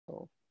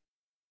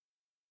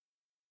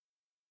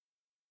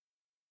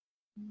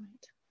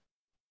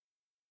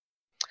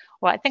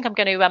Well, I think I'm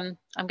going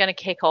to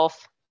kick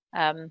off,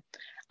 and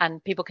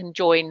people can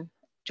join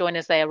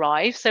as they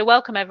arrive. So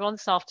welcome everyone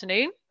this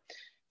afternoon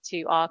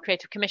to our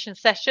Creative Commission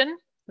session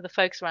with a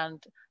focus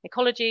around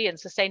ecology and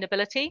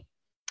sustainability.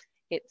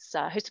 It's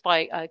hosted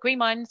by Green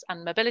Minds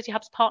and Mobility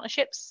Hubs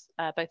partnerships,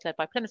 both led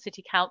by Plymouth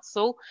City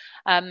Council,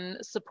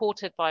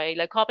 supported by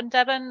Low Carbon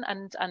Devon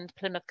and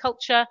Plymouth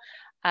Culture.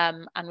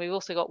 And we've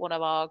also got one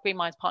of our Green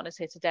Minds partners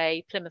here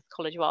today, Plymouth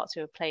College of Arts,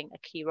 who are playing a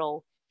key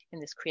role in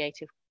this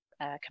creative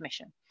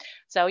commission.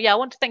 So yeah, I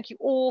want to thank you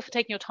all for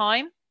taking your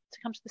time to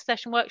come to the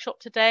session workshop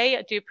today.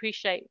 I do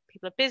appreciate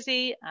people are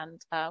busy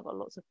and got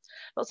lots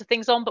of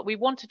things on, but we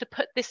wanted to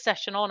put this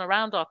session on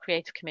around our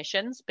creative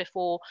commissions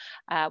before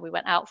we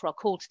went out for our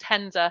call to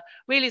tender,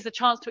 really as a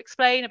chance to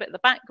explain a bit of the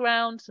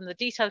background, some of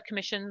the detailed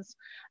commissions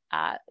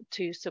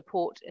to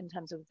support in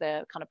terms of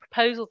the kind of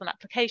proposals and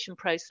application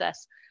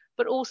process,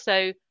 but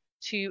also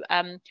to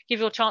give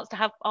you a chance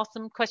to ask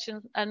some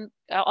questions,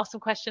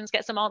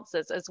 get some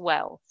answers as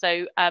well.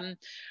 So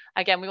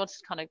again, we wanted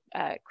to kind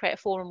of create a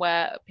forum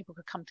where people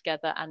could come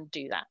together and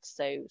do that.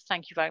 So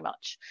thank you very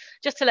much.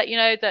 Just to let you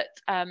know that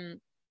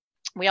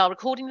we are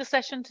recording the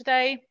session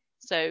today.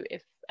 So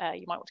if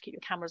you might want to keep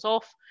your cameras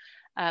off.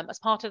 As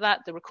part of that,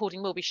 the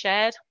recording will be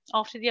shared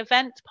after the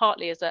event,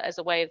 partly as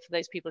a way for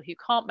those people who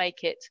can't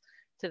make it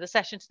to the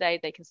session today,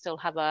 they can still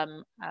have a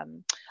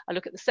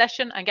look at the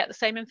session and get the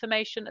same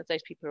information as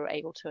those people who are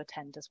able to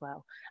attend as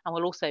well. And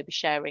we'll also be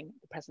sharing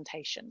the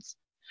presentations.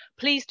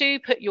 Please do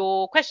put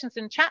your questions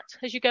in chat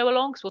as you go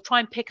along, because we'll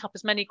try and pick up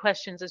as many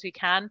questions as we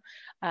can.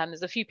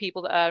 There's a few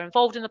people that are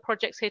involved in the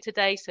projects here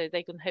today, so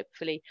they can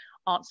hopefully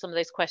answer some of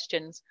those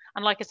questions.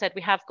 And like I said,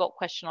 we have got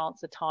question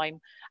answer time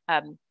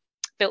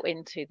built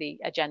into the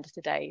agenda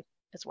today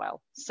as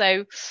well.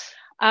 So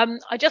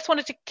I just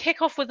wanted to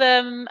kick off with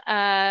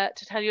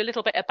to tell you a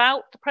little bit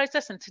about the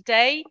process. And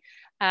today,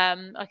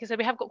 like I said,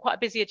 we have got quite a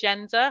busy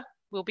agenda.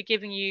 We'll be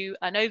giving you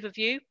an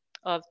overview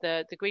of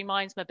the Green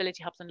Minds,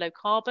 Mobility Hubs and Low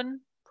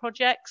Carbon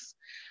projects.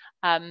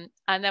 And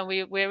then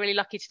we're really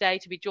lucky today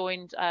to be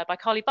joined by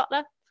Carly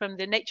Butler from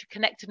the Nature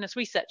Connectedness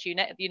Research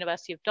Unit at the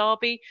University of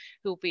Derby,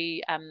 who will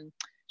be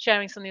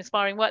sharing some of the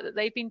inspiring work that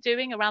they've been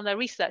doing around their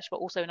research, but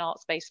also in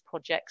arts-based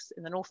projects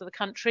in the north of the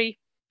country.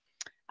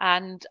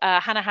 And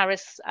Hannah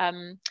Harris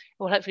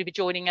will hopefully be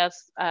joining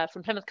us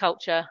from Plymouth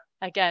Culture,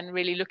 again,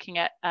 really looking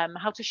at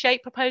how to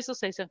shape proposals,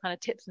 so some kind of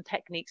tips and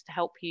techniques to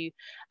help you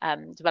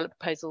develop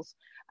proposals,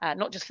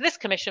 not just for this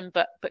commission,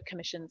 but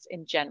commissions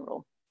in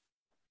general.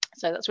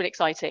 So that's really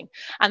exciting.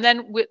 And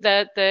then with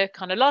the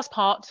kind of last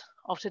part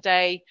of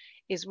today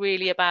is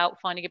really about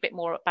finding a bit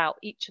more about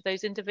each of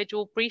those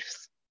individual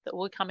briefs that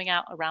will be coming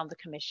out around the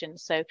commission.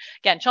 So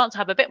again, chance to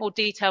have a bit more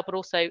detail, but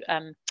also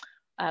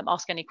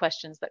ask any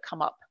questions that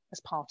come up as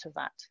part of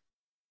that.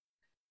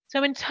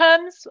 So in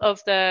terms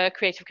of the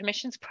Creative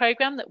Commissions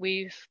programme that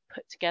we've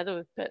put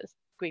together with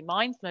Green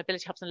Minds,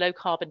 Mobility Hubs and Low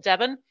Carbon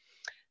Devon,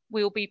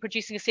 we'll be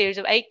producing a series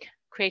of 8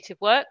 creative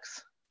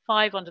works,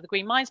 5 under the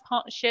Green Minds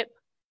partnership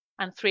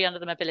and 3 under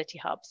the Mobility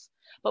Hubs.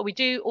 But we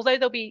do, although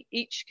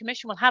each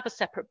commission will have a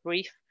separate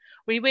brief,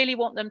 we really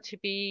want them to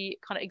be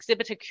kind of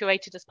exhibited,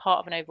 curated as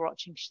part of an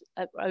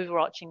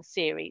overarching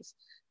series.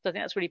 So I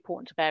think that's really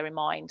important to bear in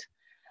mind.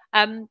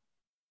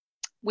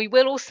 We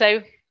will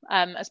also,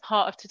 as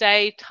part of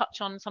today,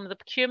 touch on some of the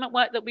procurement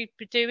work that we've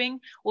been doing.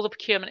 All the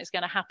procurement is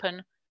going to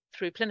happen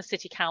through Plymouth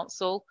City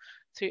Council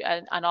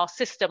and our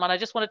system. And I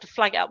just wanted to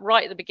flag it up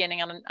right at the beginning.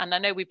 And I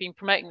know we've been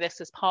promoting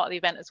this as part of the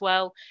event as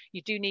well.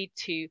 You do need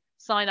to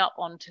sign up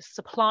on to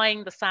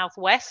Supplying the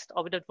Southwest.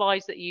 I would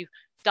advise that you've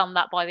done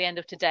that by the end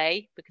of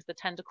today, because the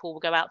tender call will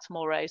go out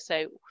tomorrow.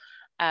 So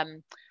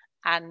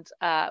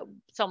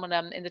someone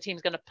in the team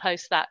is going to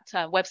post that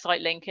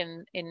website link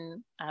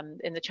in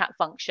the chat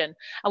function,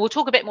 and we'll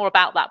talk a bit more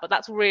about that. But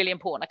that's really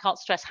important. I can't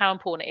stress how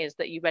important it is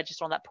that you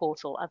register on that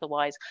portal.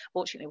 Otherwise,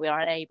 fortunately, we are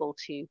unable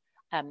to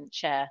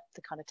share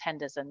the kind of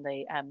tenders and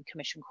the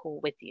commission call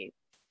with you.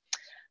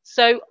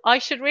 So I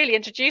should really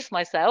introduce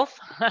myself.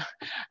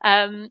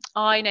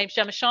 My name's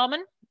Gemma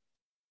Sharman.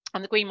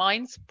 I'm the Green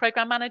Minds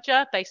Programme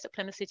Manager based at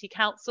Plymouth City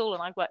Council,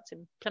 and I've worked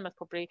in Plymouth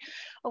probably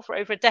for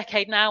over a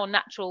decade now on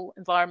natural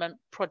environment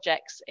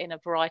projects in a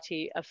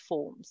variety of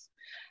forms.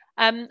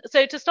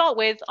 So to start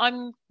with,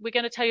 we're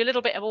going to tell you a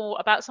little bit more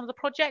about some of the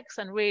projects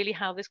and really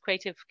how this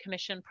Creative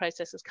Commission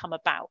process has come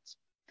about.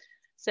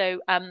 So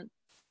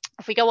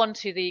if we go on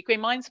to the Green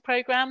Minds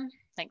Programme,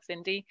 thanks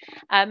Indy,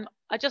 I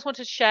just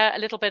wanted to share a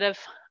little bit of,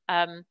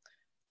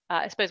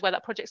 I suppose, where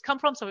that project's come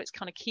from, some of its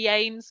kind of key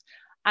aims.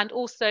 And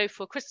also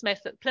for Chris Smith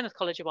at Plymouth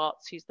College of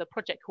Arts, who's the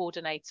project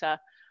coordinator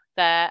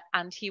there,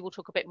 and he will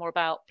talk a bit more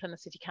about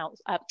Plymouth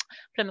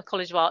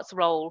College of Arts'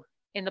 role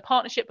in the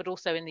partnership, but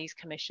also in these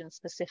commissions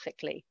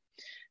specifically.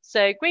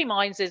 So Green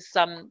Minds is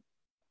like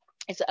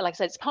I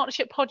said, it's a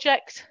partnership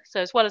project.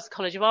 So as well as the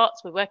College of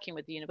Arts, we're working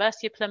with the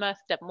University of Plymouth,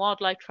 Devon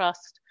Wildlife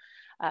Trust,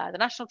 the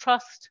National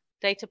Trust,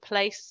 Data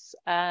Place,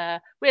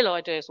 Real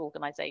Ideas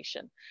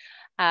Organisation.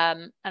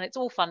 And it's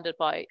all funded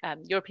by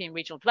European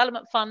Regional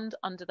Development Fund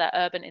under their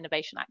Urban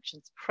Innovation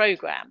Actions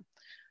Programme.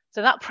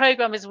 So that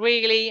programme is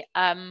really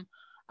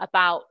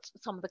about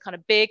some of the kind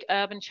of big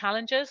urban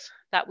challenges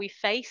that we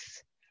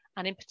face.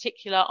 And in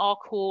particular, our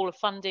call of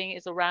funding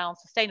is around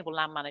sustainable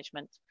land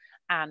management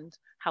and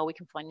how we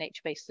can find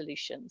nature-based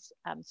solutions,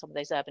 some of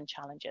those urban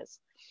challenges.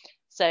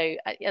 So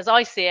as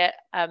I see it,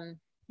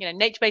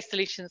 nature-based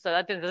solutions,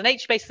 there's a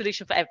nature-based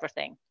solution for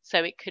everything.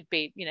 So it could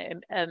be,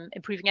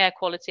 improving air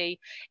quality,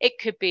 it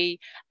could be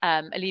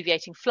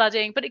alleviating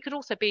flooding, but it could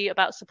also be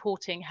about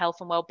supporting health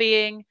and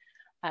well-being,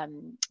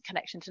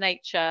 connection to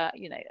nature,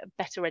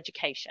 better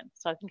education.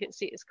 So I think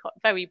it's quite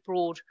very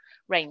broad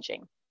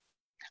ranging.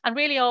 And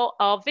really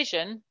our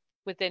vision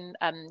within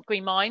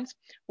Green Minds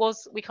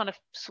was we kind of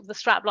the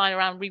strap line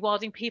around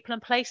rewilding people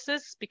and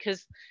places,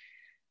 because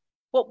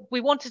what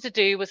we wanted to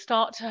do was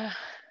start to,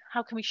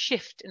 how can we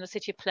shift in the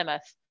city of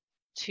Plymouth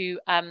to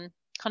kind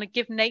of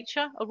give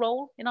nature a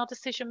role in our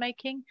decision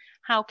making?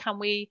 How can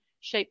we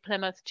shape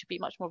Plymouth to be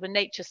much more of a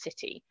nature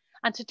city?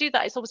 And to do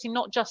that, it's obviously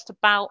not just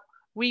about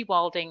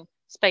rewilding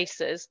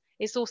spaces,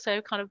 it's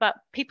also kind of about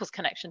people's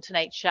connection to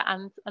nature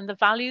and the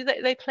value that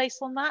they place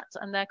on that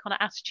and their kind of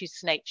attitudes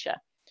to nature.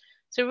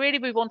 So really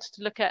we wanted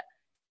to look at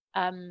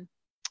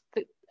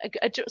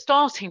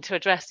starting to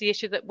address the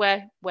issue that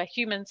where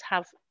humans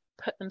have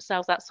put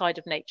themselves outside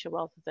of nature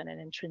rather than an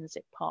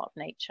intrinsic part of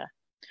nature.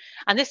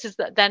 And this is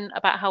then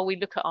about how we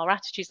look at our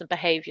attitudes and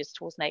behaviours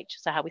towards nature.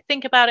 So how we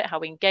think about it, how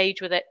we engage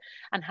with it,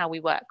 and how we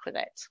work with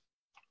it.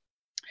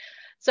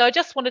 So I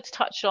just wanted to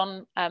touch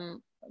on,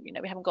 we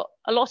haven't got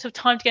a lot of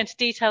time to get into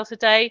detail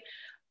today,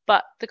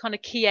 but the kind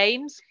of key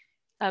aims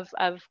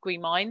of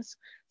Green Minds.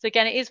 So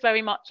again, it is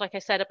very much, like I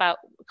said, about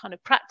kind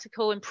of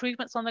practical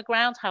improvements on the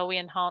ground, how we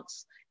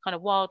enhance kind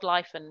of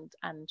wildlife and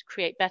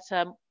create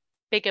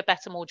bigger,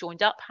 better, more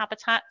joined up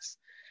habitats,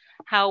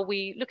 how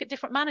we look at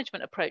different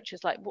management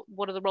approaches, like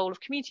what are the role of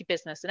community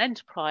business and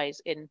enterprise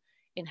in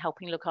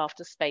helping look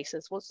after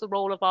spaces? What's the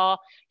role of our,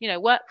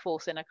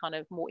 workforce in a kind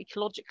of more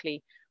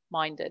ecologically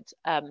minded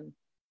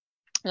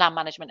land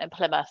management in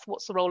Plymouth?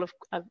 What's the role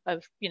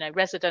of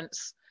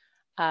residents,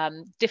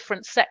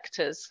 different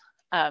sectors,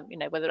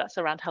 whether that's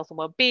around health and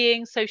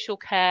well-being, social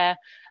care,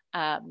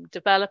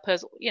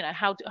 developers,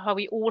 how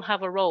we all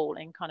have a role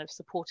in kind of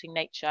supporting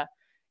nature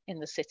in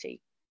the city.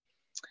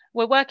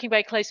 We're working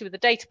very closely with the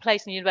Data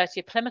Place and the University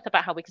of Plymouth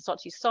about how we can start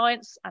to use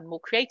science and more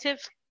creative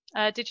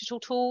digital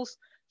tools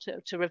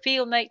to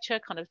reveal nature,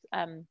 kind of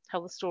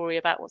tell the story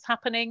about what's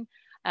happening.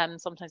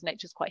 Sometimes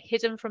nature is quite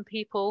hidden from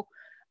people.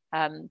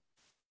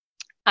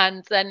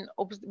 And then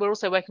we're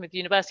also working with the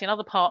university and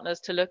other partners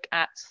to look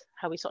at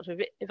how we sort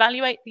of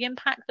evaluate the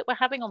impact that we're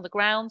having on the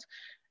ground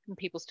in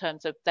people's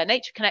terms of their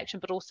nature connection,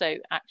 but also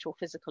actual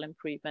physical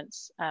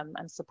improvements,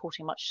 and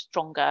supporting a much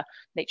stronger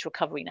nature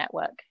recovery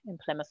network in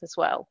Plymouth as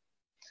well.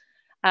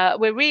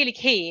 We're really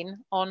keen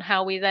on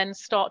how we then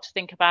start to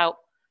think about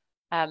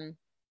kind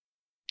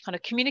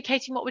of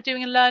communicating what we're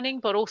doing and learning,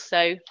 but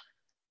also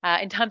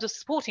in terms of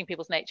supporting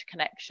people's nature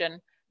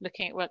connection,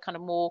 looking at kind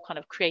of more kind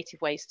of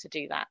creative ways to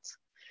do that.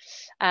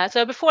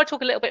 So before I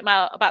talk a little bit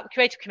more about the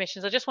creative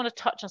commissions, I just want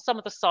to touch on some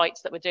of the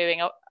sites that we're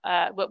doing,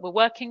 what we're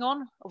working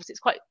on. Obviously,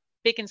 it's quite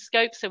big in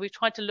scope, so we've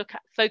tried to look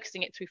at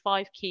focusing it through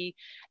 5 key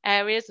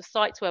areas of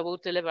sites where we'll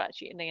deliver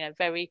actually,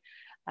 very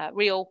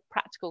real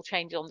practical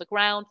change on the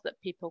ground that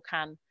people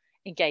can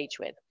engage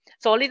with.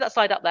 So I'll leave that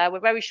slide up there.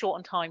 We're very short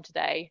on time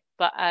today,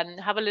 but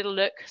have a little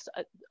look.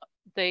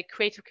 The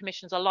creative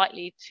commissions are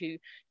likely to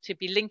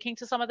be linking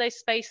to some of those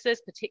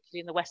spaces, particularly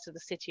in the west of the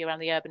city around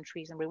the urban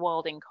trees and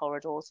rewilding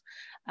corridors.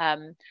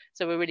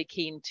 So we're really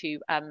keen to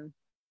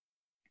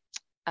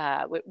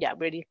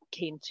really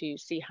keen to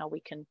see how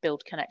we can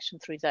build connection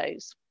through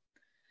those.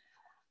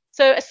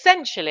 So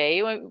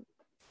essentially,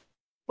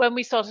 when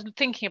we started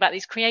thinking about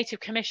these creative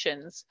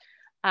commissions,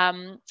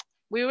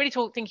 we were really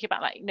thinking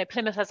about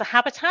Plymouth as a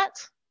habitat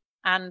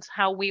and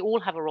how we all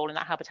have a role in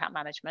that habitat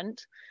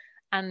management,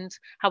 and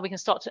how we can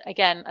start to,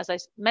 again, as I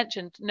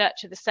mentioned,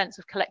 nurture the sense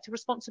of collective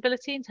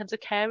responsibility in terms of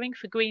caring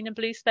for green and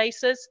blue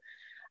spaces.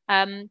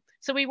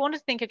 So we want to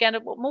think again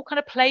of more kind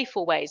of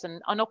playful ways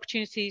and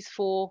opportunities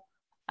for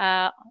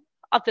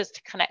others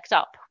to connect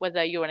up,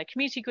 whether you're in a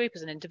community group,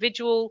 as an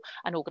individual,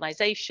 an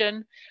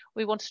organisation.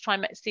 We want to try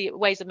and see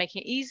ways of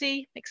making it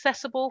easy,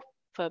 accessible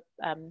for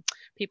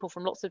people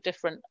from lots of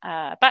different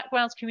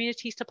backgrounds,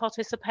 communities to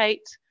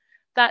participate.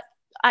 That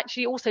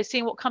actually also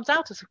seeing what comes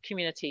out of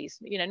communities,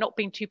 not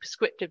being too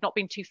prescriptive, not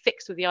being too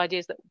fixed with the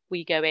ideas that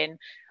we go in.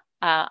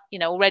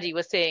 Already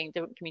we're seeing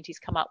different communities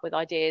come up with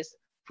ideas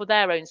for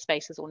their own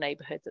spaces or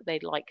neighbourhoods that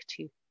they'd like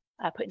to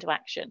put into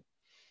action.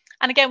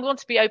 And again, we want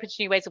to be open to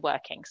new ways of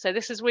working. So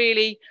this is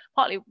really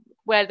partly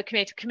where the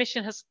Creative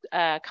Commission has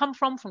come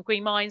from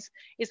Green Minds,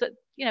 is that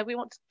we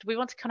want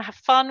to kind of have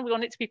fun. We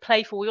want it to be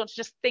playful. We want to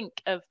just think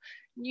of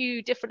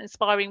new, different,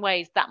 inspiring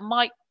ways that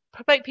might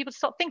provoke people to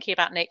start thinking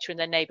about nature in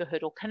their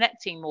neighbourhood or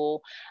connecting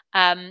more.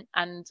 And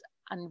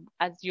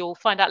as you'll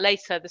find out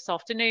later this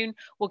afternoon,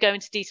 we'll go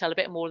into detail a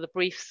bit more of the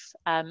briefs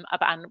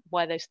about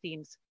where those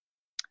themes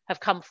have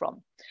come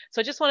from.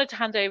 So I just wanted to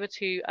hand over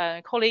to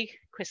a colleague,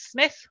 Chris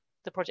Smith,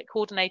 the project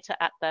coordinator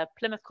at the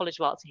Plymouth College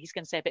of Arts, and he's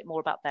going to say a bit more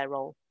about their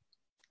role.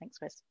 Thanks,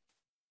 Chris.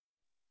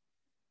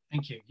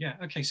 Thank you. Yeah.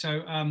 Okay.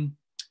 So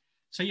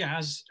yeah,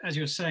 as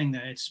you were saying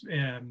there, it's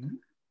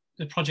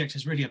the project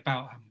is really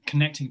about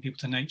connecting people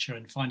to nature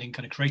and finding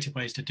kind of creative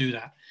ways to do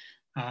that.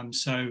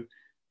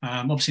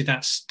 Obviously,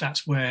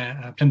 that's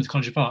where Plymouth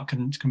College of Art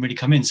can really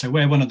come in. So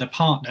we're one of the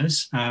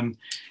partners, and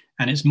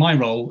it's my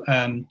role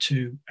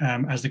to,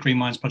 as the Green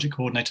Minds Project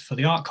Coordinator for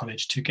the Art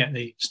College, to get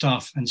the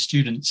staff and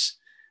students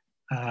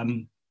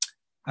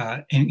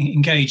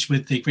engaged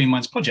with the Green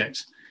Minds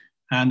Project,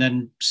 and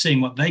then seeing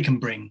what they can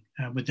bring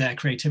with their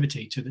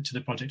creativity to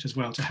the project as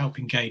well, to help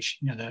engage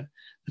the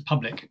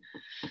public.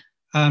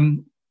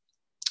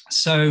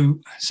 So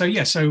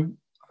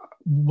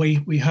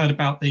we heard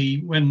about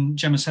when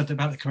Gemma said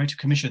about the creative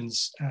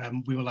commissions,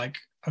 we were like,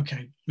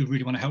 okay, we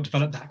really want to help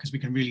develop that because we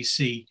can really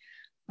see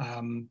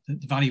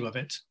the value of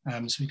it.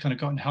 So we kind of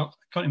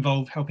got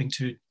involved helping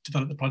to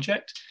develop the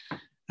project,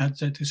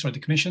 the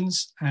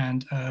commissions,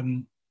 and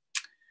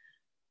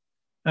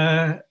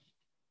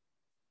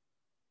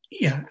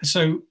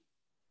so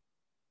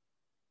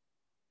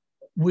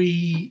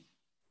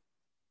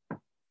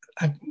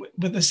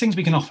but there's things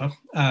we can offer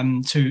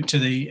to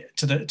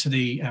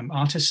the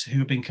artists who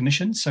have been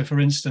commissioned. So, for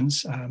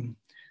instance,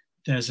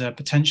 there's a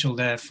potential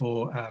there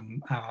for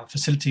our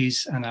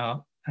facilities and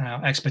our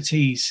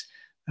expertise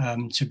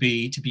to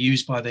be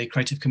used by the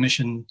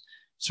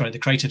the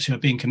creatives who are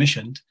being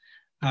commissioned.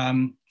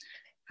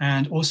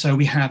 And also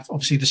we have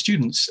obviously the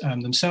students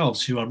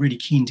themselves who are really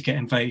keen to get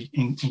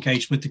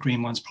engaged with the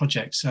Green Minds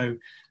project. So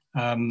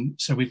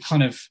we've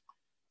kind of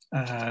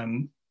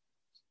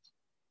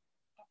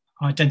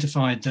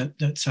identified that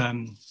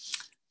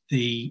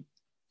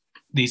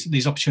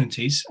these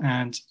opportunities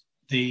and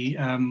the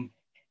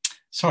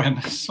sorry,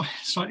 I'm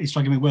slightly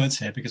struggling with words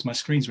here because my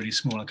screen's really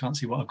small. I can't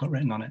see what I've got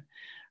written on it.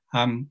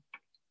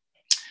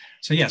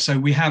 So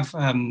we have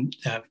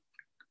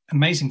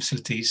amazing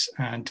facilities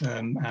and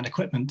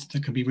equipment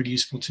that can be really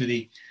useful to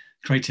the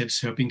creatives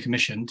who have been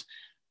commissioned.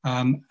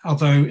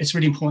 Although it's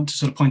really important to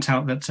sort of point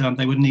out that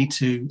they would need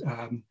to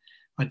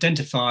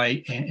identify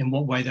in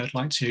what way they would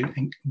like to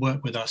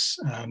work with us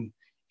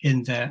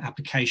in their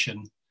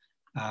application.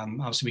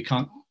 Obviously, we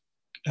can't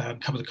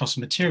cover the cost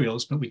of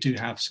materials, but we do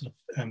have sort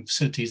of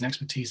facilities and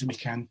expertise that we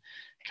can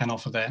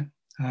offer there.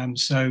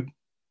 So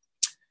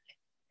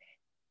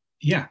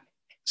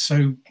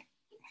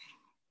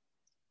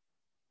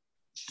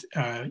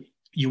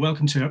you're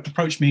welcome to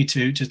approach me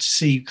to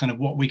see kind of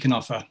what we can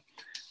offer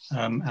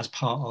as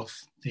part of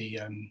the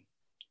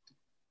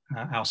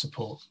our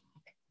support.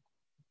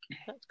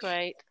 That's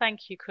great.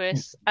 Thank you,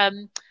 Chris.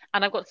 And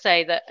I've got to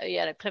say that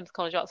Plymouth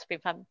College Arts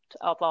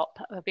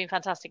have been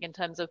fantastic in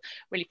terms of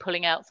really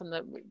pulling out some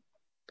of the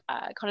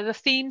kind of the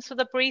themes for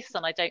the briefs,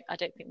 and I don't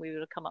think we would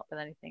have come up with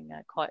anything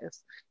quite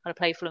as kind of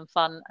playful and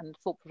fun and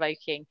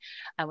thought-provoking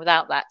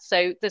without that.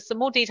 So there's some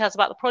more details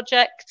about the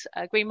project,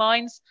 Green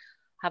Minds.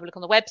 Have a look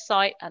on the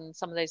website and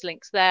some of those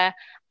links there.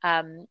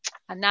 And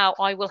now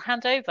I will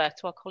hand over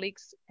to our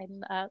colleagues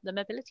in the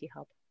Mobility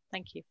Hub.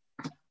 Thank you.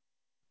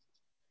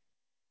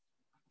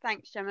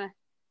 Thanks, Gemma.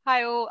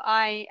 Hi all,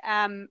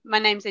 my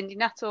name's Indy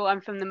Nuttall. I'm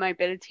from the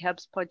Mobility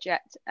Hubs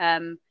project,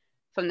 from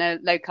the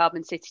Low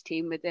Carbon City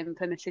team within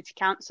Plymouth City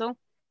Council.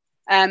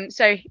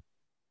 So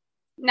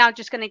now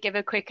just going to give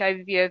a quick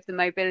overview of the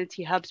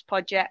Mobility Hubs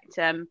project,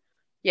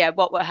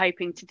 what we're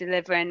hoping to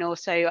deliver, and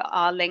also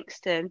our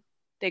links to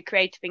the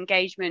creative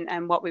engagement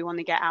and what we want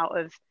to get out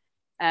of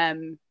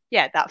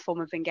that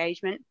form of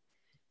engagement.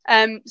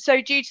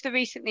 So due to the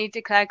recently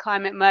declared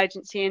climate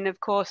emergency, and of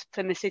course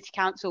Plymouth City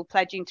Council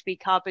pledging to be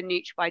carbon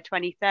neutral by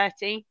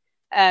 2030,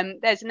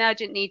 there's an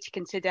urgent need to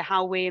consider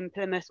how we in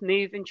Plymouth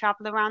move and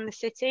travel around the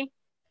city,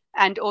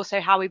 and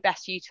also how we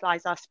best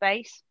utilise our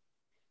space.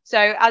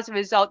 So as a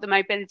result, the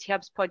Mobility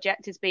Hubs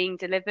project is being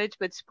delivered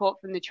with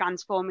support from the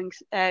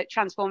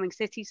Transforming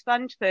Cities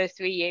Fund for a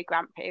 3-year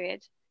grant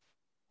period.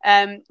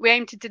 We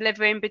aim to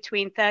deliver in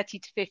between 30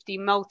 to 50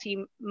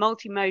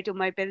 multimodal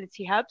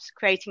mobility hubs,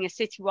 creating a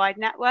citywide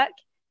network.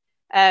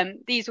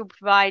 These will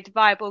provide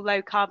viable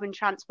low carbon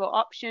transport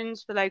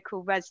options for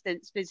local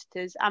residents,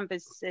 visitors and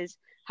businesses,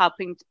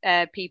 helping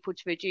people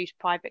to reduce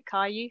private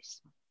car use.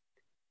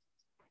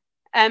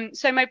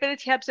 So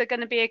mobility hubs are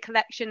going to be a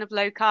collection of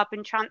low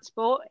carbon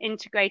transport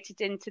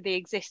integrated into the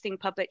existing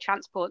public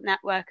transport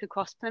network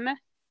across Plymouth.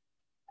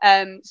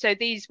 So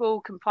these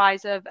will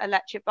comprise of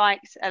electric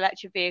bikes,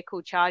 electric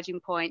vehicle charging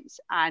points,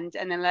 and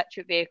an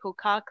electric vehicle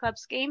car club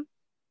scheme.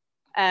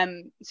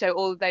 So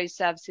all of those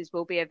services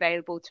will be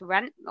available to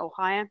rent or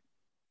hire.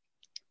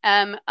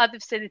 Other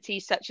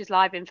facilities such as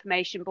live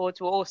information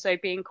boards will also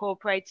be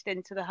incorporated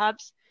into the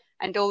hubs,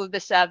 and all of the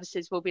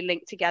services will be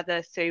linked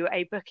together through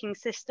a booking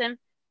system,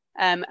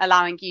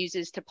 allowing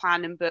users to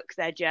plan and book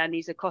their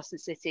journeys across the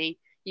city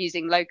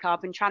using low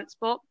carbon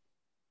transport.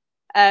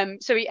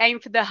 So we aim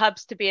for the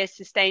hubs to be a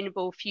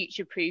sustainable,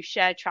 future-proof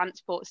shared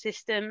transport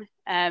system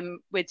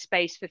with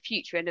space for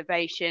future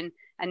innovation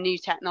and new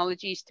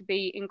technologies to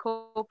be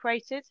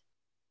incorporated.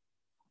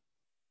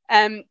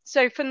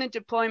 So from the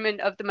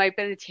deployment of the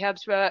mobility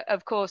hubs, we're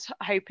of course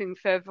hoping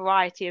for a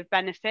variety of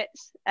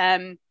benefits.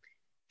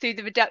 Through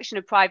the reduction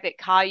of private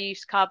car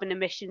use, carbon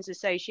emissions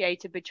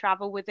associated with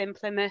travel within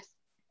Plymouth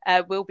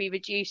will be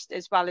reduced,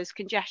 as well as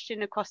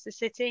congestion across the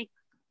city.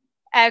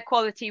 Air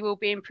quality will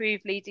be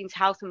improved, leading to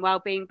health and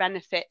wellbeing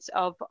benefits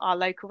of our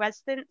local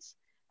residents,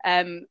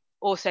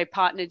 also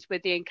partnered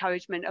with the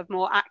encouragement of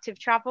more active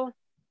travel.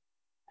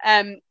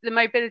 The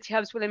mobility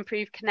hubs will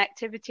improve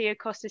connectivity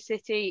across the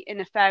city in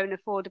a fair and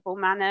affordable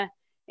manner,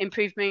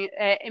 improving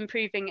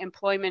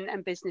employment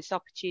and business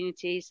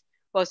opportunities,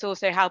 whilst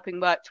also helping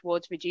work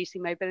towards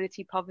reducing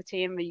mobility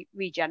poverty and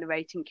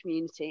regenerating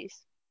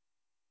communities.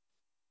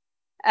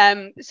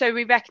 So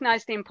we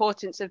recognise the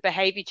importance of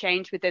behaviour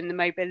change within the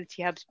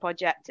Mobility Hubs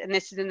project, and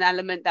this is an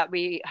element that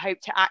we hope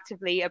to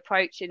actively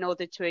approach in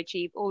order to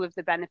achieve all of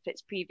the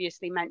benefits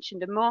previously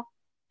mentioned and more.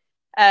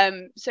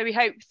 So we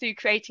hope through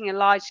creating a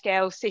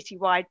large-scale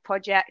citywide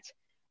project,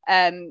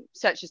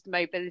 such as the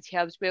Mobility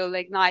Hubs, we'll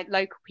ignite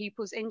local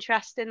people's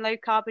interest in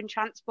low-carbon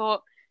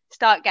transport,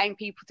 start getting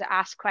people to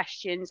ask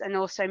questions, and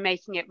also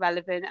making it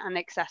relevant and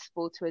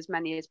accessible to as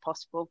many as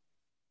possible.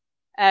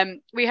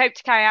 We hope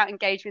to carry out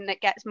engagement that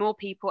gets more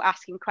people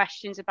asking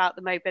questions about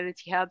the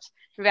mobility hubs.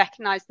 We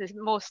recognise the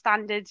more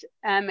standard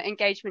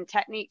engagement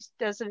techniques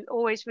doesn't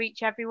always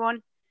reach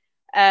everyone.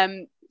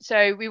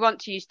 So we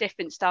want to use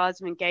different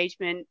styles of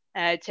engagement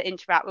to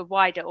interact with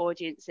wider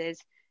audiences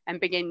and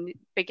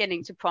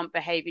beginning to prompt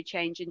behaviour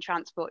change in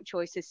transport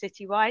choices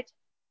citywide.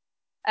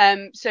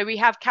 So we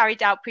have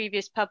carried out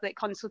previous public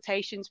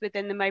consultations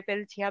within the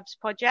Mobility Hubs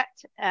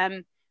project,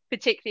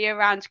 particularly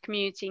around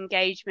community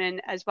engagement,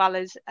 as well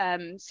as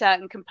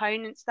certain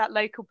components that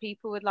local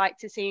people would like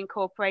to see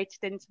incorporated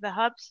into the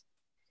hubs.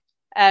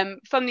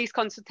 From these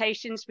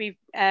consultations, we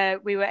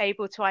were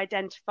able to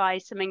identify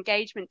some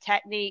engagement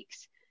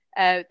techniques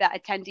that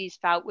attendees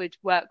felt would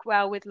work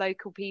well with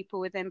local people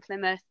within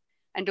Plymouth,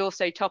 and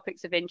also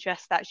topics of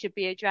interest that should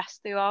be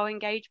addressed through our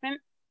engagement.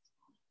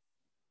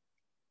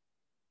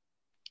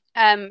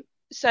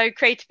 So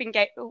creative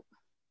engagement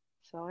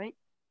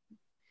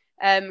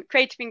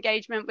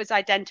was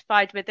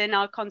identified within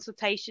our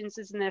consultations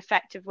as an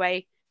effective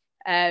way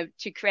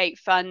to create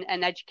fun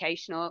and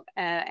educational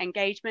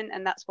engagement,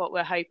 and that's what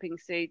we're hoping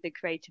through the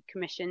creative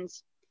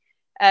commissions.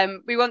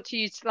 We want to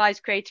utilise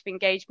creative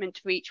engagement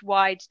to reach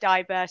wide,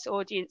 diverse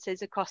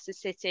audiences across the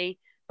city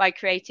by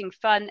creating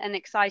fun and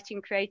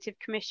exciting creative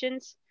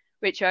commissions,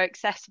 which are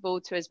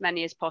accessible to as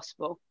many as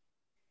possible.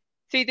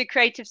 Through the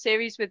creative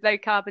series with Low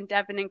Carbon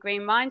Devon and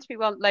Green Minds, we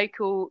want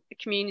local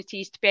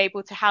communities to be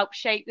able to help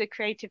shape the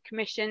creative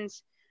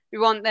commissions. We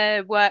want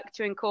their work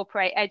to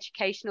incorporate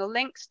educational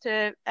links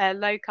to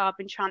low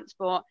carbon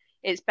transport,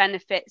 its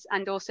benefits,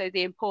 and also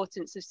the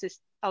importance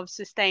of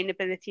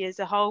sustainability as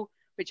a whole,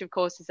 which of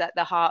course is at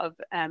the heart of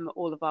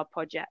all of our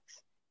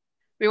projects.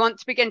 We want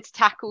to begin to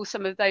tackle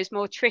some of those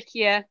more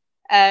trickier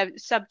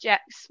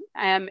subjects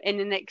in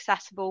an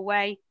accessible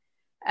way.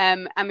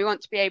 And we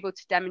want to be able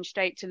to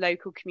demonstrate to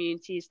local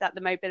communities that the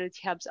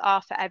mobility hubs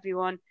are for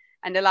everyone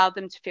and allow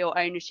them to feel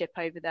ownership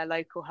over their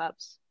local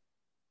hubs.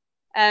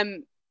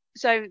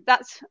 So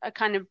that's a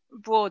kind of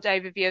broad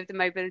overview of the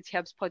Mobility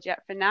Hubs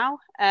project for now.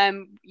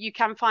 You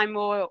can find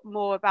more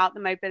about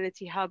the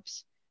Mobility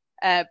Hubs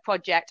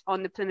project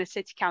on the Plymouth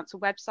City Council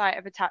website.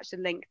 I've attached a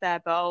link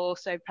there, but I'll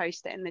also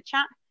post it in the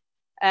chat.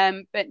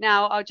 But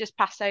now I'll just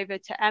pass over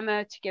to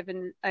Emma to give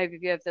an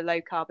overview of the Low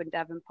Carbon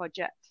Devon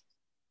project.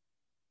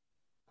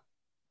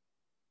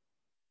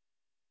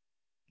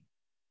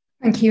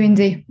 Thank you,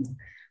 Indy.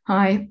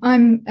 Hi,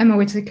 I'm Emma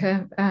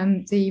Whitaker,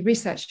 the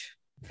Research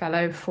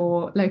Fellow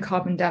for Low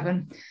Carbon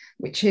Devon,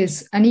 which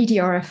is an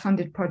EDRF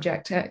funded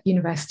project at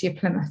University of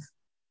Plymouth.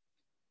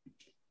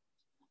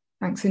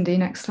 Thanks, Indy.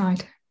 Next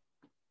slide.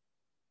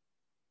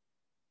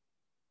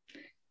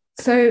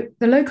 So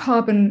the Low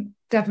Carbon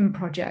Devon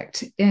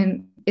project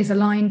is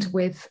aligned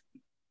with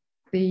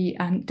the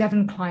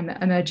Devon climate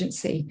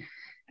emergency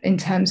in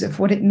terms of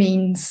what it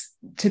means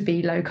to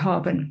be low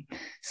carbon.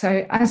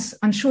 So as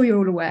I'm sure you're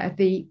all aware,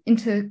 the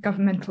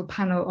Intergovernmental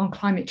Panel on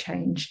Climate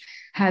Change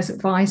has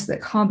advised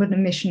that carbon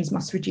emissions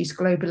must reduce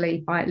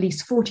globally by at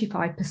least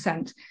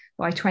 45%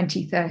 by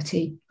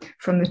 2030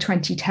 from the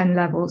 2010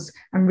 levels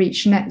and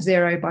reach net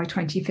zero by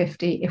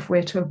 2050 if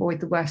we're to avoid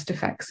the worst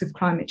effects of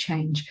climate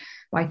change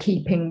by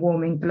keeping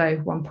warming below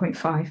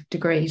 1.5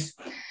 degrees.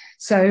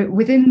 So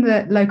within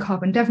the Low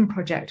Carbon Devon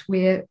project,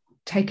 we're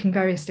taking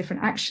various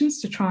different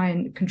actions to try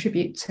and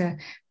contribute to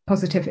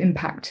positive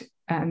impact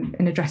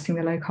in addressing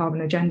the low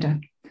carbon agenda.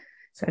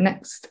 So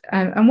next,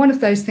 and one of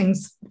those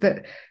things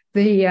that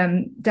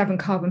the Devon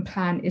Carbon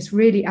Plan is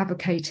really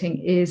advocating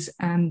is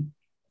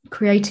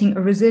creating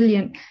a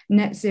resilient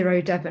net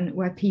zero Devon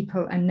where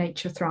people and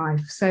nature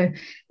thrive. So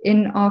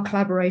in our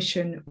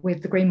collaboration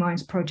with the Green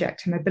Minds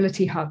project and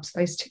Mobility Hubs,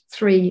 those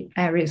three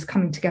areas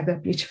coming together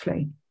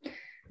beautifully.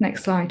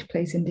 Next slide,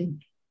 please, Indy.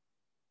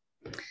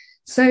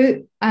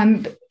 So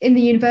in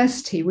the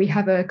university, we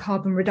have a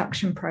carbon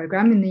reduction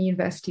programme in the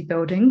university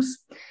buildings,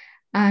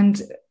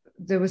 and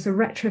there was a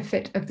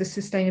retrofit of the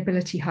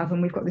sustainability hub,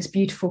 and we've got this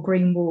beautiful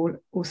green wall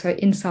also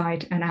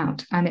inside and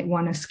out, and it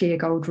won a Skier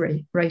Gold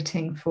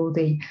rating for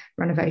the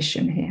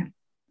renovation here.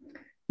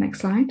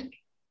 Next slide.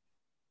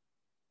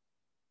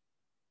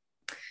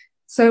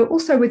 So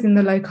also within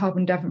the Low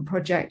Carbon Devon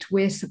project,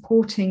 we're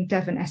supporting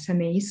Devon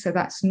SMEs. So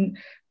that's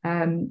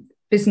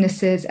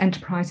businesses,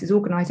 enterprises,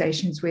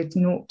 organisations with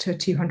 0 to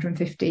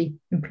 250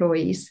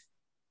 employees,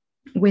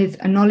 with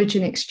a knowledge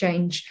and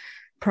exchange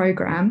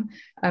programme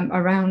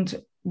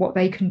around what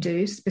they can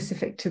do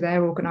specific to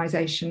their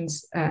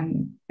organisations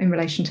in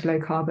relation to low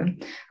carbon.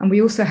 And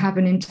we also have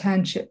an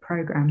internship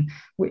programme,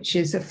 which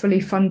is a fully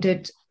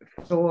funded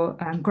for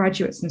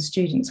graduates and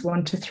students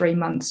 1 to 3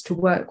 months to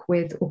work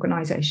with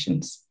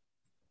organisations.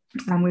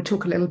 And we'll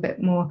talk a little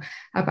bit more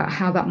about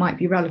how that might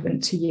be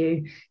relevant to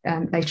you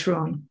later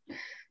on.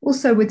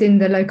 Also within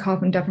the Low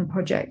Carbon Devon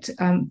project,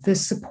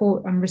 there's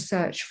support and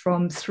research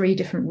from 4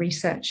 different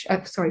research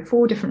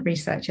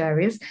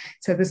areas.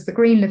 So there's the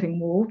Green Living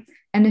Wall,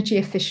 energy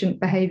efficient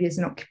behaviours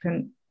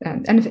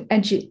and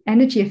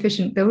energy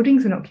efficient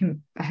buildings and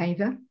occupant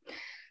behaviour,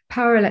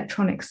 power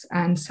electronics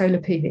and solar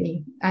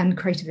PV, and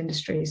creative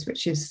industries,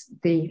 which is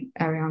the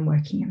area I'm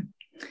working in.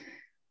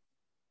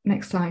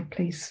 Next slide,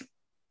 please.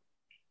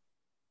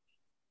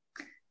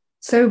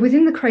 So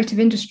within the creative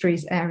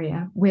industries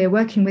area, we're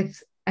working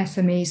with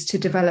SMEs to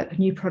develop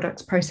new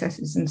products,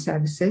 processes and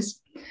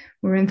services.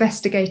 We're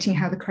investigating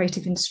how the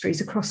creative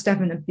industries across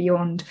Devon and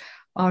beyond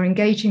are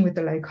engaging with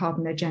the low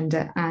carbon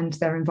agenda and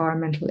their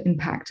environmental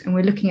impact. And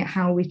we're looking at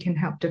how we can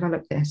help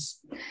develop this.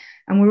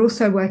 And we're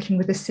also working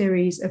with a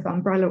series of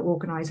umbrella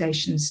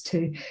organisations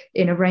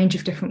in a range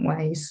of different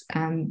ways,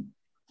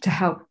 to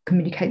help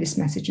communicate this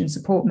message and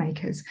support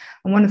makers.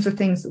 And one of the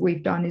things that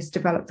we've done is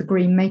develop the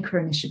Green Maker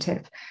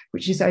Initiative,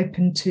 which is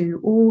open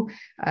to all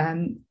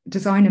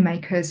designer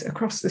makers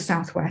across the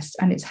Southwest,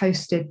 and it's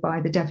hosted by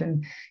the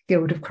Devon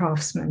Guild of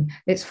Craftsmen.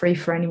 It's free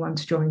for anyone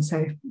to join,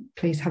 so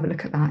please have a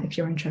look at that if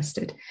you're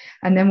interested.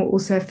 And then we're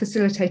also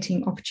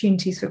facilitating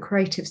opportunities for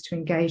creatives to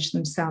engage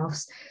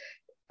themselves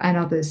and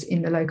others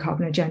in the low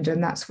carbon agenda,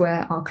 and that's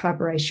where our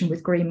collaboration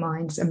with Green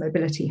Minds and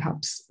Mobility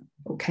Hubs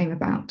came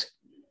about.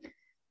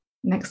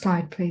 Next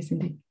slide, please,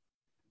 Indy.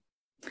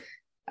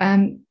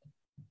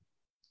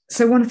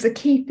 So one of the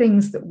key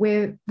things that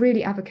we're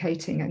really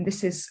advocating, and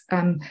this has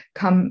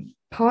come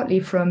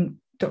partly from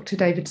Dr.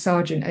 David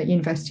Sargent at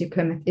University of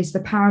Plymouth, is the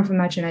power of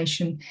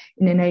imagination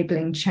in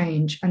enabling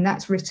change. And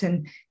that's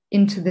written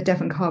into the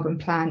Devon Carbon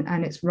Plan,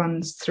 and it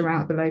runs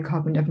throughout the Low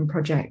Carbon Devon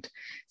project.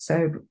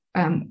 So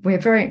we're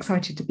very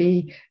excited to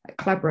be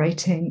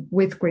collaborating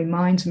with Green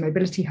Minds and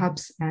Mobility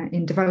Hubs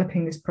in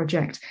developing this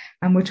project.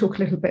 And we'll talk a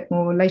little bit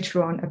more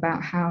later on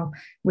about how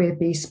we'll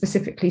be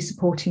specifically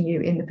supporting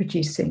you in the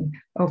producing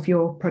of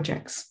your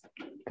projects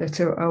that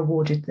are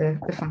awarded the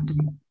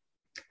funding.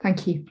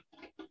 Thank you.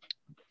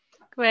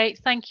 Great,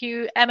 thank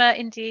you, Emma,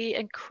 Indy,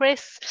 and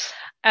Chris.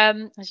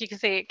 As you can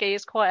see, it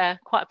is quite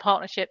a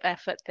partnership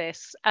effort,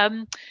 this.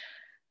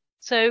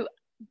 So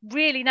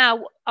really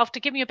now, after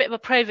giving you a bit of a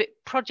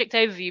project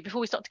overview, before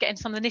we start to get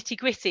into some of the nitty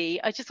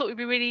gritty, I just thought it would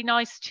be really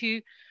nice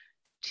to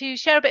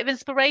share a bit of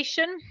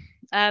inspiration.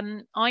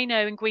 I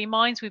know in Green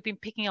Minds, we've been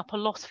picking up a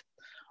lot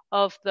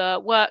of the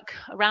work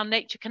around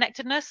nature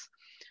connectedness,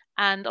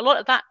 and a lot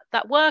of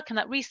that work and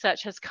that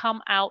research has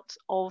come out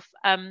of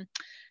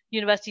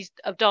University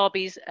of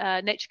Derby's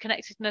Nature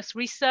Connectedness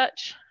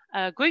Research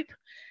Group.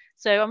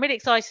 So I'm really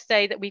excited to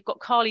say that we've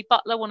got Carly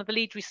Butler, one of the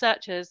lead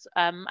researchers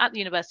at the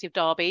University of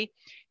Derby,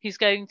 who's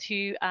going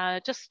to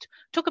just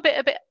talk a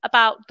bit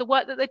about the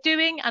work that they're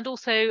doing, and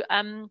also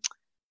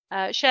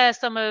share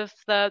some of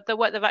the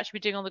work they've actually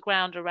been doing on the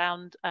ground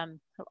around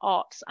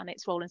arts and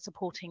its role in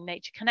supporting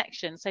nature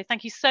connection. So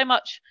thank you so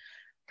much,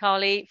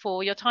 Carly,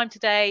 for your time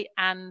today.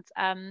 And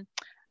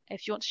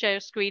if you want to share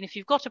your screen, if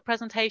you've got a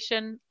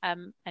presentation,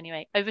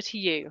 anyway, over to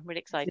you. I'm really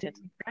excited.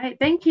 Great,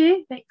 thank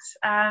you. Thanks.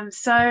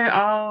 So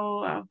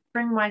I'll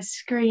bring my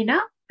screen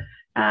up.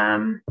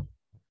 No,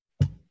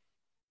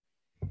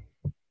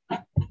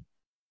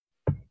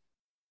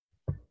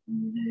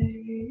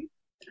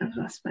 I've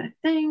lost my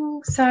thing.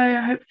 So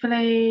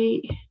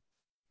hopefully.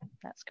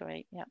 That's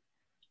great. Yeah.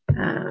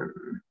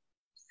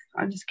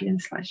 I'm just getting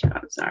the slideshow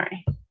up.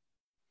 Sorry.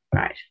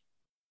 Right.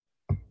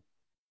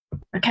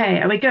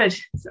 Okay. Are we good?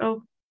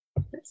 So.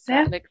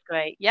 That looks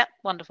great. Yep,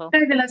 wonderful.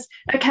 Fabulous.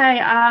 Okay,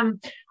 I've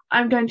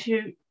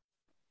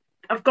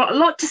got a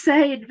lot to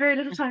say and very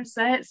little time to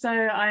say it, so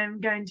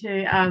I'm going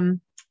to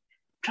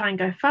try and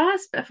go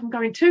fast, but if I'm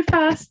going too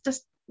fast,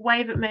 just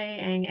wave at me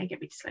and get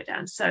me to slow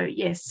down. So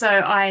yes, so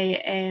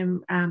I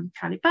am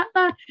Carly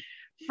Butler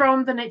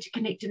from the Nature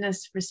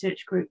Connectedness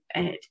Research Group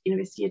at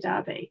University of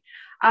Derby.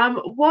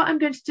 What I'm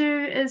going to do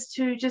is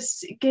to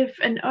just give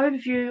an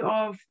overview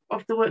of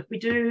the work we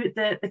do,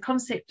 the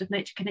concept of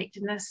nature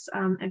connectedness,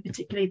 and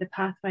particularly the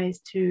pathways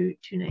to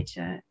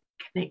nature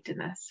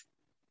connectedness.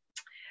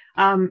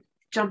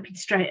 Jumping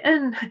straight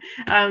in,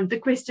 the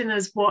question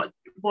is what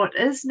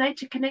is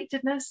nature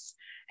connectedness?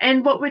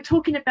 And what we're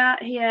talking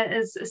about here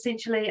is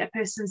essentially a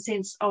person's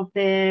sense of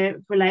their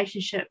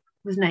relationship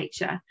with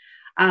nature.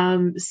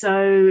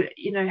 So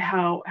you know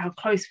how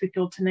close we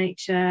feel to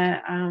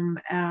nature,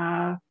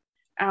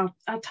 our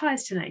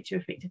ties to nature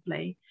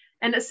effectively,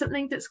 And it's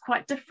something that's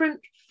quite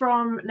different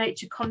from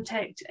nature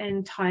contact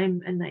and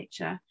time in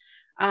nature.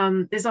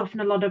 There's often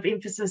a lot of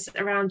emphasis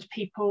around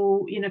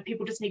people,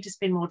 people just need to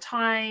spend more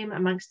time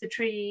amongst the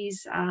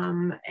trees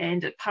and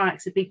at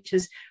parks, at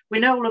beaches. We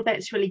know all of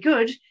that's really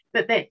good,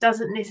 but that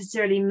doesn't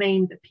necessarily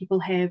mean that people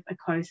have a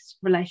close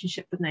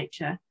relationship with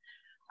nature.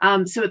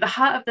 So at the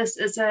heart of this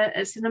is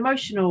it's an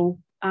emotional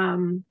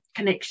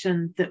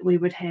connection that we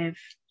would have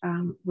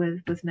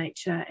with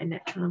nature and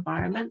natural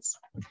environments.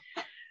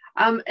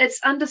 It's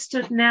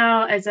understood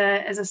now as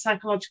a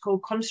psychological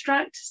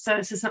construct, so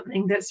this is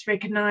something that's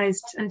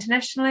recognised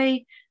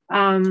internationally.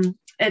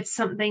 It's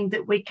something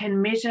that we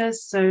can measure,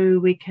 so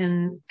we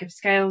can give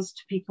scales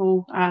to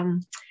people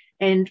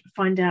and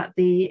find out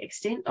the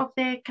extent of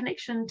their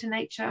connection to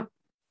nature.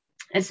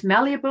 It's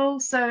malleable,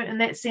 so in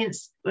that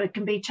sense, it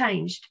can be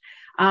changed.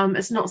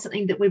 It's not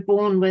something that we're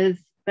born with,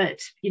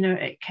 but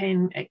it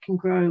can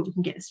grow. We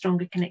can get a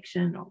stronger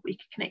connection or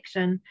weaker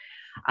connection.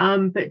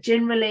 But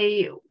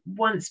generally,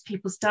 once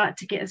people start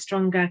to get a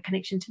stronger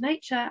connection to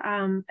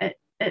nature,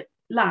 it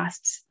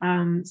lasts.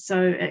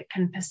 So it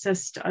can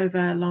persist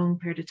over a long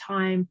period of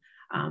time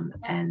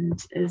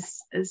and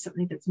is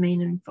something that's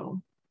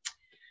meaningful.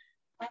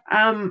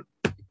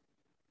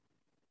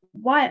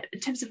 Why, in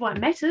terms of why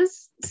it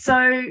matters,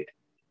 so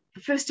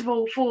first of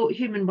all, for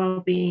human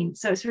well-being,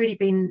 so it's really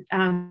been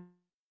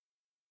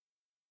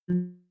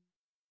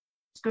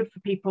it's good for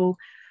people.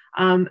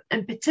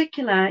 In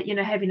particular,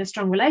 having a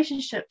strong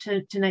relationship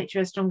to nature,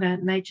 a stronger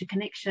nature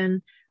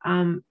connection,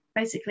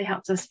 basically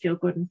helps us feel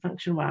good and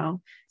function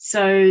well.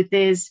 So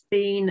there's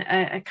been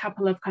a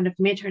couple of kind of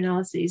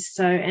meta-analyses,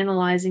 so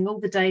analysing all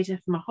the data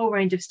from a whole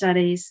range of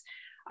studies,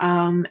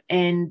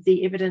 and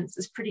the evidence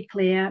is pretty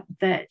clear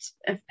that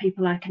if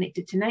people are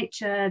connected to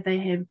nature, they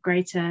have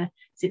greater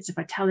sense of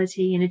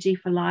vitality, energy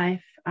for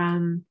life,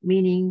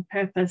 meaning,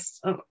 purpose,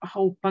 a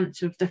whole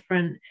bunch of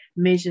different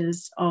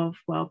measures of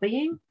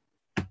well-being.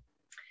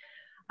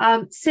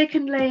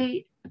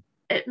 Secondly,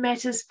 it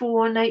matters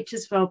for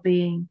nature's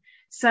well-being.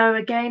 So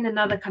again,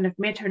 another kind of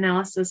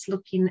meta-analysis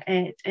looking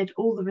at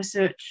all the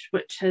research,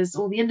 which has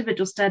all the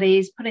individual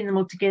studies, putting them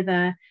all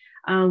together.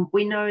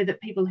 We know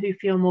that people who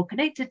feel more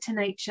connected to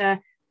nature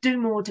do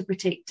more to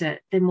protect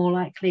it. They're more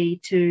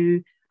likely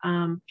to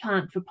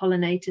plant for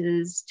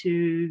pollinators,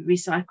 to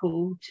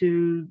recycle,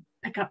 to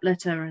pick up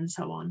litter, and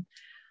so on.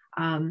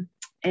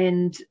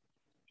 And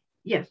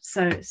yeah,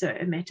 so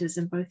it matters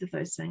in both of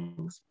those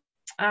things.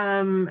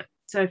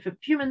 So for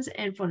humans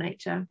and for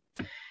nature.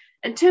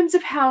 In terms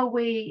of how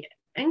we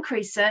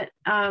increase it,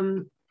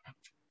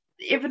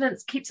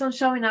 evidence keeps on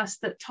showing us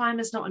that time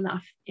is not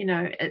enough.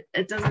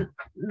 It doesn't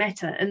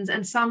matter.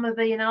 And some of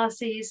the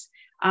analyses,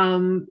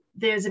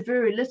 there's a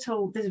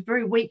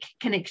very weak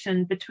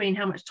connection between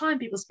how much time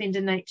people spend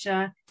in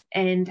nature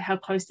and how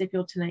close they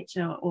feel to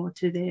nature or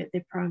to their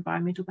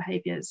pro-environmental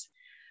behaviours.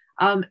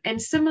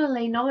 And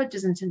similarly, knowledge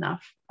isn't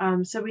enough.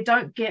 So we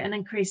don't get an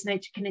increased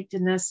nature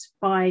connectedness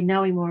by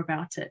knowing more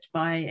about it,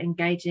 by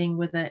engaging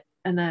with it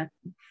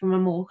from a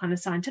more kind of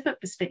scientific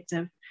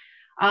perspective.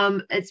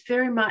 It's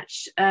very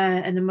much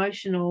an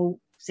emotional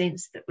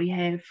sense that we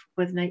have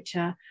with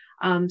nature.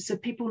 So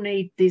people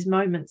need these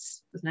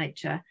moments with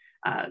nature,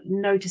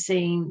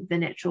 noticing the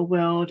natural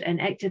world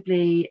and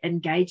actively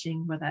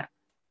engaging with it.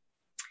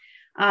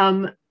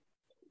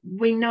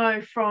 We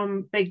know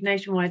from big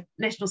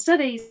national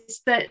studies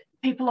that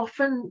people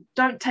often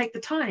don't take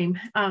the time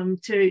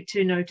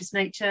to notice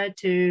nature,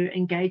 to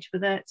engage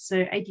with it. So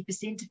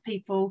 80% of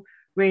people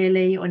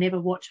rarely or never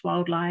watch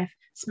wildlife,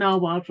 smell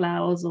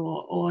wildflowers,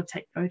 or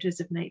take photos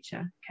of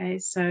nature. Okay,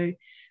 so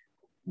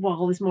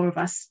while there's more of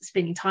us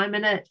spending time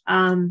in it,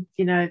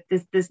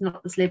 there's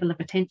not this level of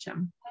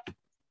attention.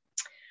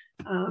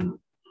 I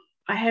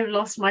have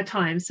lost my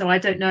time, so I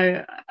don't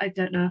know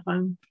if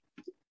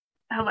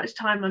how much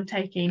time I'm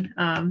taking.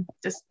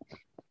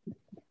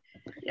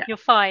 Yeah. You're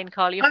fine,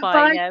 Carl. You're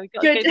fine. Yeah, we've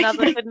got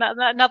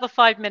another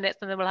 5 minutes,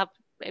 and then we'll have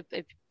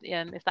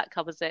if that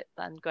covers it,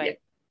 then great. Yeah.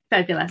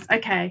 Fabulous.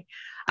 Okay.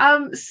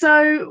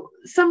 So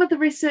some of the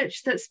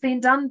research that's been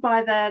done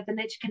by the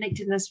Nature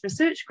Connectedness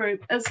Research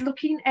Group is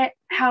looking at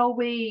how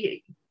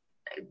we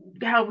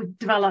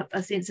develop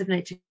a sense of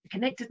nature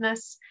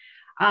connectedness,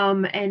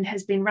 and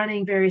has been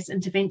running various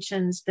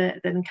interventions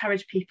that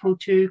encourage people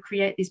to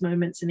create these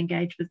moments and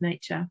engage with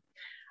nature.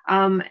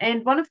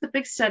 And one of the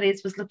big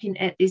studies was looking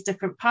at these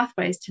different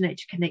pathways to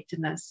nature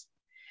connectedness.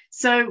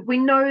 So we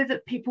know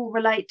that people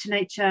relate to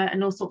nature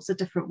in all sorts of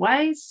different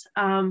ways,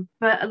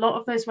 but a lot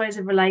of those ways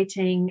of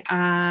relating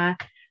are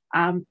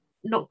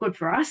not good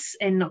for us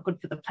and not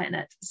good for the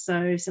planet.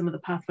 So some of the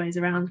pathways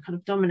around kind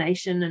of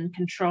domination and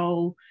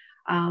control,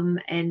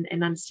 and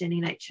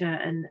understanding nature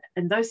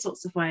in those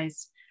sorts of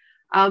ways.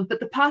 But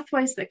the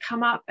pathways that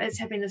come up as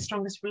having the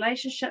strongest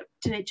relationship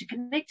to nature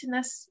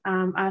connectedness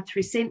are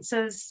through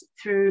senses,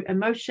 through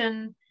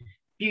emotion,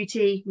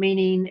 beauty,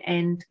 meaning,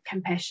 and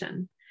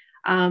compassion.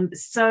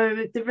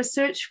 So the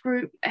research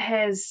group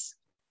has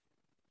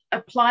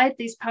applied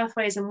these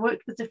pathways and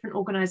worked with different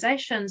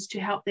organisations to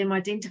help them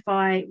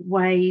identify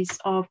ways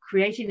of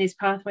creating these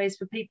pathways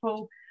for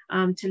people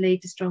to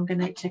lead to stronger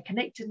nature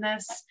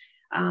connectedness.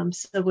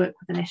 So work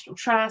with the National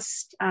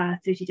Trust,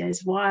 30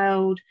 Days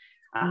Wild,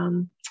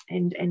 and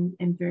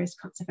various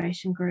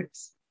conservation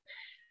groups.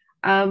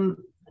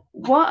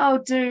 What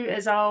I'll do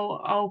is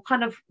I'll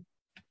kind of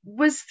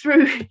whiz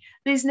through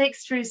these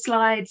next few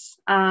slides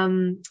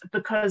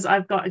because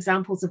I've got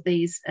examples of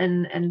these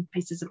in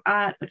pieces of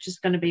art, which is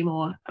going to be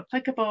more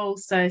applicable.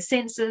 So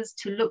senses,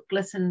 to look,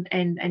 listen,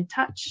 and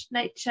touch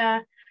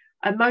nature.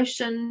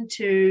 Emotion,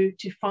 to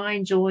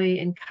find joy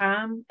and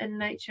calm in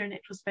nature and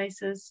natural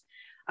spaces.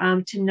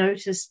 To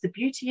notice the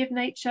beauty of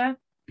nature.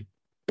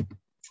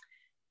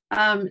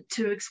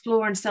 To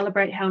explore and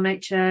celebrate how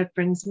nature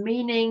brings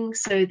meaning.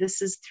 So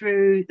this is,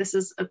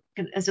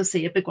 as you'll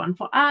see, a big one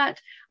for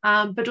art,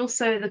 but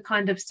also the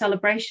kind of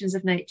celebrations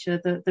of nature,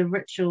 the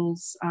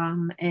rituals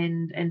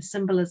and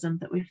symbolism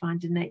that we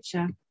find in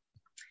nature.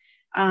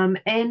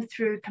 And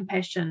through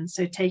compassion,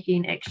 so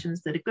taking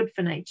actions that are good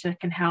for nature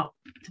can help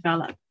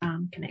develop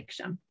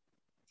connection.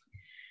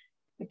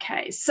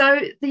 Okay, so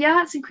the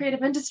arts and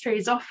creative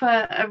industries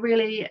offer a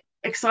really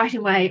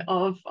exciting way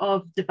of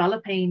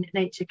developing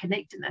nature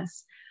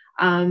connectedness.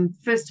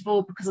 First of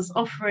all, because it's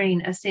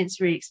offering a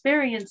sensory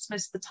experience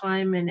most of the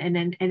time and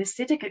an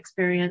aesthetic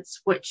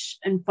experience, which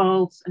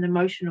involves an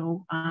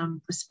emotional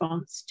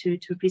response to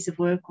a piece of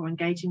work or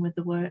engaging with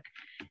the work.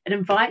 It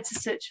invites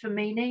a search for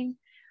meaning.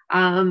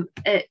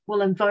 It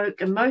will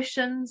invoke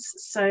emotions,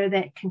 so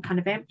that can kind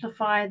of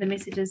amplify the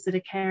messages that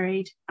are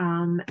carried,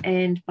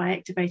 and by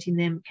activating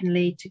them can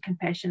lead to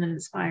compassion and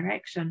inspire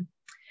action.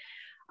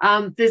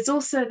 There's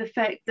also the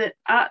fact that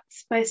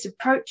arts-based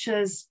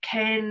approaches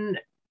can,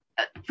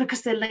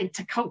 because they're linked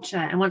to culture,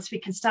 and once we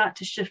can start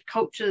to shift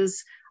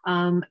cultures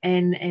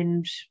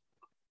and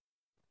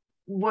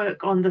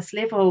work on this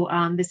level,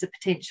 there's a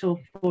potential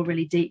for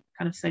really deep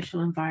kind of social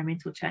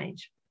environmental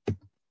change.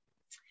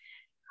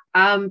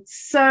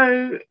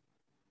 So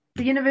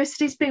the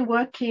university's been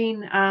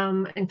working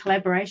in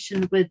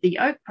collaboration with the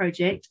Oak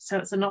Project. So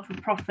it's a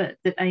not-for-profit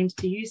that aims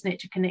to use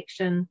nature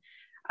connection,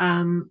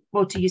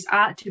 or to use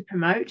art to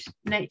promote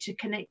nature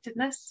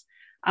connectedness.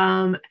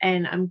 And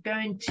I'm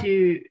going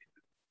to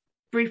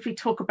briefly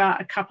talk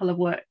about a couple of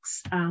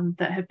works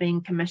that have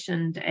been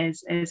commissioned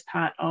as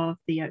part of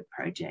the Oak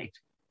Project.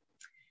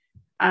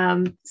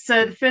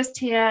 So the first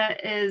here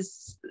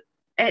is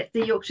at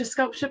the Yorkshire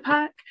Sculpture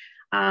Park.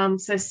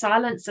 So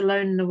Silence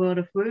Alone in a World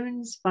of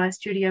Wounds by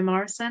Studio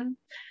Morrison.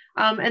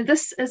 And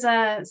this is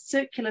a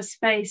circular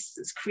space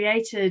that's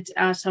created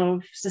out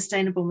of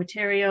sustainable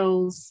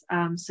materials,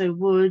 so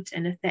wood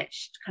and a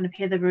thatched kind of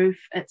heather roof.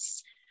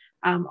 It's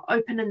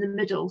open in the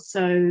middle,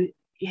 so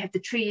you have the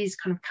trees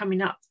kind of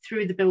coming up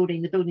through the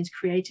building. The building's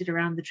created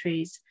around the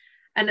trees.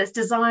 And it's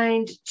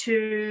designed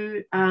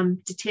to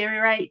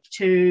deteriorate,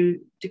 to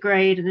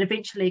degrade, and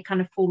eventually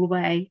kind of fall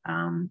away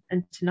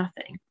into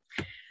nothing.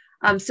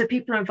 So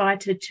people are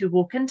invited to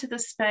walk into the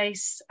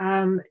space,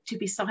 to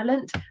be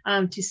silent,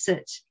 to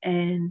sit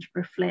and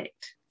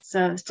reflect.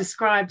 So it's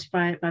described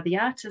by the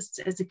artists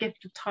as a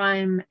gift of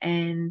time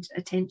and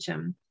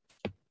attention.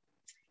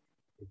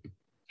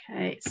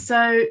 Okay,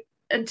 so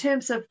in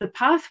terms of the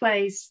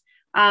pathways,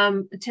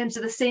 in terms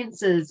of the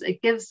senses,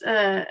 it gives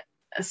a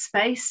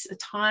space, a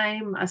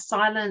time, a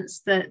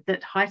silence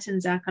that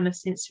heightens our kind of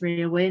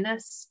sensory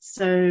awareness.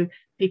 So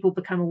people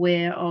become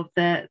aware of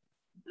the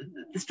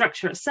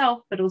structure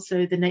itself, but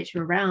also the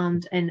nature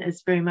around, and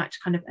is very much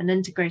kind of an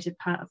integrated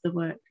part of the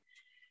work.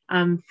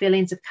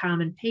 Feelings of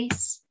calm and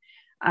peace,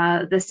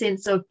 the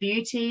sense of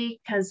beauty,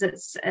 because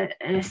it's an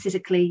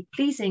aesthetically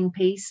pleasing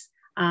piece,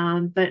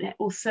 but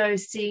also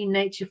seeing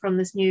nature from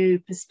this new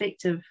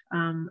perspective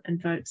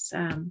invokes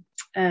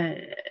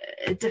a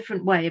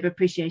different way of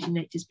appreciating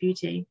nature's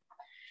beauty.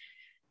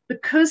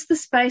 Because the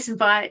space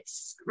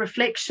invites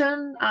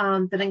reflection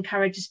that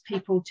encourages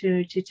people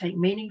to take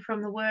meaning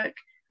from the work,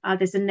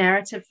 there's a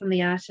narrative from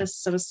the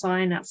artist, so a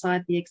sign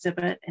outside the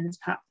exhibit, and as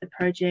part of the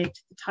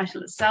project, the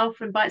title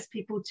itself invites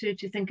people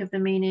to think of the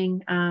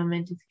meaning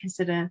and to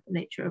consider the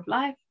nature of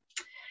life.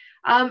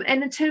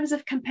 And in terms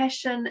of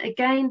compassion,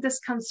 again, this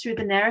comes through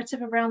the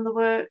narrative around the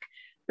work,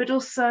 but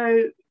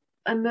also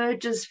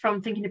emerges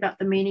from thinking about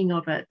the meaning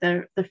of it,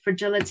 the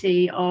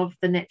fragility of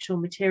the natural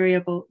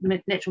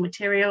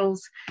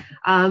materials.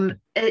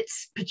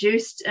 It's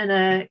produced in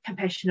a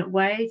compassionate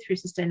way through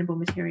sustainable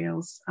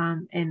materials,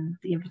 and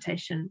the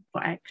invitation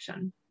for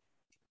action.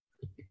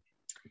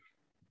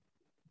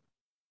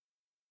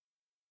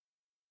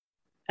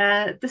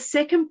 The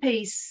second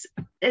piece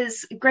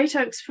is Great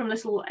Oaks from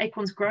Little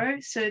Acorns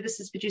Grow. So this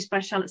is produced by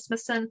Charlotte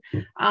Smithson,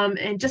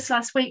 and just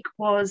last week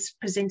was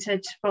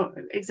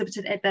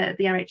exhibited at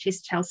the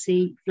RHS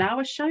Chelsea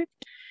Flower Show.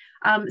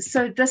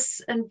 So this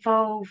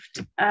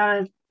involved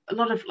a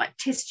lot of like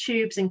test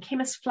tubes and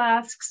chemist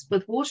flasks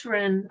with water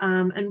in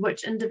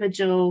which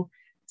individual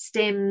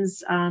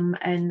stems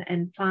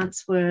and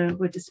plants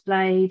were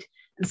displayed.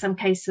 In some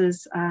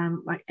cases,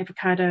 like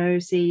avocado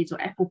seeds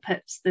or apple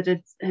pips that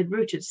had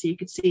rooted, so you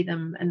could see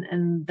them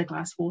in the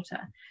glass water.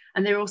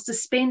 And they're all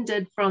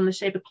suspended from the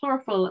shape of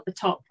chlorophyll at the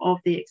top of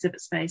the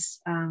exhibit space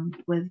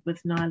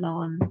with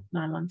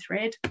nylon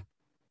thread.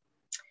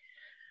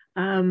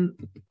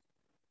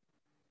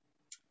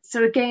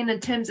 So again, in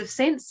terms of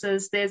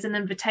sensors, there's an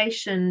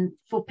invitation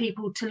for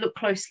people to look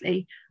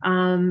closely.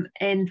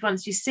 And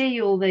once you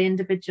see all the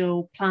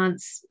individual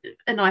plants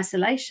in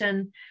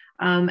isolation,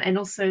 and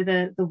also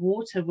the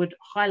water would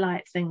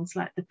highlight things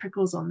like the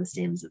prickles on the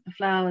stems of the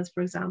flowers,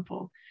 for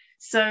example.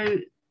 So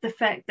the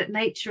fact that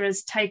nature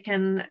is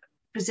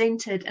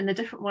presented in a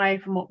different way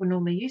from what we're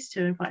normally used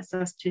to invites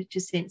us to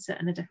sense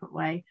it in a different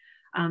way.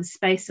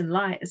 Space and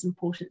light is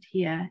important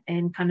here,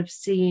 and kind of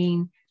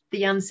seeing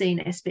the unseen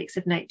aspects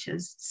of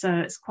nature's. So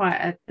it's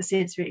quite a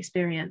sensory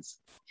experience.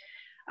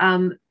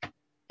 It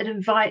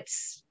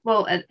invites,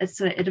 well,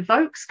 it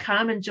evokes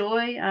calm and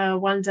joy,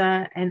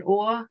 wonder and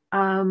awe.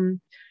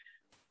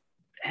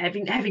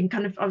 Having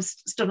kind of, I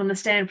was stood on the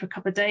stand for a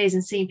couple of days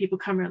and seeing people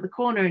come around the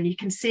corner, and you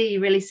can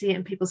really see it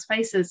in people's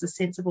faces, a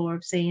sense of awe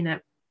of seeing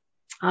it.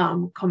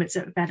 Comments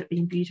about it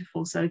being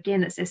beautiful. So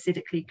again, it's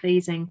aesthetically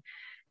pleasing.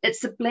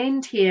 It's a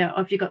blend here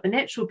of, you've got the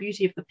natural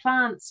beauty of the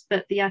plants,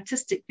 but the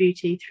artistic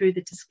beauty through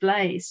the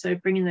display. So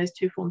bringing those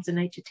two forms of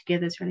nature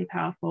together is really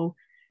powerful,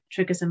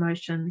 triggers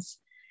emotions.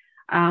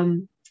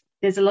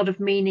 There's a lot of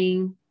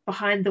meaning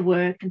behind the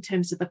work in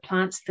terms of the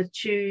plants that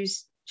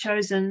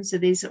chosen. So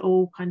these are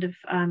all kind of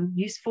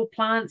useful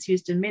plants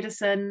used in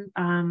medicine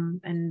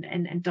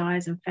and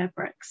dyes and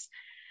fabrics.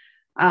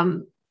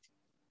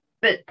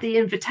 But the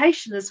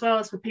invitation as well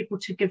is for people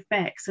to give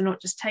back. So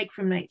not just take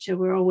from nature,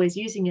 we're always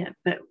using it,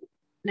 but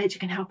nature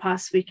can help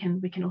us, we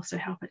can also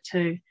help it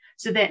too.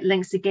 So that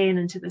links again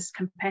into this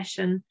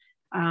compassion,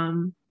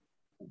 the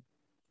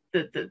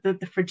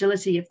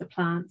fragility of the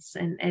plants,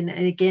 and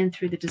again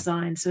through the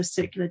design. So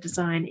circular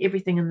design,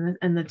 everything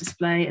in the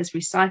display is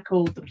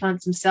recycled. The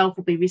plants themselves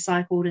will be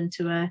recycled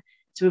into a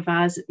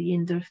vase at the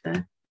end of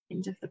the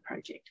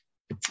project.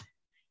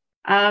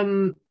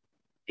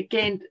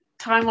 Again,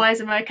 time-wise,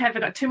 am I okay? Have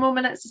I got 2 more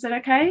minutes? Is that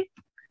okay?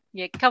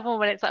 Yeah, a couple more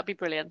minutes, that'd be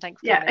brilliant.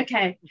 Thanks. Yeah,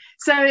 okay.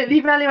 So the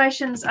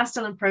evaluations are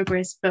still in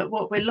progress, but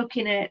what we're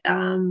looking at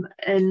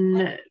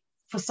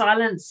for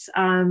silence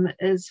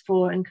is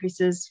for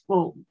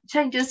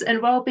changes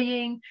in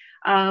well-being.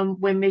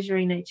 We're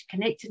measuring nature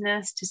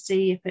connectedness to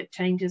see if it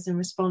changes in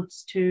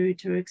response to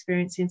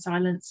experiencing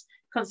silence,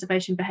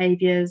 conservation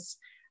behaviours,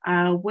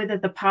 whether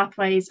the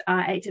pathways are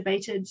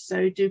activated.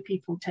 So do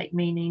people take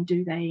meaning?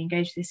 Do they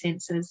engage their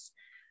senses?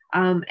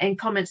 And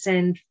comments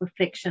and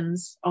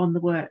reflections on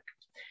the work.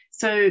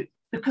 So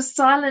because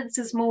silence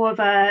is more of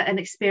an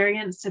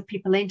experience, so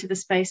people enter the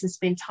space and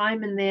spend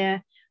time in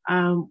there,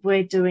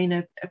 we're doing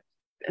a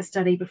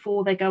study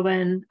before they go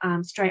in,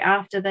 straight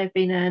after they've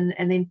been in,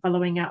 and then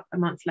following up a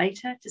month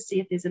later to see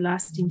if there's a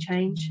lasting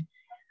change.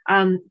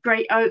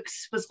 Great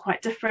Oaks was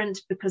quite different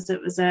because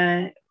it was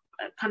a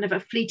kind of a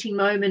fleeting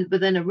moment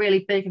within a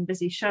really big and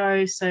busy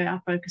show. So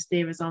our focus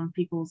there is on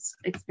people's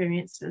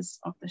experiences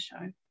of the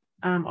show,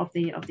 of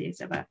the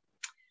exhibit.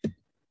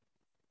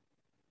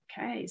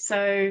 Okay,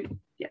 so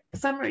yeah,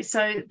 summary.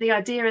 So the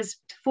idea is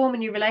to form a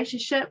new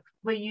relationship.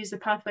 We use the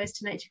pathways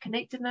to nature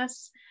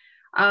connectedness.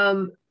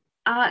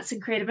 Arts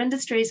and creative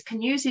industries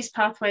can use these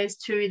pathways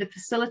to either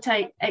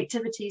facilitate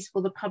activities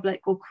for the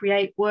public or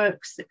create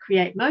works that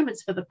create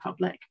moments for the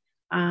public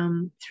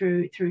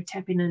through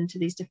tapping into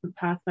these different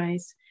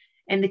pathways.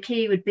 And the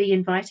key would be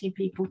inviting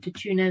people to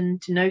tune in,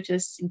 to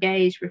notice,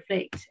 engage,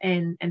 reflect,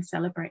 and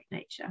celebrate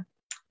nature.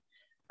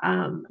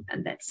 And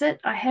that's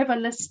it. I have a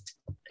list,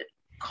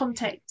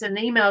 contact and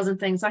emails and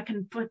things. I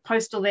can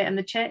post all that in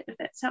the chat if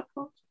that's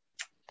helpful.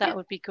 That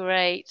would be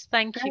great.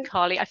 Thank you,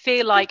 Carly. I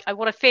feel like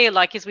what I feel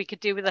like is we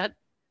could do with a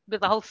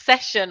whole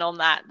session on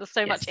that. There's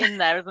so much in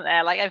there, isn't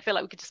there? Like I feel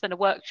like we could just spend a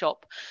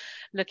workshop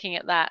looking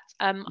at that.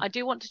 I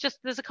do want to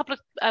there's a couple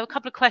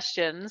of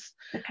questions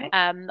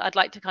I'd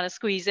like to kind of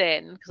squeeze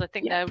in because I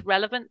think they're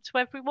relevant to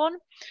everyone.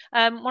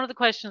 One of the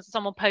questions that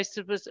someone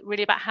posted was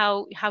really about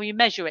how you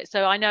measure it.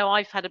 So I know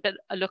I've had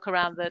a look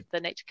around the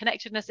Nature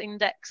Connectedness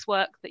Index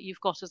work that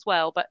you've got as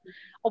well, but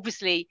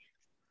obviously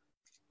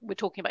we're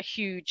talking about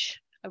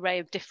huge array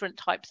of different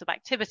types of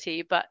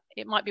activity, but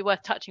it might be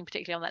worth touching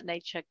particularly on that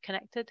Nature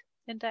Connected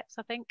Index,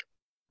 I think.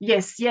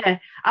 Yes, yeah.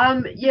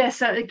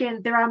 So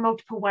again, there are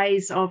multiple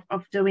ways of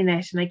doing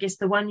that, and I guess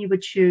the one you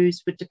would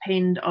choose would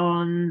depend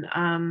on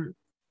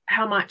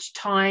how much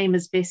time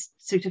is best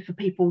suited for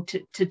people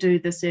to do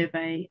the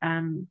survey,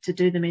 to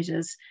do the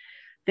measures.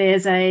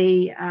 There's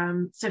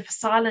so for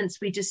silence,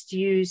 we just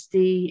use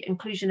the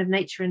inclusion of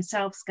nature and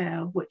self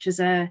scale, which is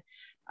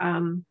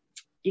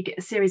you get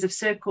a series of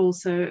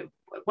circles. So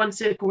one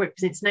circle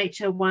represents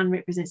nature, one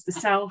represents the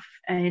self,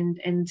 and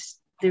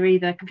they're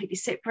either completely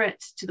separate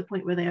to the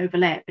point where they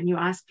overlap, and you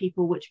ask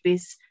people which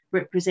best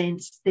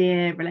represents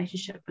their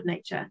relationship with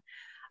nature.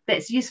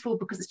 That's useful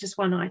because it's just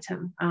one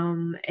item,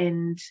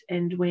 and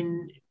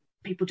when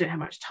people don't have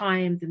much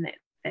time, then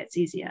that's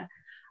easier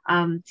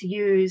to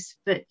use.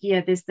 But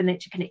yeah, there's the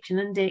Nature Connection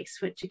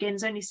Index, which again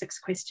is only 6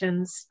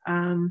 questions.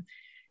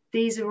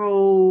 These are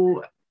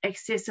all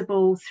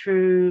accessible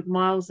through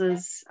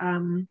Miles's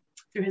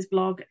through his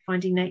blog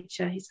Finding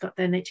Nature. He's got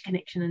the Nature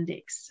Connection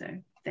Index, so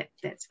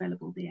that's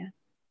available there.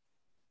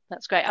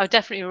 That's great. I would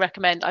definitely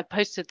recommend. I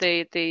posted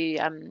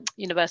the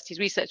university's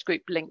research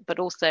group link, but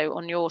also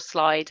on your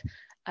slide,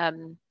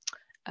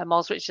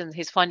 Miles Richardson,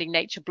 his Finding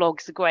Nature blog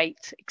is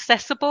great,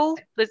 accessible.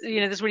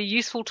 There's really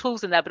useful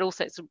tools in there, but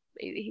also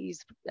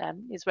he's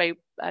very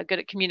good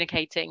at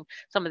communicating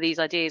some of these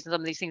ideas and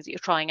some of these things that you're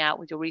trying out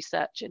with your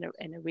research in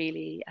a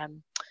really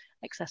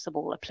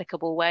accessible,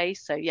 applicable way.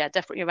 So yeah,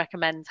 definitely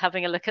recommend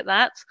having a look at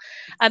that.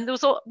 And there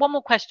was one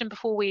more question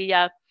before we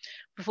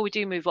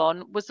do move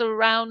on. Was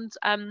around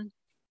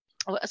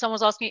someone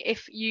was asking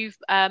if you've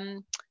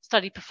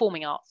studied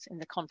performing arts in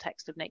the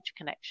context of Nature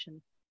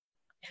Connection.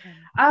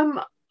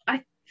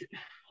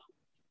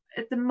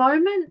 At the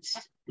moment,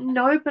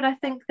 no, but I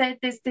think that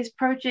there's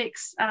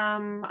projects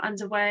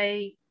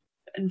underway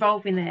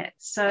involving that.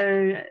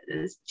 So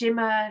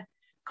Gemma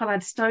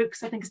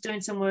Collard-Stokes, I think, is doing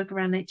some work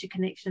around Nature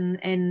Connection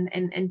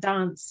and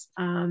dance.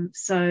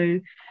 So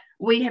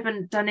we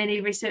haven't done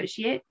any research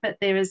yet, but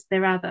there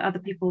are the other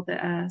people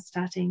that are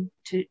starting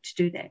to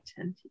do that,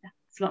 and yeah,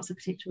 there's lots of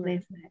potential there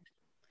for that.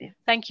 Yeah.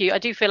 Thank you. I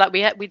do feel like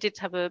we did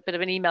have a bit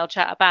of an email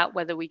chat about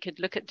whether we could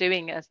look at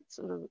doing a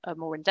sort of a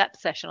more in-depth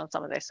session on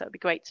some of this. So it'd be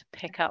great to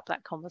pick up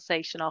that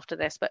conversation after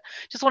this. But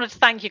just wanted to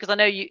thank you, because I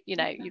know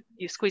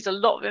you squeezed a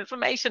lot of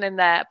information in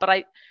there.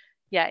 But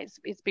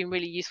it's been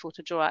really useful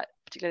to draw out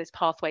particularly these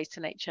pathways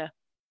to Nature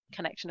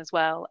Connection as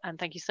well. And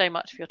thank you so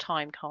much for your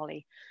time,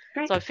 Carly.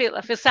 Great. So I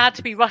feel sad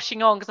to be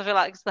rushing on, because I feel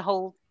like it's the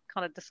whole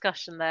kind of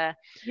discussion there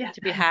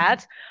to be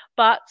had,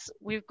 but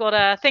we've got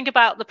to think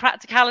about the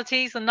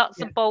practicalities and nuts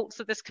and bolts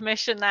of this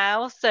commission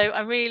now. So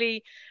I'm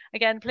really,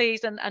 again,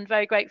 pleased and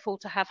very grateful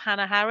to have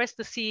Hannah Harris,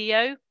 the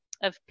CEO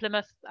of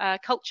Plymouth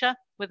Culture,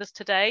 with us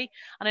today.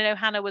 And I know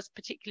Hannah was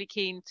particularly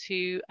keen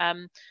to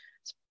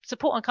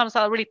support on kind of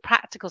a really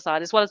practical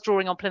side, as well as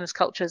drawing on Plymouth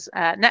Culture's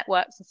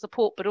networks and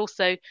support, but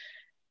also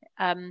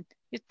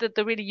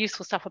the really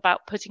useful stuff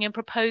about putting in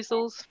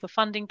proposals for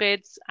funding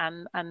bids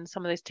and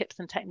some of those tips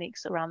and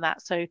techniques around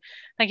that. So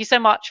thank you so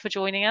much for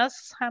joining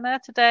us, Hannah,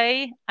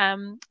 today.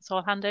 So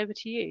I'll hand over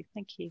to you.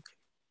 Thank you.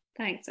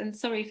 Thanks, and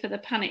sorry for the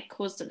panic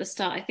caused at the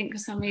start. I think for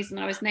some reason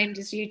I was named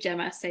as you,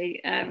 Gemma. So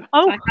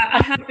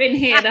I have been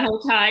here the whole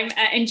time,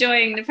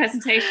 enjoying the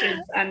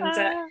presentations, and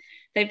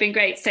they've been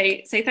great. So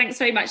thanks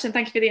very much, and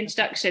thank you for the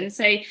introduction.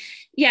 So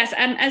yes,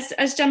 and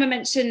as Gemma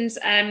mentioned,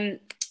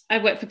 I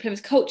work for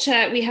Plymouth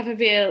Culture. We have a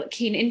real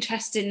keen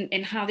interest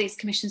in how these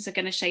commissions are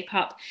going to shape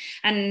up,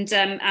 and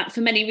for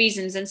many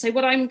reasons. And so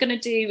what I'm going to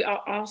do,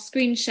 I'll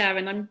screen share,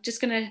 and I'm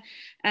just going to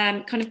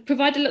kind of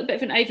provide a little bit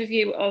of an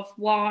overview of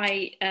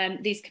why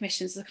these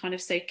commissions are kind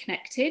of so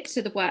connected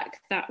to the work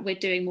that we're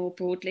doing more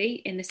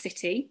broadly in the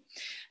city.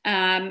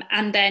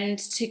 And then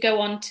to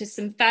go on to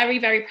some very,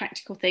 very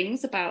practical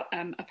things about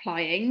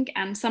applying,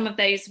 and some of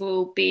those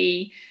will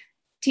be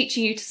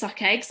teaching you to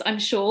suck eggs, I'm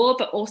sure,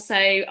 but also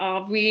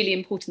are really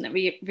important that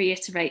we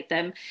reiterate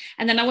them.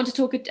 And then I want to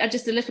talk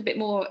just a little bit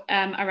more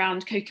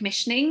around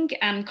co-commissioning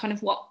and kind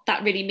of what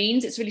that really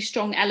means. It's a really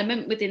strong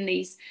element within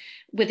these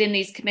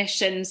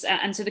commissions,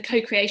 and so the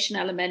co-creation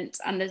element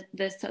and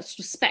the sort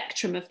of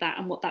spectrum of that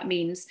and what that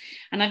means.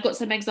 And I've got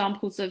some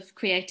examples of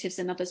creatives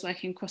and others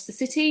working across the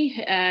city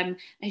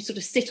who sort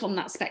of sit on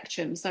that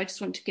spectrum. So I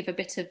just want to give a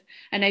bit of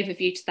an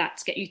overview to that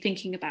to get you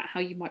thinking about how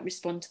you might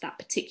respond to that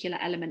particular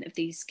element of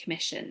these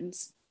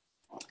commissions.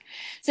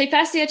 So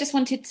firstly, I just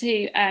wanted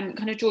to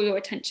kind of draw your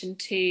attention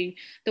to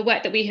the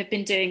work that we have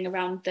been doing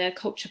around the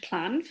culture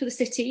plan for the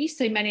city.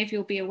 So many of you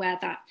will be aware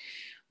that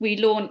we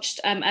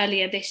launched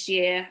earlier this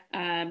year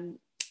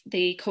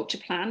the culture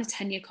plan, a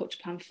 10-year culture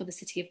plan for the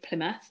city of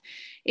Plymouth.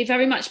 It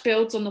very much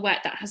builds on the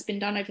work that has been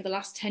done over the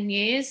last 10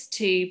 years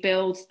to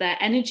build their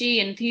energy,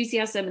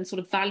 enthusiasm and sort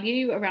of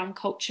value around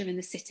culture in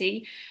the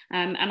city.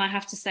 And I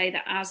have to say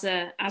that as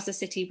a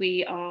city,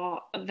 we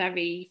are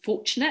very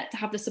fortunate to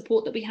have the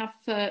support that we have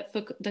for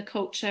the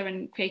culture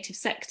and creative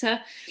sector.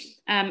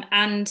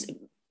 And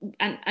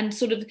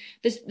sort of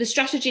the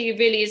strategy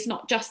really is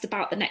not just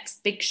about the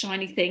next big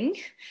shiny thing,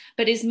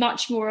 but is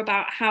much more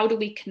about how do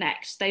we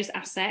connect those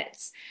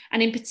assets.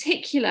 And in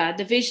particular,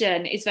 the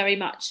vision is very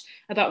much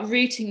about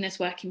rooting this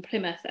work in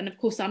Plymouth. And of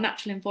course, our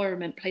natural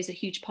environment plays a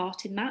huge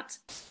part in that.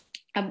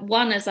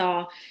 One as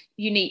our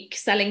unique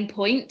selling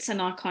point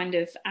and our kind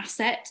of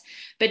asset,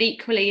 but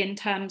equally in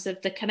terms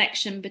of the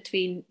connection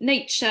between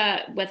nature,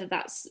 whether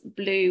that's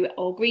blue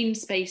or green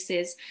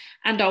spaces,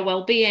 and our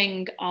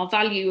well-being, our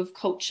value of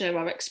culture,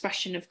 our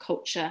expression of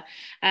culture.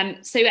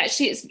 So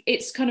actually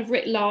it's kind of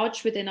writ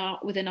large within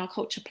our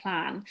culture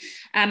plan.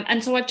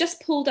 And so I've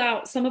just pulled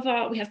out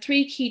we have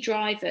 3 key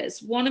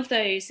drivers. One of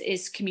those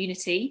is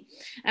community,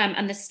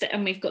 and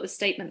we've got the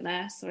statement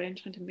there. Sorry, I'm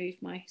trying to move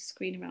my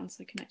screen around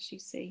so I can actually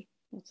see.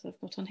 what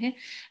I've got on here,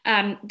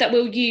 that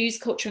will use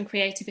culture and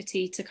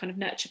creativity to kind of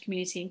nurture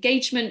community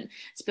engagement,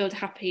 to build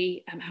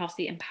happy,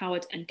 healthy,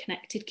 empowered and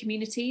connected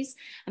communities.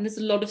 And there's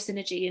a lot of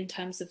synergy in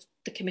terms of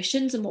the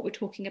commissions and what we're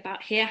talking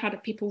about here. How do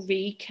people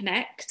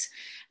reconnect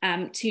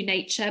to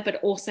nature, but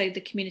also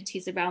the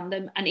communities around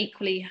them, and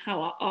equally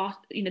how our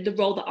the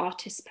role that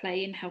artists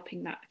play in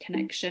helping that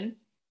connection.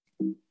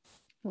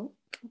 Oh,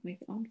 I'll move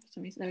it on for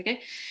some reason. There we go.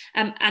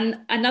 And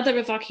another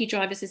of our key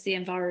drivers is the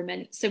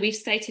environment. So we've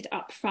stated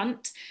up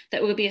front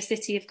that we'll be a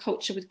city of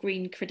culture with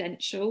green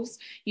credentials,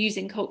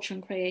 using culture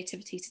and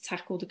creativity to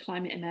tackle the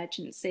climate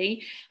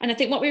emergency. And I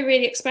think what we're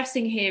really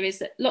expressing here is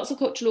that lots of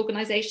cultural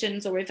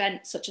organisations or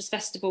events such as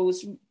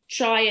festivals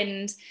try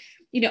and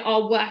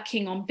are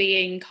working on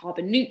being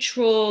carbon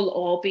neutral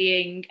or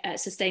being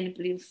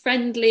sustainably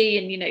friendly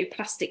and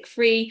plastic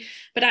free,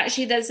 but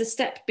actually there's a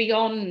step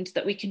beyond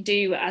that we can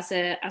do as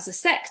a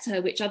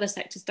sector, which other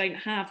sectors don't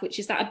have, which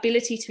is that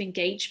ability to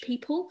engage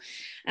people,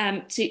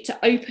 to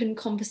open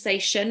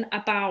conversation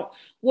about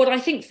what I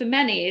think for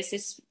many is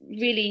this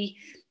really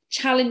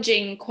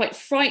challenging, quite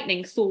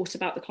frightening thought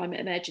about the climate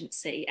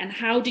emergency. And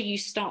how do you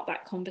start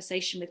that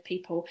conversation with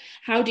people?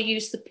 How do you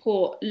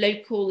support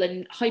local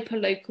and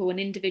hyper-local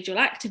and individual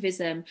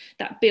activism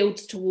that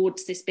builds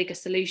towards this bigger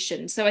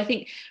solution? So I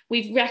think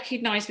we've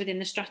recognised within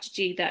the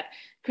strategy that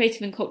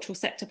creative and cultural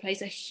sector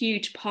plays a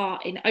huge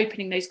part in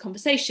opening those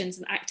conversations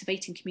and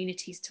activating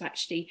communities to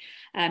actually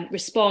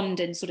respond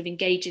and sort of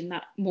engage in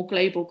that more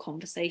global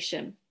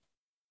conversation.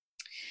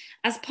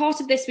 As part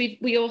of this,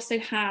 we also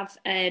have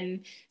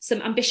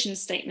some ambition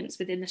statements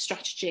within the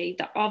strategy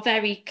that are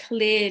very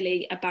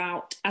clearly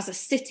about, as a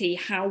city,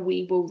 how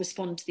we will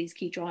respond to these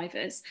key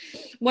drivers.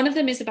 One of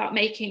them is about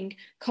making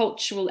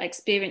cultural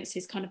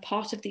experiences kind of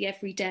part of the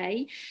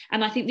everyday.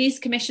 And I think these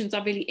commissions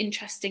are really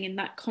interesting in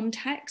that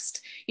context.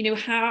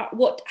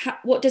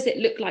 What does it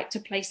look like to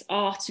place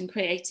art and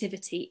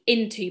creativity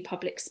into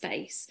public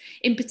space,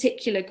 in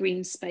particular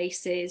green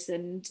spaces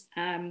and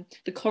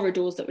the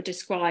corridors that were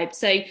described.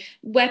 So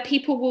where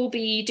people will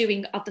be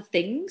doing other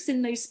things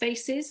in those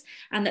spaces,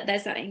 and that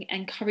there's that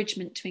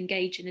encouragement to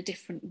engage in a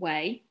different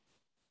way.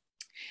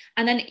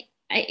 And then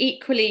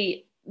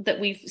equally, that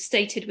we've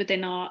stated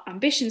within our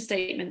ambition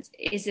statements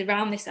is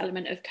around this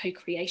element of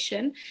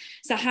co-creation.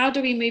 So how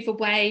do we move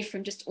away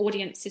from just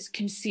audiences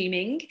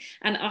consuming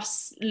and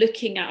us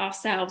looking at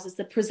ourselves as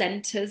the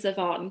presenters of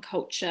art and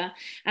culture,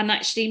 and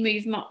actually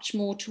move much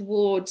more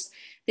towards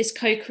this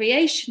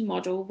co-creation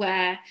model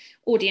where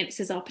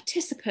audiences are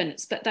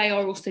participants, but they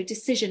are also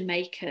decision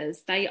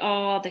makers. They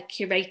are the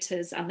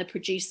curators and the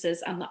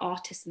producers and the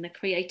artists and the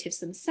creatives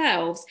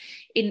themselves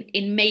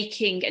in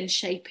making and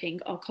shaping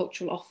our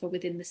cultural offer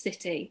within the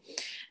city.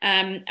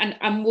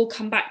 And we'll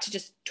come back to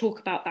just talk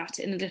about that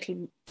in a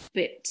little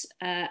bit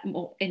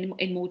more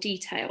in more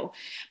detail.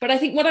 But I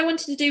think what I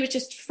wanted to do was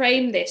just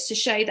frame this to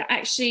show that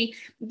actually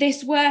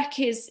this work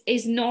is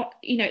not,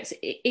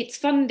 it's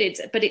funded,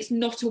 but it's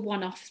not a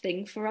one-off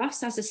thing for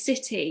us as a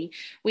city.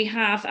 We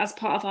have, as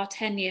part of our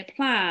 10-year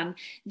plan,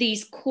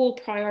 these core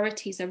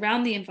priorities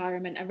around the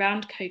environment,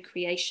 around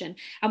co-creation,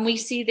 and we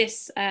see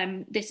this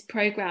this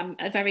programme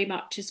very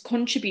much as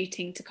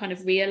contributing to kind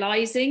of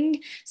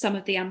realising some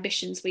of the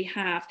ambitions we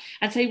have.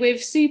 And so we're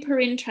super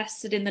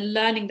interested in the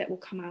learning that will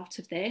come out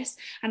of this,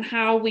 and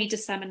how we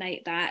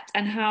disseminate that,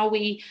 and how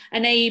we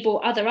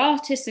enable other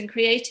artists and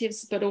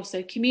creatives, but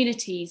also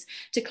communities,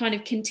 to kind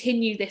of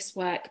continue this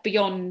work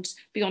beyond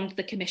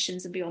the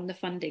commissions and beyond the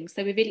funding.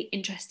 So we're really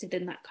interested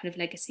in that kind of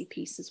legacy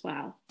piece as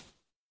well.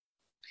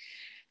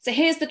 So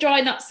here's the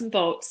dry nuts and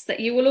bolts that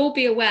you will all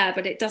be aware,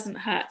 but it doesn't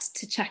hurt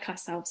to check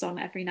ourselves on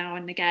every now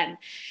and again.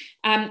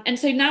 And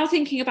so now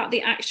thinking about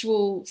the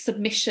actual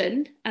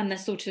submission and the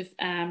sort of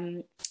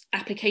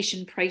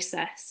application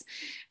process.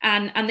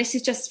 And this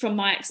is just from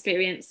my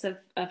experience of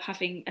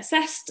having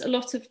assessed a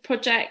lot of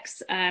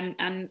projects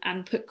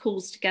and put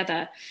calls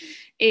together,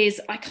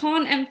 is I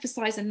can't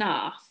emphasize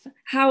enough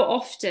how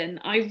often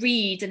I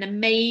read an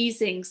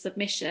amazing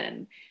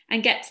submission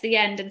and get to the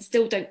end and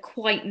still don't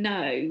quite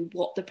know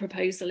what the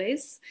proposal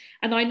is.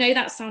 And I know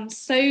that sounds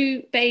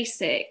so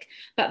basic,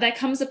 but there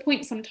comes a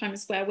point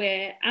sometimes where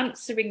we're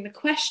answering the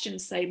question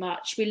so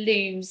much, we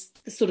lose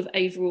the sort of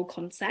overall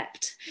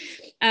concept.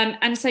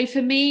 And so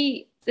for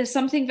me, there's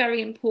something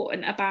very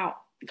important about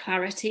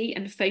clarity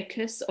and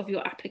focus of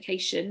your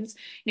applications.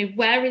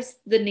 Where is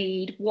the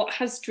need? What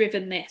has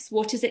driven this?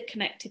 What is it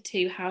connected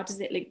to? How does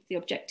it link to the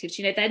objectives?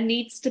 There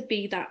needs to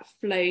be that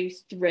flow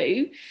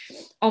through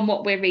on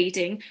what we're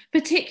reading,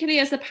 particularly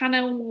as the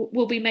panel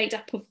will be made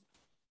up of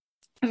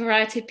a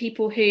variety of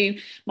people who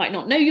might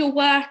not know your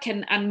work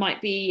and might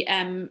be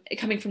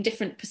coming from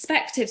different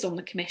perspectives on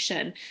the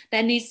commission.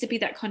 There needs to be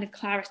that kind of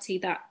clarity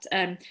that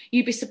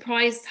you'd be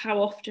surprised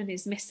how often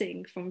is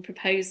missing from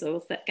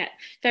proposals that get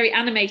very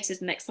animated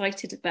and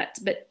excited, but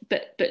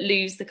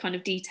lose the kind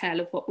of detail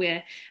of what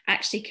we're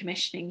actually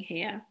commissioning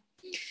here.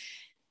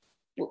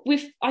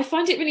 I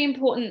find it really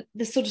important,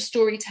 the sort of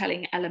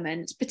storytelling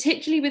element,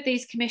 particularly with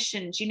these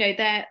commissions.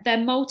 They're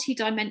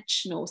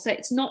multi-dimensional, so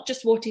it's not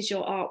just what is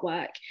your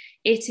artwork,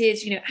 It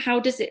is, you know, how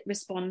does it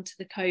respond to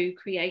the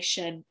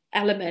co-creation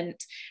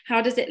element?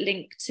 How does it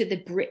link to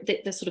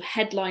the sort of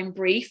headline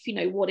brief? You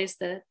know, what is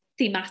the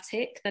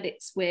thematic that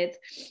it's with?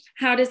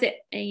 How does it,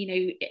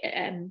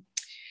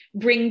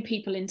 bring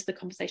people into the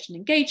conversation,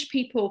 engage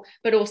people,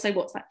 but also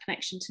what's that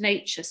connection to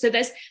nature? So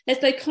there's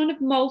the kind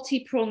of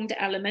multi-pronged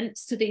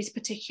elements to these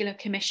particular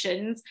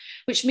commissions,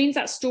 which means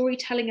that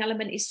storytelling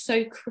element is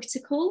so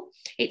critical.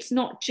 It's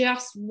not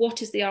just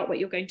what is the artwork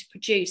you're going to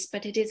produce,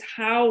 but it is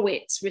how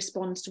it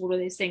responds to all of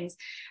these things.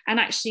 And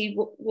actually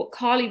what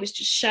Carly was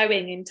just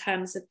showing in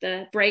terms of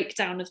the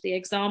breakdown of the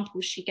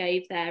examples she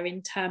gave there,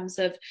 in terms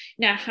of,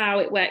 you know, how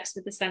it works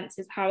with the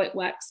senses, how it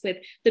works with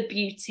the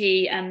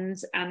beauty and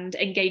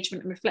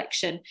engagement and reflection.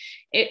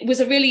 It was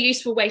a really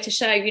useful way to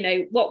show, you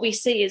know, what we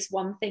see is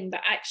one thing,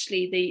 but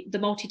actually the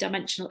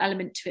multi-dimensional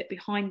element to it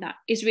behind that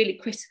is really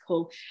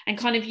critical, and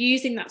kind of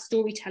using that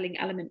storytelling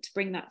element to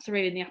bring that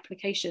through in the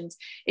applications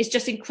is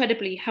just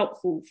incredibly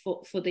helpful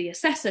for the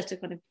assessor to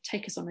kind of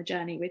take us on a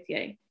journey with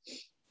you.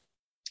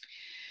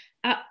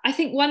 I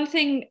think one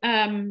thing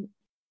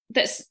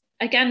that's,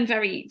 again,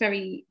 very,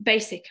 very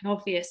basic and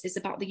obvious is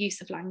about the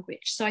use of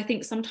language. So I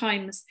think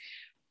sometimes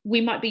we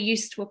might be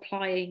used to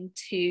applying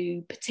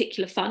to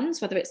particular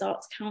funds, whether it's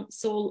Arts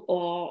Council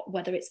or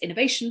whether it's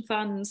innovation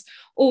funds,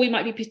 or we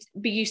might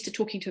be used to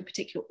talking to a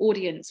particular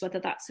audience, whether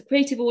that's a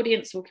creative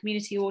audience or a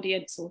community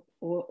audience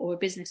or a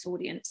business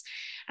audience.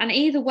 And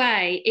either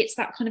way, it's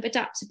that kind of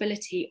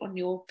adaptability on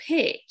your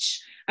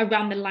pitch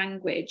around the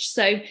language.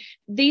 So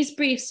these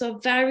briefs are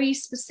very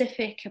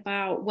specific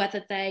about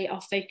whether they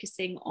are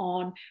focusing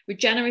on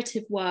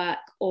regenerative work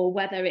or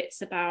whether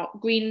it's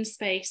about green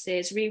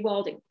spaces,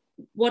 rewilding,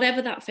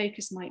 whatever that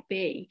focus might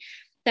be.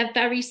 They're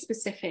very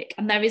specific,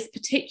 and there is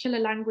particular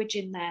language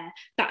in there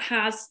that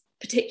has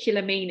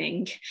particular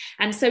meaning.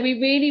 And so we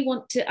really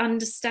want to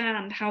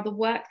understand how the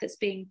work that's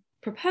being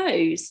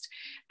proposed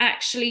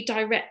actually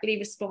directly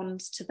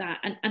responds to that.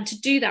 And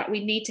to do that,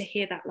 we need to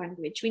hear that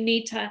language. We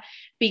need to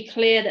be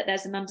clear that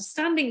there's an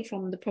understanding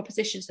from the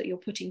propositions that you're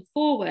putting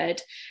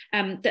forward,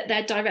 that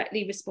they're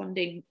directly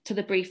responding to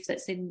the brief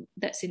that's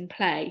in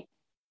play.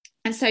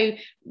 And so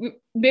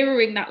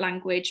mirroring that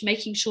language,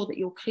 making sure that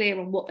you're clear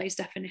on what those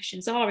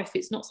definitions are, if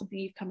it's not something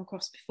you've come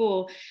across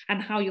before,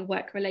 and how your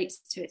work relates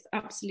to it, is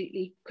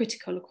absolutely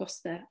critical across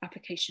the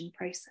application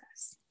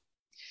process.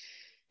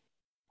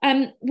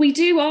 We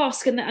do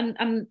ask, and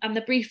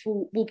the brief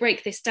will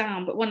break this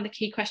down, but one of the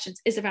key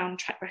questions is around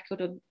track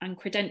record and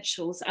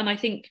credentials. And I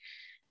think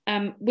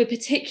we're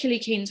particularly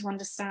keen to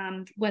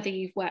understand whether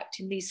you've worked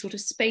in these sort of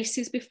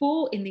spaces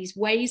before, in these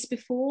ways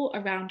before,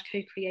 around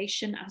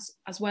co-creation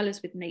as well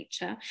as with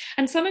nature.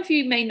 And some of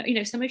you may, you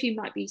know, some of you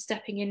might be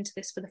stepping into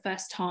this for the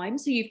first time,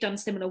 so you've done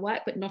similar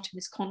work but not in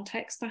this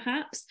context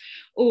perhaps,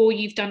 or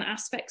you've done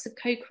aspects of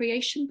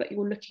co-creation but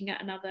you're looking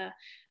at another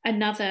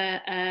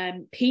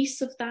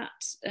piece of that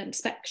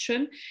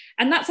spectrum,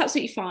 and that's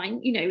absolutely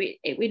fine. You know,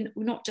 we're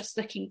not just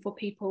looking for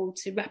people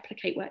to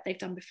replicate work they've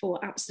done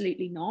before,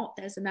 absolutely not.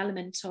 There's an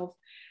element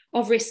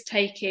of risk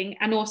taking,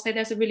 and also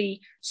there's a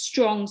really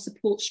strong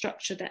support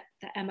structure that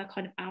Emma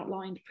kind of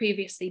outlined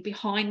previously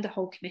behind the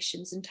whole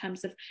commissions, in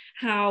terms of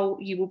how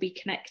you will be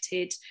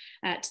connected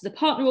to the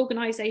partner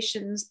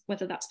organisations,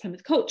 whether that's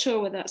Plymouth Culture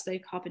or whether that's Low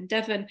Carbon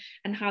Devon,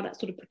 and how that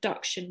sort of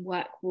production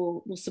work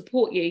will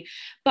support you.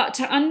 But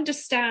to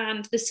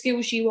understand the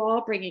skills you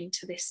are bringing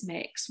to this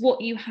mix,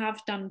 what you have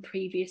done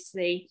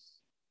previously,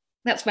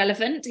 that's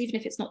relevant, even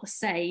if it's not the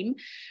same,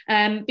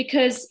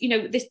 because, you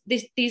know,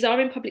 these are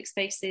in public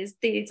spaces.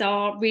 These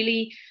are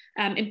really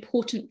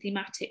important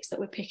thematics that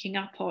we're picking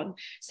up on.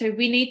 So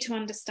we need to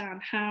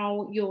understand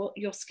how your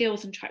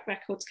skills and track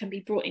records can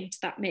be brought into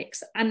that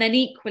mix, and then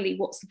equally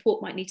what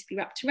support might need to be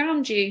wrapped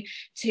around you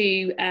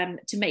to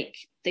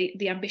make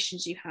the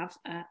ambitions you have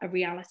a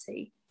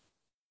reality.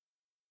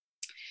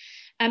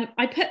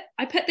 I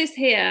put this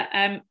here.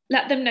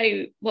 Let them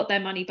know what their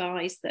money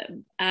buys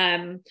them.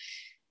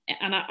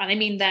 And I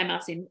mean them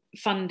as in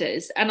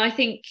funders. And I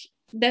think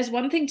there's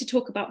one thing to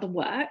talk about the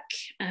work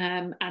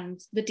and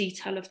the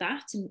detail of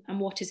that and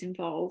what is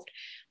involved.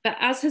 But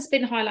as has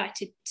been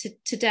highlighted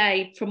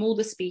today from all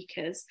the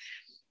speakers,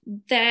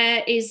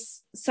 there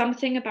is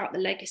something about the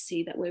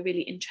legacy that we're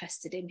really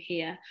interested in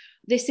here.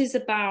 This is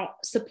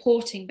about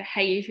supporting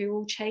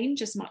behavioural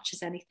change as much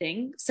as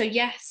anything. So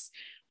yes,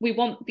 we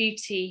want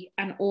beauty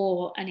and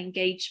awe and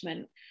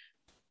engagement,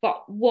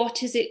 but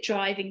what is it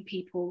driving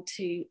people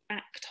to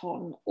act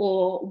on?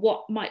 Or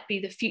what might be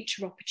the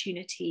future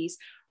opportunities?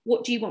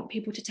 What do you want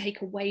people to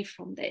take away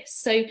from this?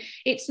 So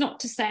it's not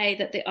to say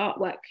that the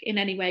artwork in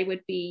any way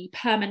would be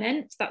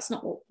permanent. That's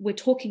not what we're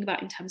talking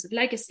about in terms of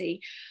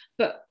legacy.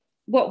 But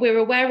what we're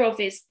aware of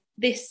is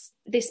this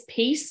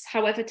piece,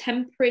 however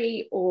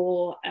temporary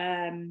or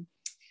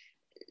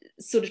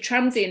sort of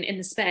transient in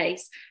the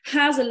space,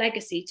 has a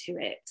legacy to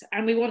it,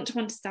 and we want to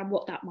understand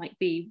what that might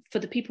be for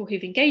the people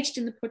who've engaged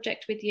in the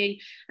project with you,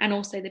 and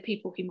also the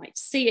people who might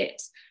see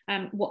it,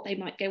 what they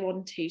might go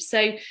on to.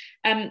 So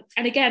and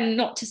again,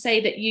 not to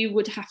say that you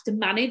would have to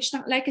manage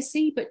that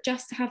legacy, but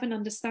just to have an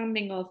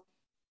understanding of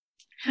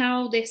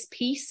how this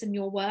piece and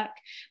your work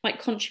might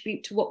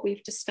contribute to what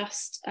we've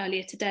discussed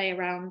earlier today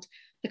around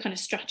the kind of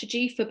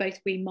strategy for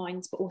both Green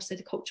Minds, but also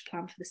the culture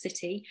plan for the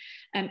city,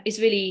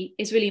 is really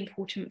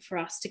important for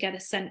us to get a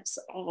sense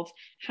of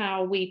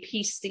how we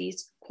piece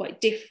these quite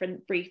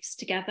different briefs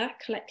together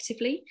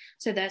collectively.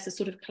 So there's a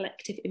sort of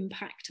collective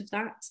impact of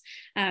that,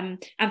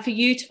 and for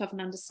you to have an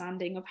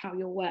understanding of how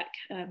your work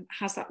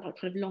has that like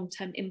kind of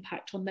long-term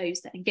impact on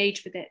those that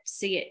engage with it,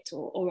 see it,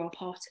 or are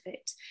part of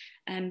it.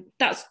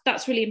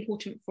 That's really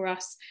important for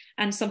us,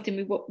 and something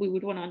we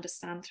would want to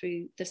understand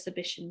through the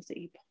submissions that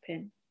you pop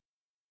in.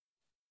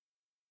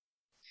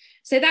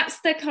 So that's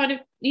the kind of,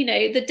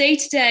 the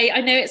day-to-day. I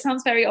know it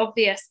sounds very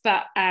obvious,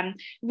 but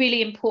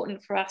really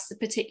important for us,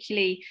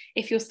 particularly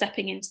if you're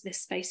stepping into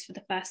this space for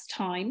the first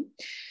time.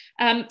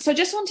 So I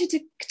just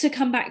wanted to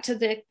come back to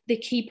the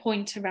key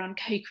point around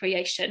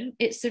co-creation.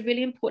 It's a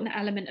really important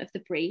element of the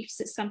briefs.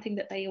 It's something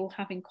that they all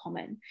have in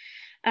common.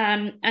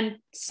 And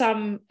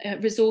some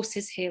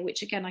resources here,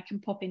 which again I can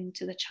pop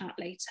into the chat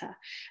later,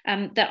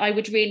 that I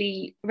would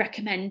really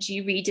recommend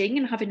you reading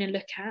and having a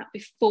look at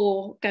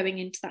before going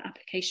into that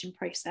application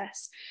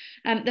process.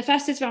 The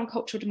first is around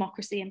cultural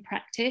democracy in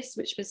practice,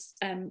 which was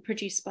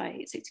produced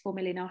by 64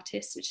 Million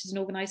Artists, which is an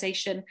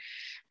organisation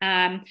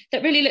that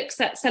really looks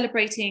at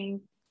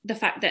celebrating the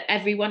fact that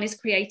everyone is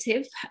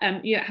creative.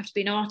 You don't have to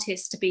be an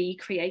artist to be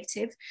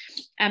creative,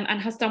 and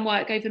has done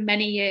work over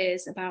many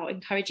years about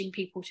encouraging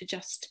people to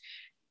just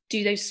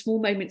do those small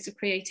moments of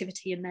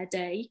creativity in their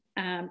day,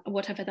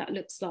 whatever that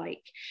looks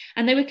like.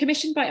 And they were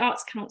commissioned by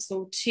Arts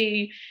Council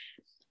to,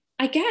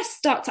 I guess,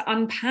 start to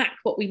unpack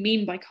what we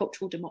mean by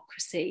cultural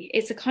democracy.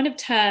 It's a kind of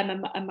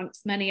term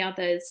amongst many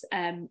others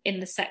in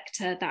the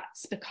sector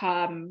that's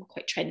become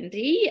quite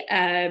trendy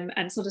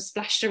and sort of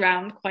splashed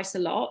around quite a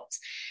lot,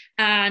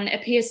 and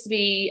appears to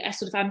be a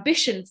sort of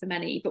ambition for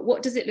many, but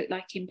what does it look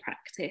like in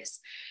practice?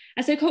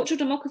 And so cultural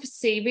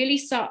democracy really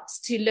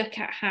starts to look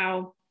at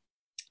how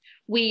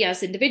we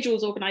as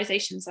individuals,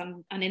 organisations,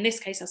 and in this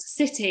case as a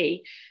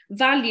city,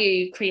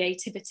 value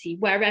creativity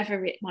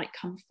wherever it might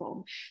come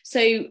from.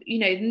 So,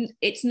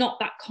 it's not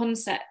that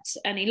concept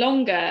any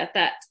longer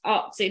that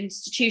arts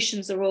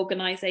institutions or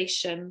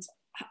organisations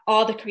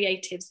are the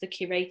creatives, the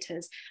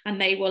curators,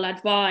 and they will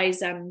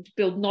advise and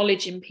build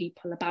knowledge in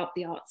people about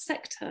the arts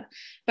sector.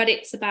 But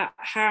it's about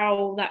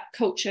how that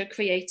culture,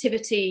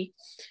 creativity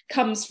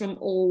comes from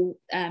all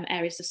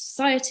areas of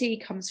society,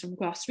 comes from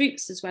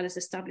grassroots as well as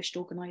established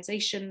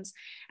organisations,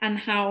 and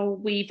how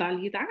we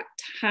value that,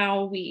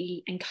 how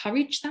we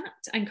encourage that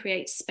and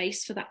create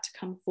space for that to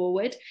come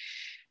forward.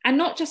 And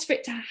not just for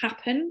it to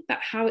happen, but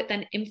how it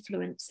then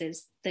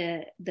influences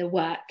the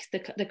work,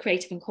 the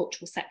creative and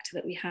cultural sector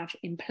that we have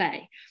in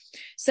play.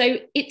 So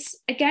it's,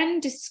 again,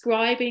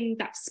 describing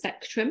that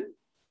spectrum,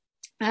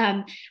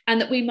 and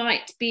that we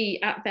might be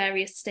at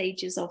various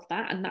stages of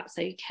that, and that's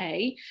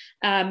okay,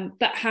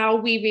 but how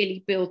we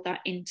really build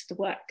that into the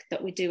work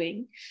that we're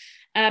doing.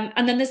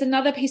 And then there's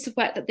another piece of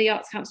work that the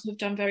Arts Council have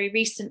done very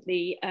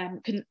recently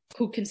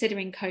called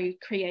Considering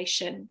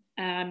Co-Creation,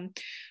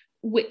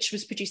 which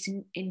was produced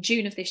in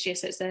June of this year,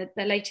 so it's their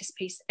latest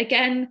piece.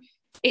 Again,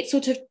 it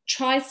sort of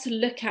tries to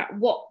look at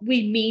what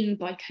we mean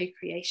by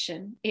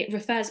co-creation. It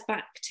refers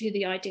back to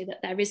the idea that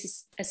there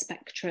is a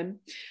spectrum,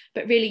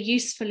 but really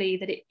usefully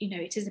that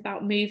it is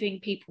about moving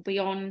people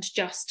beyond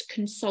just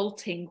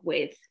consulting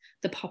with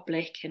the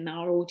public and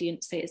our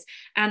audiences,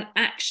 and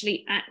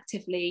actually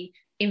actively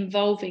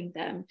involving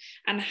them,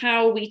 and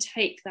how we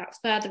take that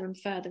further and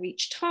further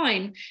each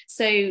time.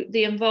 So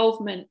the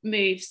involvement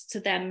moves to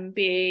them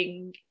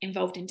being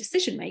involved in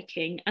decision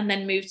making, and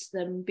then moves to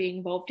them being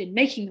involved in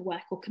making the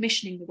work or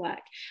commissioning the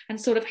work, and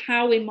sort of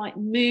how we might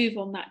move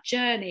on that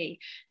journey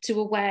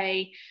to a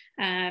way,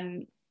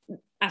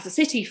 as a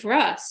city for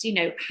us,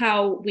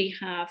 how we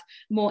have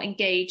more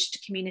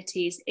engaged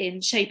communities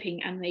in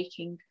shaping and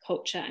making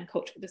culture and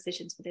cultural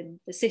decisions within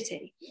the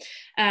city.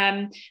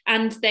 And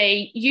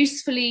they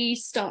usefully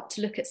start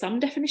to look at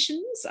some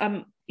definitions.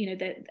 I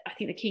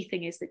think the key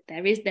thing is that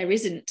there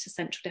isn't a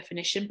central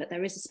definition, but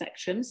there is a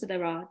spectrum. So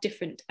there are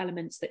different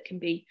elements that can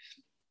be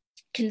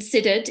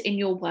considered in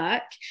your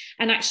work.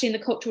 And actually in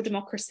the cultural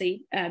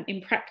democracy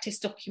in practice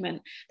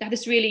document, they have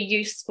this really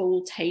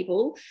useful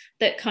table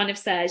that kind of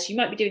says you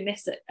might be doing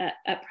this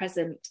at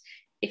present.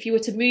 If you were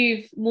to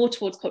move more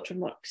towards cultural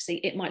democracy,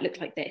 it might look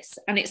like this.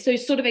 And it's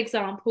those sort of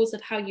examples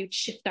of how you'd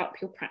shift up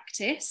your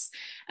practice,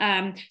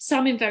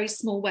 some in very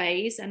small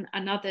ways and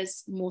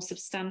others more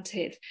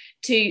substantive,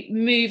 to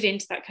move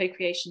into that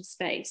co-creation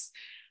space.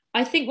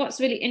 I think what's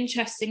really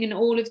interesting in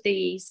all of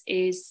these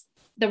is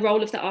the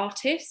role of the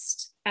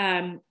artist,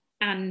 and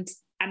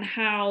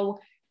how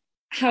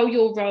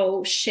your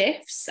role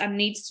shifts and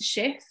needs to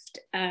shift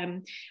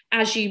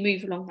as you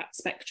move along that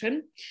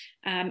spectrum,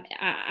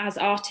 as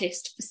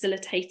artist,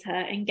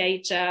 facilitator,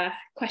 engager,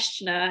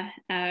 questioner,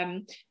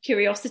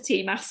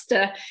 curiosity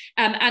master,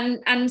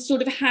 and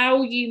sort of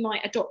how you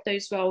might adopt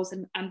those roles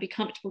and be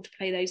comfortable to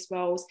play those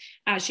roles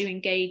as you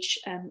engage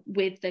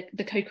with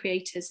the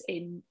co-creators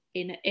in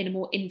in a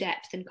more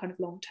in-depth and kind of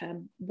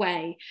long-term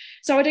way.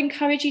 So I'd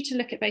encourage you to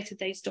look at both of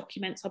those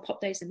documents. I'll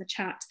pop those in the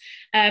chat.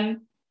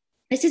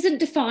 This isn't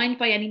defined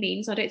by any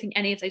means. I don't think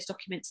any of those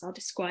documents are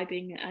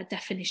describing a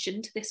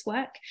definition to this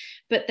work,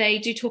 but they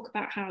do talk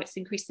about how it's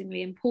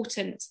increasingly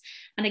important.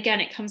 And again,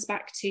 it comes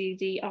back to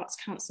the Arts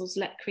Council's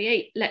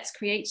Let's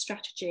Create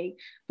strategy,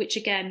 which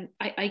again,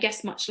 I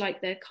guess much like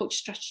the culture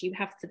strategy we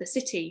have for the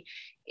city,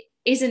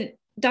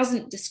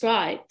 doesn't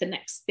describe the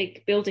next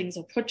big buildings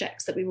or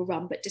projects that we will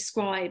run, but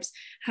describes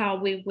how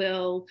we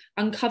will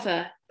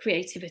uncover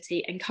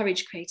creativity,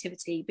 encourage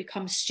creativity,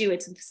 become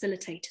stewards and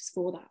facilitators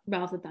for that,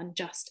 rather than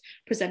just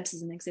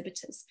presenters and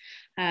exhibitors.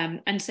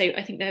 And so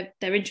I think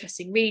they're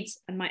interesting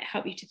reads and might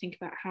help you to think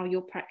about how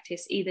your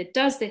practice either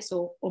does this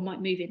or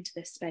might move into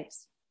this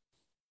space.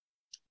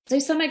 So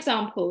some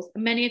examples,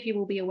 and many of you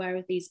will be aware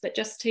of these, but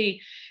just to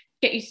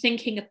get you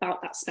thinking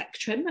about that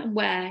spectrum and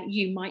where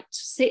you might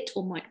sit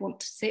or might want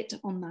to sit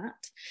on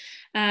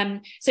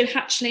that. So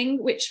Hatchling,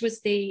 which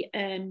was the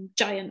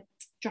giant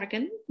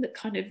dragon that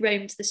kind of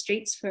roamed the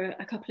streets for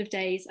a couple of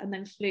days and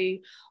then flew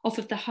off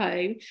of the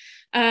Hoe,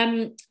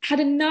 had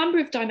a number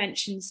of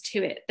dimensions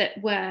to it that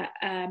were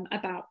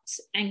about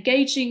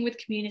engaging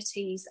with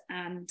communities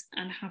and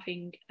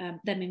having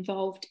them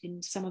involved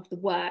in some of the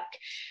work.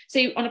 So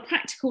on a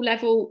practical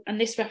level, and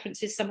this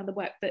references some of the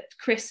work that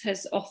Chris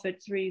has offered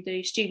through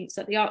the students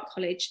at the Art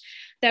College,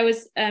 there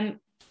was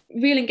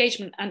real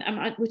engagement,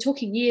 and we're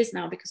talking years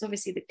now, because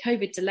obviously the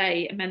COVID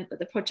delay meant that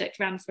the project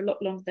ran for a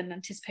lot longer than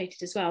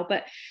anticipated as well.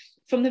 But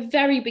from the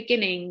very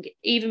beginning,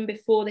 even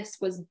before this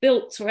was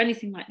built or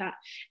anything like that,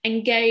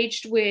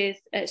 engaged with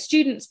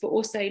students, but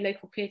also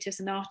local creatives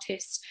and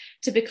artists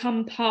to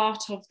become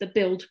part of the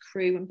build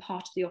crew and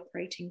part of the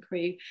operating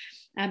crew.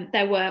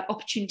 There were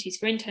opportunities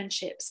for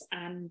internships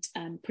and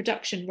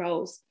production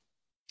roles.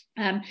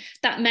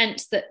 That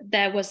meant that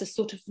there was a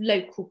sort of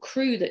local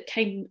crew that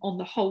came on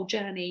the whole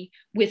journey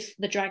with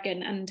the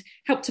dragon and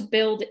helped to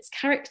build its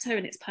character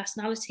and its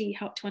personality,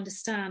 helped to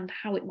understand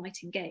how it might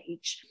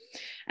engage.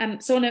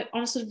 So on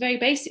a sort of very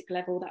basic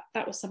level,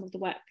 that was some of the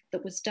work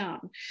that was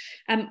done.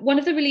 One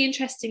of the really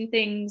interesting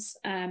things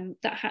that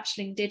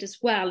Hatchling did as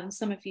well, and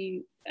some of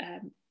you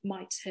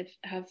might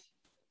have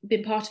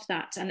been part of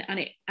that, and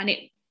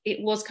it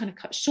was kind of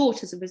cut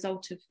short as a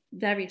result of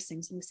various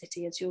things in the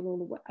city, as you're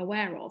all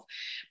aware of.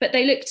 But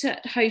they looked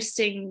at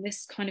hosting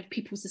this kind of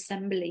people's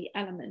assembly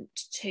element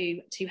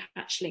to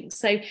Hatchling.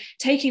 So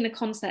taking the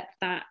concept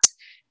that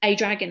a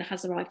dragon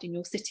has arrived in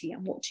your city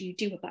and what do you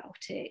do about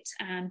it,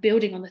 and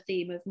building on the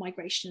theme of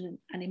migration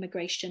and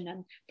immigration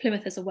and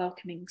Plymouth as a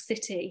welcoming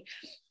city,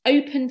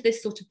 opened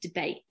this sort of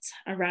debate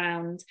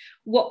around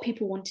what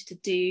people wanted to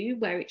do,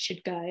 where it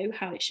should go,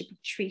 how it should be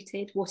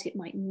treated, what it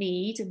might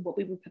need, and what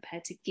we were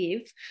prepared to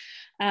give.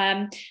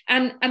 And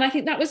I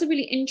think that was a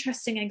really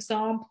interesting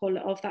example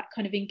of that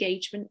kind of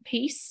engagement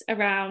piece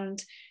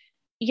around,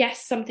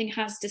 yes, something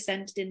has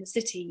descended in the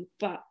city,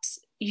 but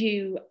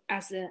you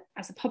as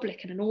a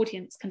public and an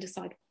audience can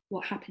decide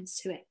what happens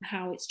to it and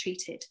how it's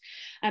treated.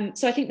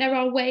 So I think there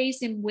are ways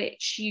in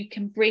which you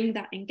can bring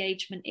that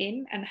engagement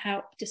in and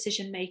help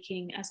decision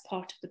making as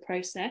part of the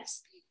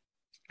process.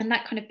 And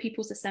that kind of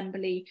people's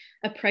assembly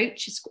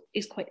approach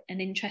is quite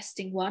an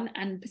interesting one,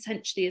 and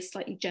potentially a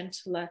slightly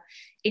gentler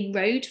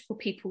inroad for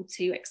people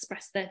to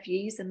express their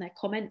views and their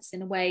comments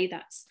in a way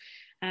that's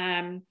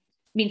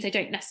means they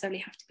don't necessarily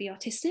have to be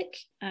artistic,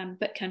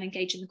 but can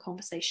engage in the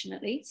conversation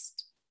at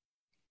least.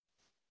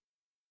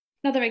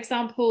 Another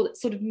example that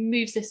sort of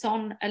moves this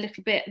on a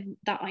little bit,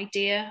 that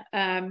idea,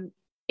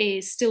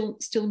 is still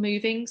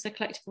moving. So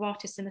Collective of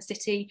Artists in the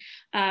City,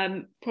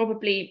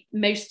 probably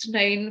most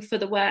known for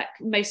the work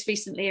most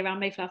recently around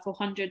Mayflower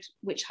 400,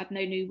 which had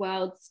No New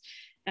Worlds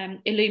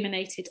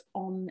illuminated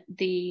on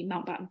the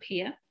Mountbatten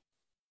Pier.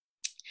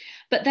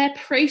 But their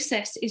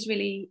process is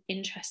really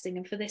interesting,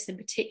 and for this in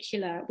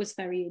particular was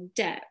very in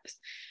depth.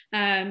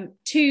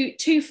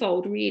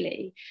 Twofold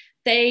really.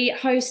 They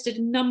hosted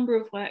a number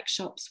of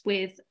workshops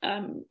with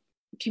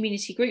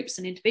community groups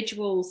and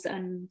individuals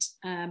and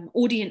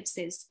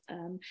audiences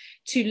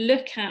to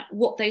look at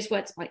what those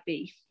words might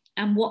be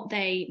and what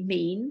they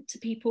mean to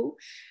people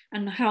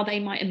and how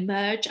they might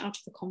emerge out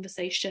of the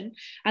conversation.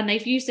 And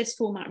they've used this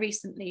format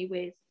recently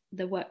with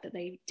the work that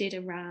they did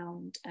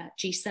around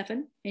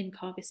G7 in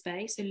Carvis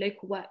Bay, so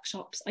local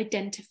workshops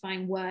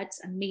identifying words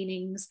and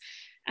meanings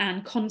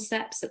and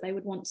concepts that they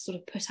would want to sort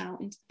of put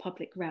out into the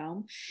public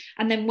realm,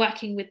 and then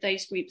working with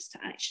those groups to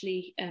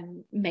actually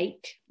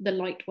make the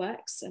light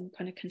works and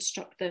kind of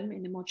construct them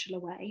in a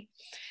modular way.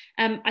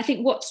 I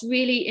think what's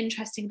really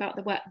interesting about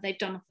the work that they've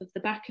done off of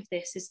the back of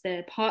this is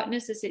the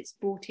partners as it's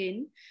brought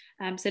in.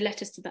 So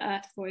Letters to the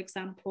Earth, for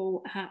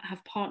example,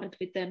 have partnered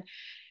with them,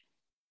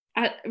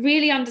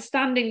 really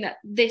understanding that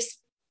this,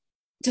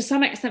 to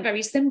some extent,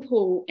 very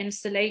simple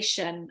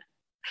installation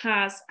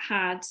has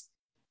had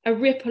a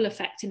ripple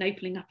effect in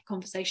opening up a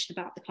conversation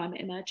about the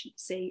climate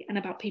emergency and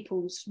about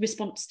people's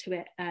response to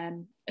it,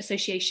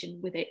 association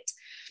with it.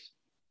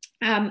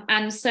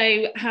 And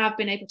so have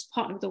been able to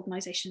partner with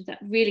organisations that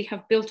really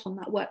have built on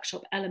that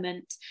workshop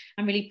element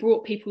and really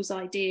brought people's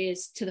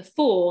ideas to the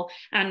fore,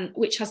 and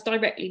which has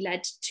directly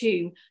led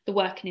to the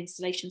work and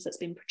installations that's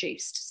been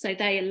produced. So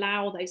they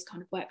allow those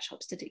kind of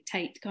workshops to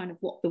dictate kind of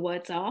what the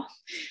words are,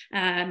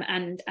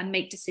 and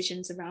make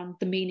decisions around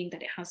the meaning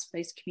that it has for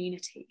those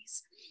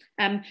communities.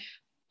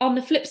 On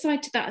the flip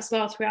side to that as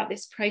well, throughout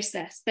this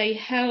process, they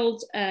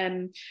held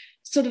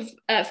sort of,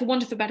 for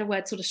want of a better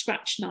word, sort of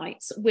scratch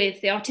nights with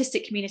the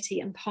artistic community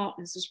and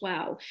partners as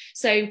well.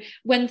 So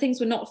when things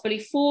were not fully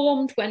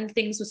formed, when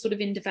things were sort of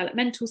in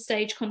developmental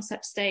stage,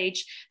 concept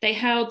stage, they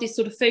held these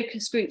sort of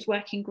focus groups,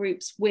 working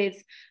groups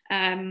with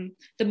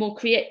the more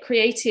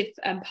creative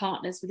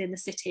partners within the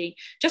city,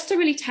 just to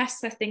really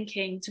test their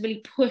thinking, to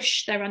really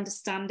push their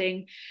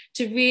understanding,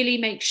 to really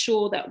make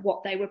sure that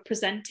what they were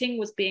presenting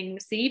was being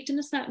received in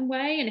a certain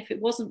way. And if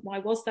it wasn't, why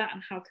was that,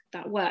 and how could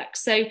that work?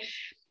 So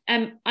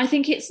I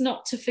think it's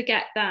not to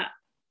forget that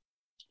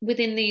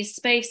within these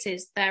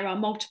spaces, there are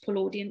multiple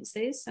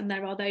audiences, and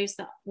there are those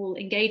that will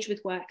engage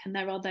with work, and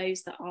there are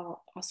those that are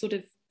sort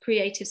of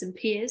creatives and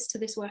peers to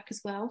this work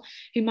as well,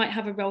 who might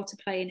have a role to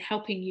play in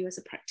helping you as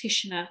a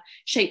practitioner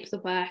shape the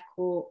work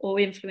or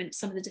influence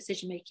some of the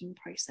decision-making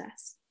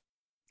process.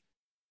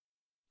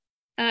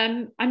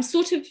 I'm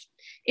sort of,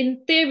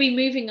 in theory,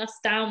 moving us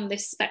down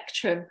this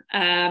spectrum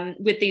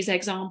with these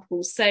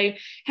examples. So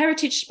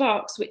Heritage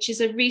Sparks, which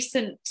is a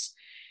recent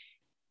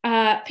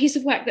piece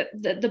of work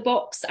that the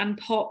Box and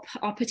Pop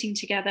are putting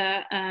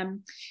together,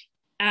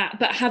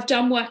 but have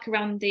done work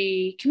around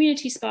the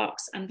Community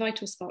Sparks and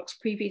Vital Sparks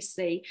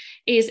previously,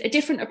 is a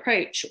different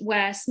approach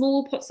where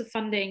small pots of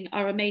funding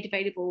are made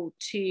available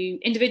to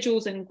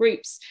individuals and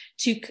groups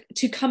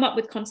to come up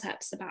with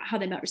concepts about how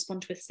they might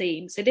respond to a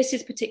theme. So this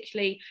is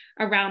particularly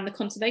around the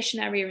conservation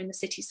area in the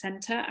city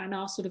centre and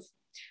our sort of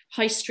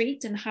high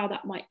street and how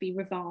that might be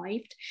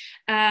revived,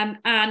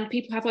 and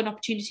people have an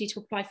opportunity to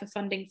apply for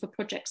funding for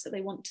projects that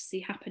they want to see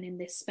happen in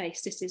this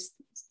space. This is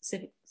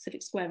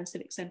Civic Square and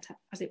Civic Centre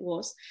as it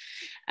was,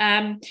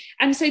 and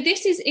so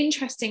this is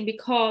interesting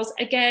because,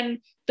 again,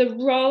 the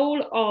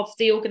role of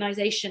the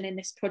organisation in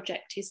this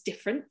project is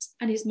different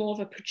and is more of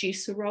a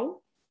producer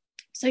role.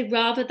 So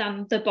rather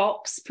than the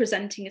Box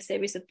presenting a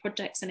series of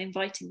projects and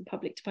inviting the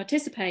public to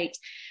participate,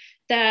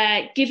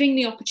 they're giving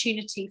the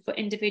opportunity for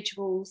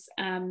individuals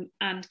and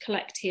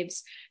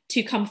collectives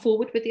to come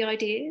forward with the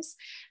ideas.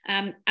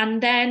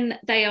 And then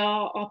they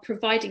are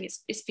providing,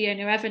 it's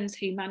Fiona Evans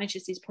who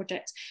manages these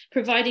projects,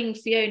 providing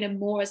Fiona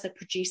more as a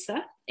producer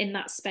in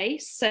that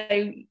space.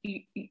 So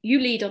you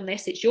lead on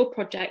this, it's your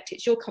project,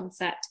 it's your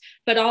concept,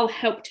 but I'll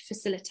help to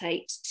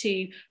facilitate,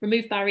 to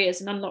remove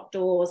barriers and unlock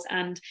doors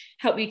and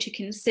help you to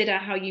consider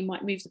how you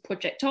might move the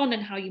project on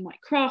and how you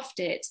might craft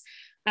it.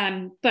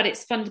 But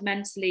it's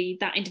fundamentally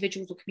that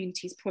individual's or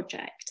community's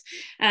project,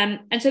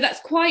 and so that's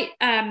quite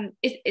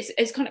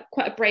it's kind of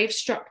quite a brave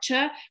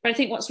structure. But I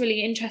think what's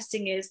really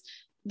interesting is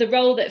the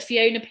role that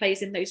Fiona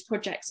plays in those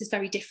projects is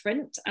very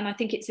different, and I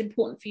think it's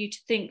important for you to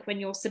think when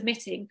you're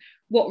submitting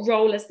what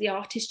role as the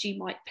artist you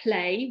might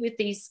play with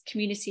these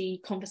community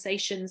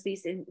conversations,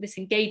 this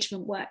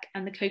engagement work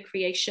and the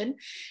co-creation,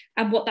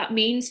 and what that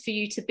means for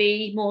you to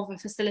be more of a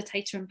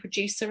facilitator and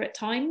producer at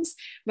times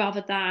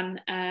rather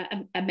than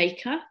a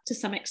maker to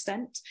some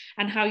extent,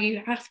 and how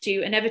you have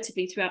to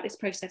inevitably throughout this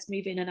process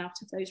move in and out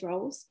of those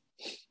roles.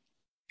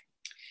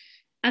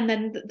 And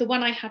then the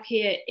one I have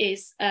here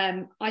is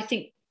I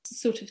think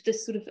sort of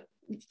this sort of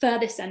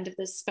furthest end of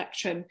the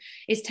spectrum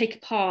is Take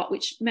Apart,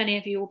 which many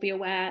of you will be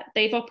aware.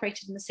 They've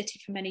operated in the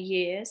city for many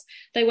years.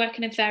 They work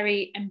in a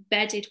very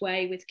embedded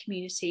way with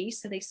community,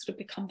 so they sort of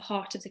become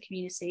part of the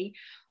community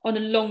on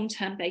a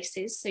long-term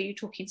basis. So you're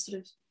talking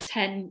sort of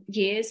 10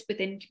 years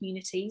within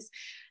communities.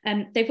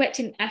 They've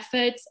worked in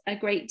efforts a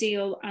great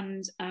deal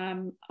and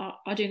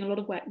are doing a lot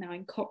of work now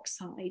in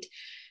Coxside.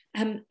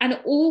 And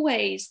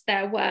always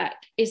their work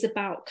is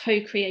about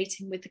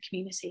co-creating with the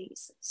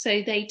communities.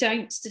 So they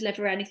don't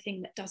deliver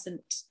anything that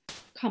doesn't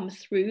come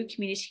through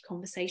community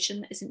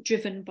conversation, that isn't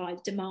driven by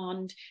the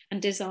demand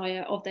and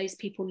desire of those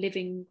people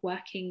living,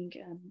 working,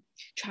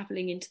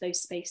 travelling into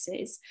those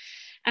spaces.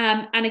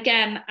 And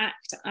again,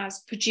 act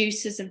as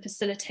producers and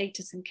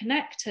facilitators and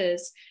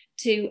connectors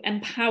to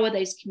empower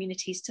those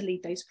communities to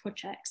lead those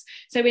projects.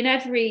 So in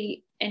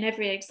every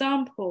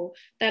example,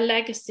 their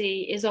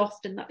legacy is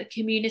often that the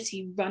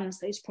community runs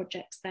those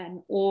projects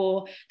then,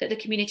 or that the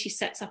community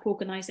sets up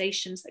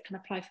organisations that can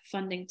apply for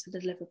funding to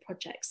deliver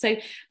projects. So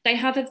they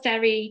have a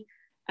very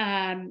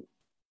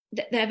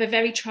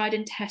tried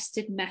and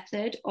tested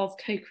method of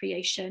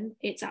co-creation.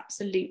 It's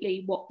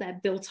absolutely what they're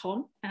built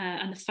on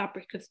and the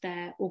fabric of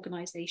their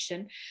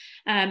organisation.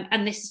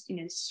 And this is,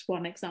 this is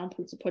one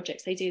example of the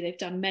projects they do. They've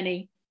done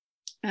many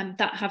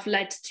that have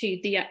led to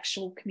the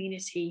actual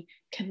community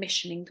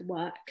commissioning the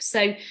work.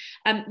 So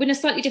we're in a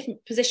slightly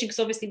different position because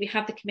obviously we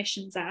have the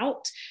commissions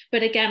out,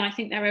 but again, I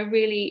think they're a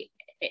really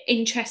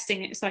interesting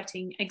and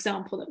exciting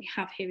example that we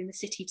have here in the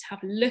city to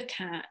have a look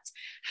at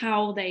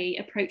how they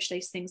approach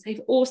those things.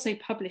 They've also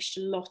published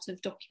a lot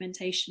of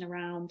documentation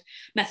around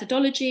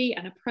methodology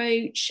and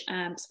approach,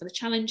 some of the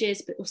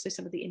challenges, but also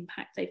some of the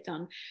impact they've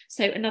done.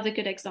 So another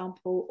good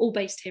example, all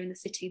based here in the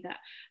city, that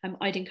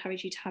I'd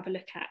encourage you to have a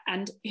look at,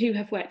 and who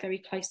have worked very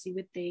closely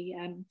with the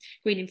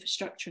Green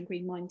Infrastructure and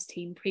Green Minds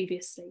team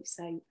previously,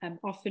 so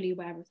are fully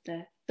aware of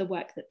the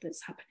work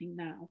that's happening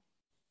now.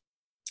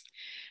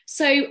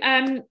 So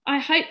I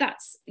hope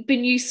that's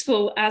been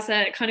useful as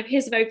a kind of,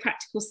 here's very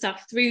practical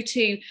stuff, through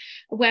to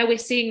where we're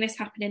seeing this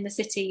happen in the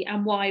city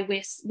and why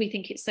we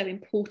think it's so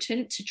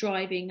important to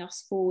driving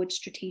us forward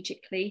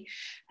strategically.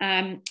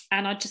 And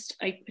I'll just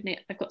open it.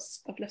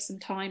 I've left some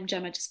time,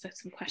 Gemma, just for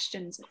some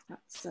questions, if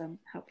that's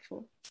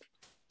helpful.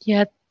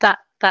 Yeah,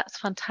 that's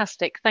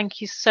fantastic.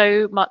 Thank you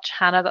so much,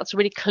 Hannah. That's a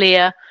really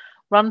clear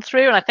run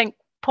through, and I think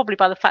probably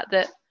by the fact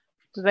that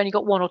we've only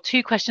got 1 or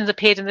 2 questions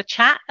appeared in the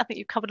chat, I think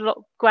you've covered a lot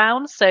of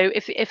ground. So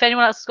if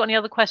anyone else has got any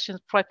other questions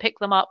before I pick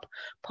them up,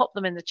 pop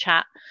them in the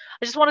chat.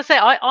 I just want to say,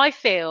 I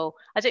feel,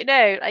 I don't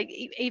know, like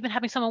even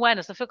having some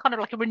awareness, I feel kind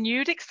of like a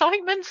renewed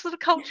excitement for the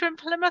culture in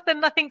Plymouth.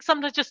 And I think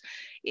sometimes just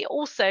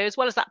also, as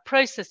well as that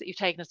process that you've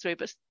taken us through,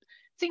 but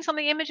seeing some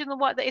of the image and the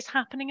work that is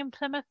happening in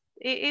Plymouth,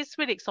 it is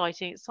really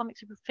exciting. It's something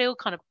to feel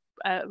kind of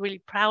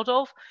really proud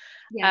of.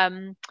 Yeah.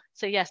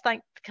 So yes,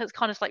 because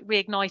kind of like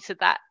reignited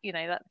that,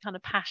 that kind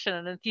of passion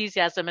and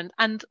enthusiasm,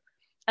 and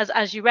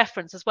as you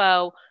reference as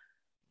well,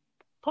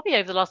 probably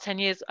over the last 10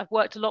 years I've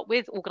worked a lot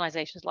with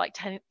organizations like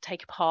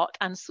Take Apart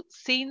and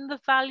seen the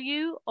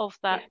value of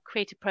that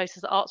creative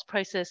process, the arts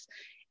process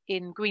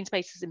in green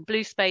spaces, in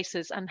blue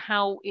spaces, and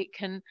how it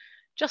can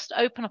just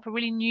open up a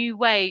really new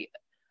way,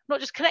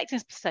 not just connecting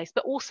space,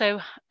 but also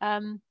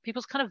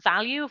people's kind of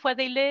value of where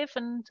they live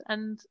and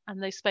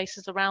those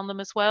spaces around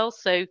them as well.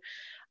 So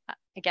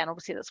again,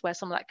 obviously that's where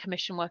some of that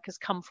commission work has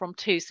come from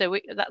too. So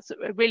that's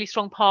a really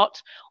strong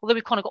part. Although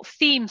we've kind of got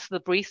themes for the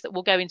brief that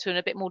we'll go into in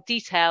a bit more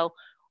detail,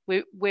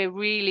 we're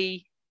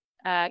really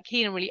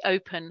keen and really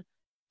open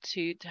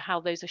to how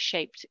those are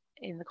shaped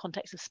in the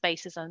context of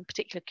spaces and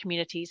particular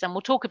communities. And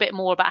we'll talk a bit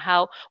more about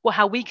how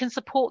we can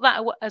support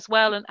that as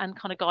well, and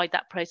kind of guide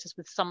that process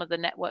with some of the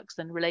networks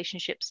and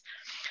relationships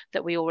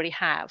that we already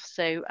have.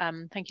 So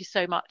thank you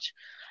so much,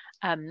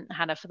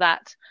 Hannah, for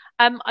that.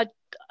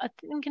 I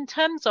think in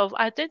terms of,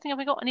 I don't think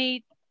we got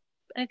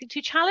anything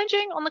too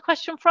challenging on the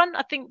question front.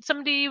 I think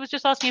somebody was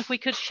just asking if we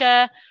could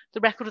share the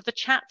record of the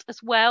chat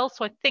as well.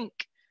 So I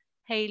think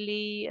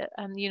Hayley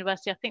and the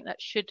university, I think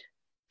that should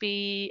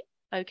be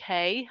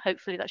okay.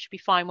 Hopefully that should be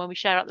fine when we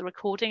share out the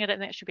recording. I don't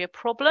think it should be a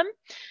problem.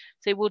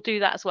 So we'll do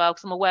that as well,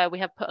 because I'm aware we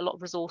have put a lot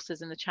of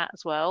resources in the chat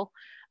as well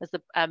as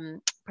the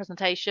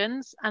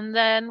presentations. And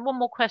then one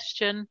more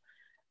question.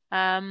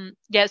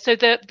 Yeah, so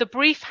the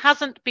brief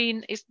hasn't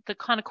been, the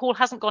kind of call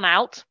hasn't gone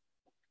out.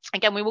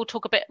 Again, we will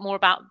talk a bit more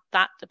about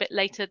that a bit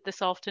later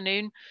this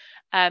afternoon.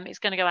 It's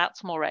going to go out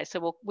tomorrow,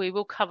 so we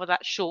will cover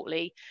that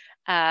shortly.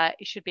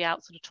 It should be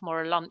out sort of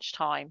tomorrow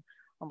lunchtime,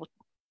 and we'll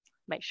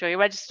make sure you're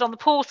registered on the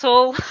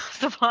portal.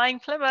 Supplying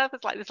Plymouth,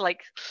 it's like there's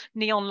like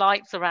neon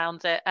lights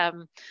around it,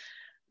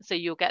 so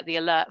you'll get the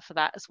alert for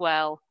that as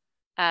well.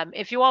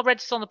 If you are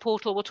registered on the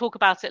portal, we'll talk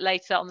about it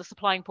later on the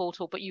Supplying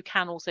portal, but you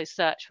can also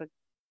search for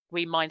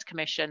Green Minds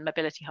Commission,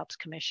 Mobility Hubs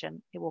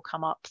Commission. It will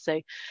come up.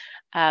 So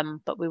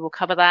but we will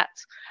cover that.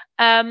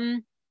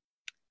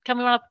 Can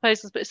we run our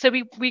proposals? But so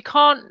we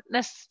can't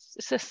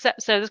necessarily.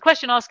 So there's a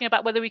question asking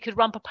about whether we could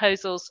run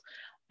proposals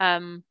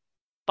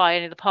by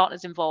any of the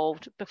partners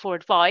involved before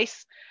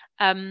advice.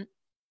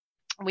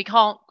 We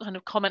can't kind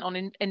of comment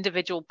on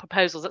individual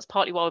proposals. That's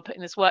partly why we're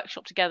putting this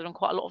workshop together, and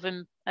quite a lot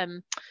of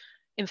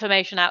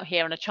information out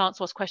here and a chance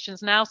to ask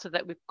questions now, so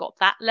that we've got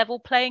that level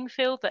playing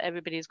field, that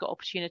everybody's got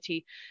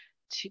opportunity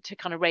to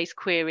kind of raise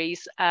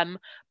queries.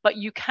 But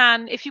you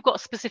can, if you've got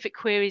specific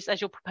queries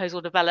as your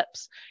proposal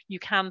develops, you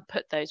can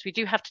put those. We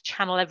do have to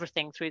channel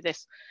everything through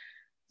this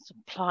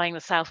Supplying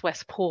the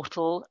Southwest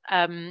portal,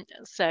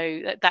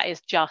 so that is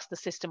just the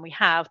system we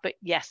have. But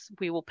yes,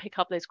 we will pick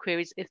up those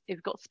queries if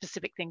you've got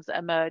specific things that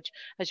emerge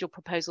as your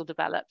proposal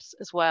develops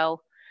as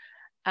well.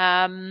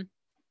 So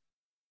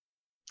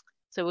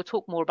we'll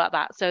talk more about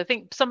that. So I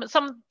think some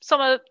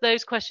of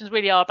those questions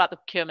really are about the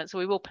procurement, so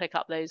we will pick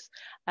up those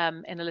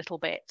in a little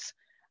bit.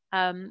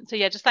 So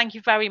yeah, just thank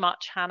you very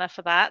much, Hannah,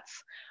 for that.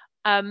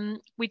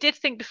 We did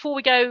think before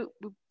we go,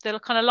 the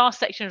kind of last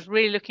section is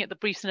really looking at the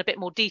briefs in a bit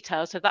more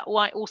detail, so that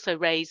might also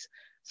raise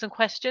some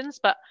questions,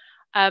 but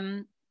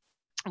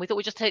we thought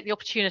we'd just take the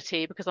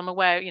opportunity, because I'm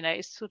aware,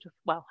 it's sort of,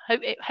 well,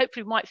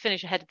 hopefully we might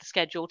finish ahead of the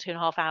schedule,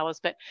 2.5 hours,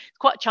 but it's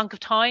quite a chunk of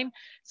time.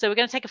 So we're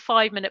going to take a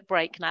 5-minute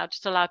break now,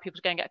 just to allow people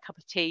to go and get a cup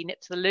of tea,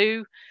 nip to the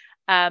loo.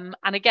 And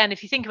again,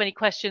 if you think of any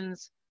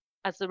questions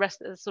as the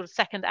rest of the sort of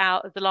second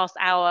hour, the last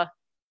hour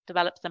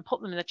develops, then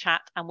pop them in the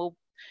chat, and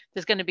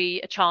there's going to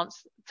be a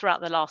chance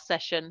throughout the last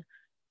session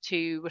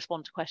to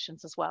respond to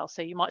questions as well.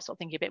 So you might start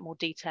thinking a bit more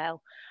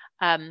detail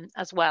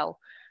as well.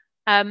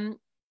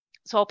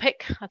 So I'll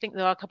pick, I think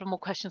there are a couple more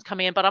questions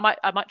coming in, but I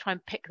might try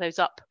and pick those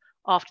up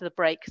after the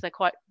break, because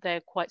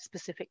they're quite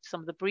specific to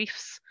some of the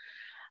briefs.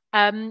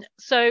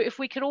 So if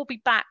we could all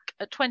be back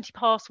at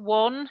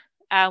 1:20,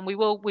 and we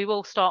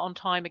will start on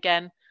time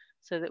again,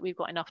 so that we've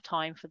got enough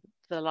time for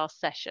the last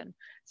session.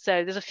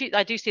 So there's a few,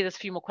 I do see there's a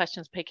few more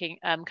questions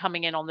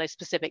coming in on those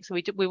specifics, so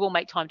we will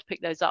make time to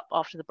pick those up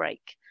after the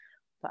break.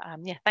 But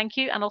yeah, thank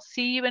you, and I'll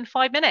see you in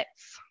 5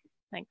 minutes.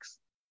 Thanks.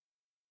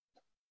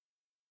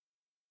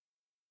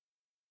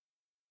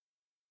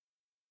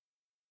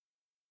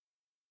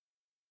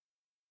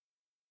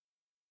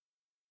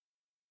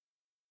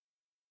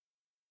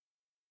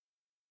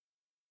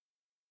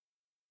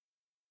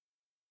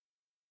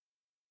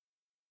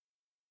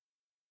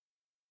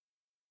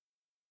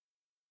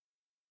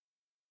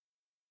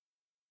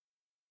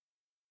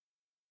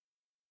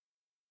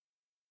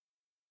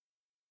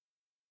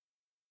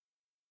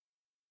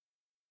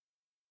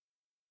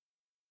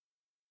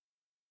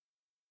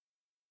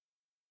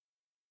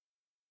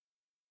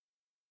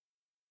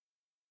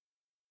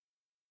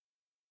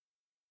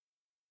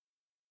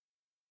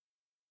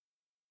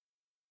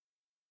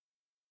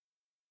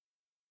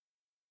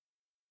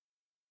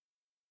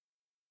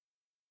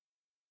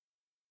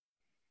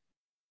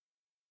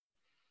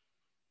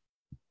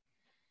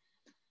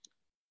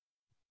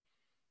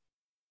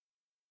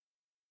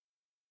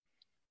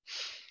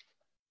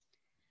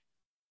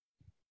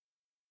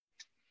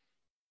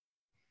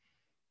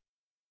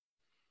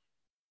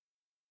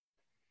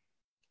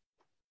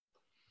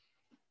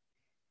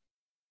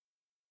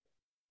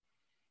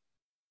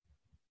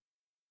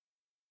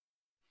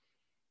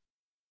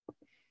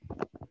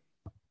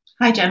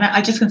 Hi Gemma,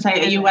 I just going to say,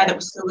 are you aware that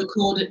we're still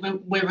recorded?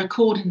 We're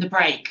recording the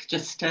break,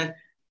 just to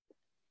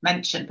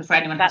mention before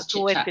anyone has chit-chat. That's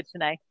always good to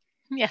know.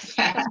 Yes,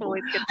 that's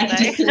always good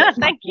to know.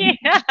 Thank you.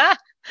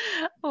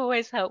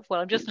 Always helpful.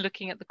 I'm just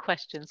looking at the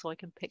questions so I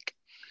can pick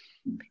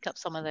up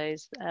some of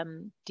those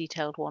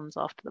detailed ones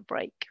after the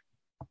break.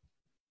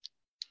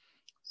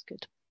 That's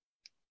good.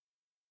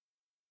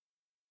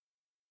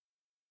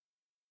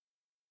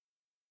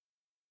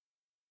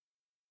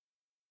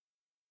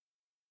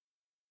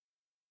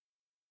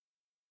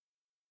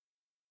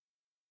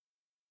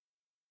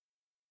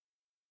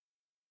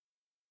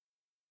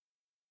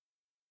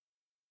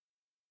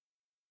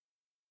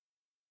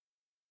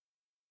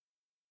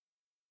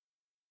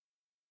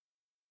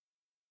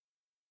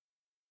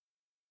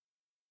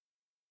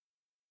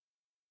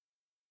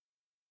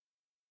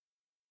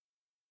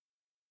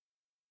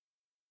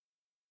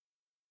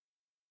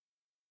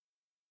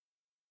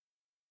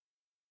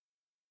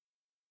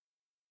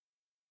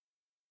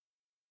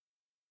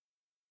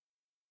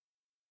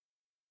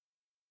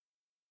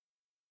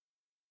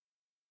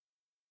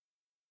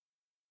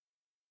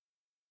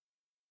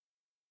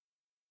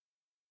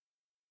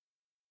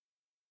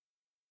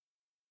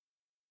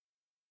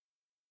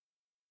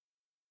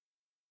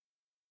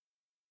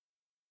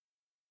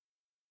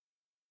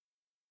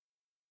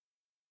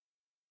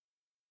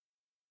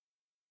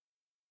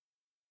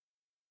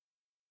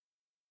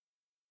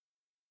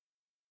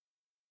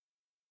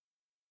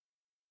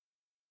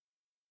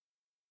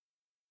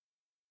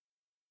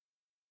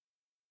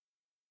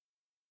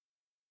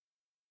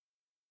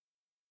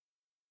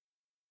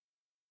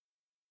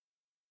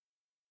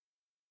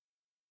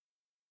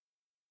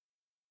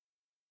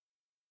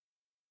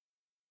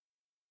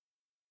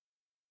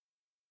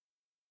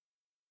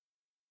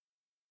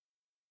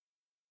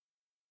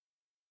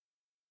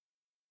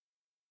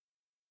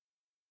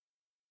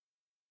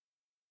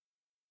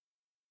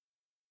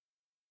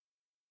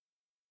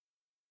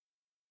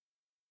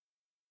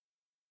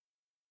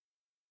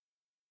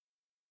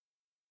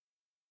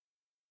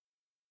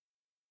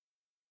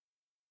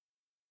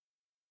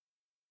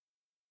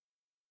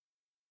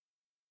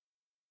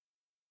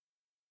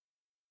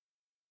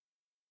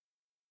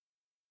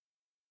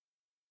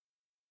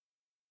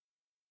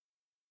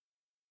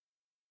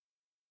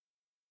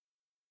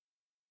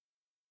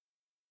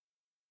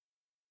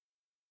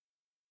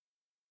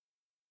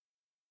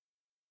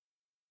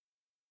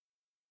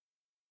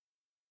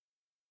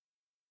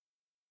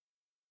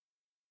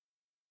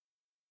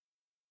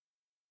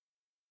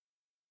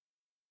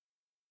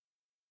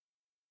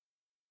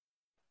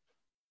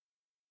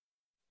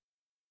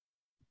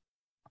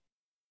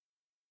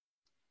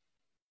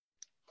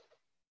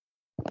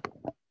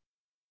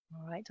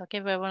 All right, I'll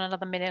give everyone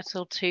another minute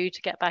or two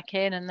to get back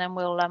in, and then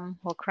we'll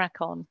crack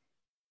on.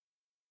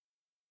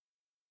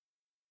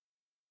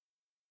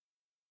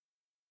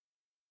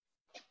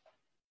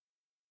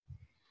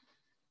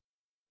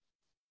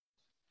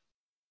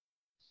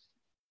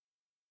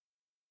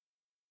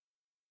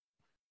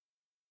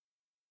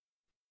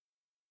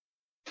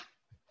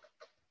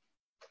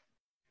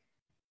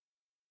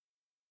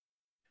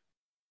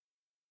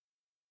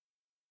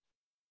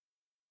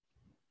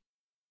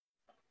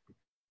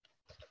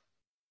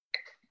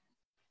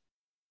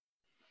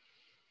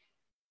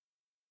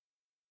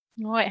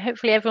 All right,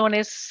 hopefully everyone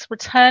is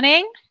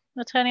returning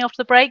after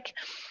the break.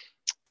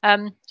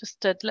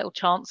 Just a little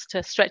chance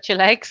to stretch your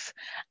legs.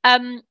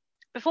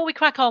 before we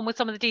crack on with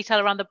some of the detail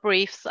around the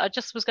briefs, I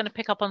just was going to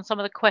pick up on some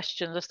of the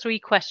questions. There's 3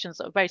 questions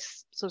that are very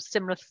sort of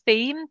similar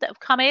theme that have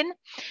come in.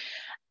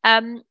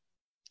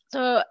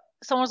 So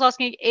someone was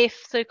asking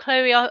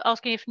Chloe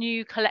asking if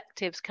new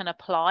collectives can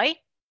apply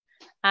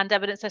and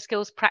evidence their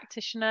skills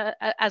practitioner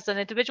as an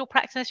individual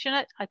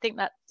practitioner. I think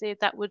that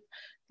would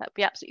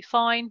be absolutely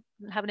fine.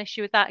 Don't have an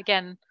issue with that.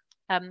 Again,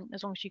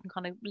 as long as you can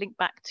kind of link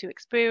back to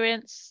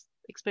experiences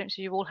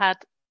you've all had,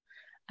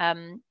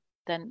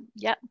 then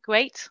yeah,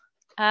 great.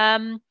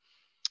 So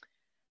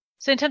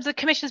in terms of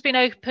commissions being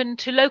open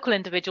to local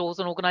individuals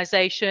and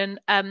organisation,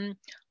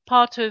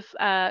 partly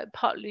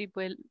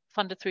we're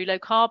funded through Low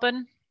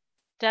Carbon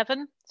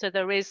Devon. So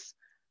there is,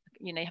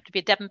 you have to be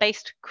a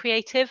Devon-based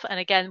creative, and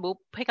again we'll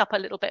pick up a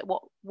little bit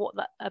what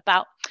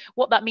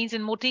that means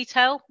in more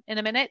detail in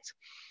a minute.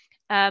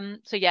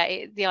 So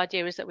yeah, the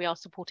idea is that we are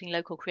supporting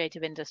local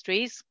creative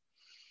industries.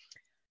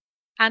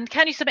 And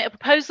can you submit a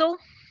proposal,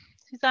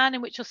 Suzanne,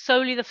 in which you're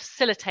solely the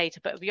facilitator,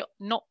 but have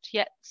not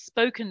yet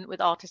spoken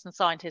with artists and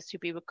scientists who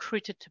be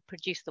recruited to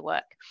produce the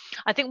work?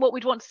 I think what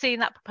we'd want to see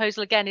in that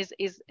proposal again is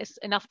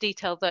enough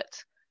detail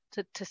that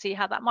to see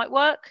how that might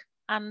work,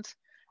 and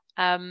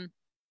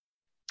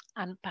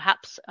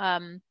perhaps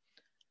some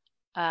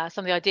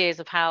of the ideas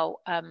of how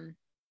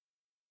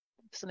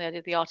some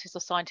of the artists or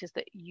scientists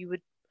that you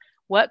would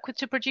work with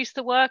to produce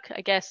the work,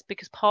 I guess,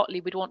 because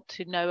partly we'd want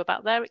to know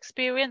about their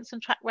experience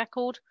and track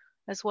record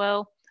as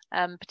well,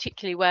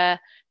 particularly where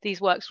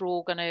these works are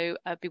all going to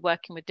be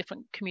working with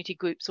different community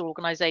groups or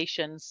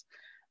organisations,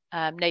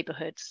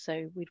 neighbourhoods.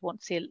 So we'd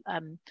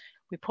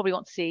probably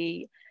want to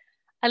see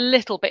a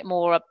little bit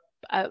more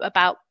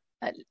about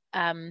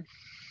some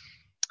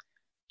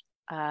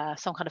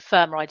kind of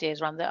firmer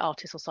ideas around the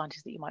artists or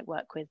scientists that you might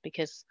work with,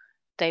 because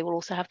they will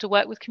also have to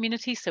work with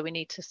communities. So we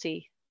need to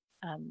see,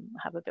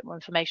 have a bit more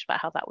information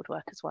about how that would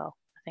work as well.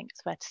 I think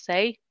it's fair to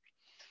say.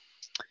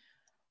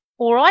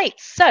 All right,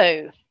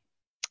 so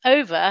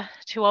over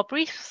to our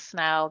briefs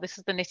now. This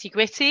is the nitty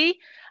gritty.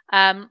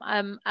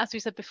 As we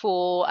said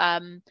before,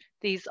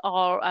 these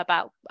are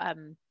about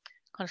kind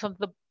of some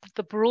of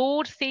the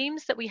broad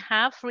themes that we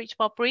have for each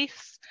of our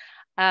briefs.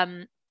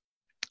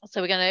 So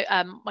we're going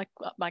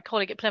to, my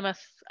colleague at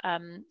Plymouth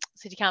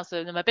City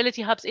Council, the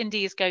Mobility Hubs,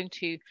 Indy, is going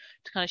to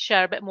kind of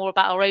share a bit more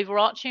about our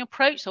overarching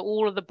approach. So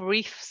all of the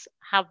briefs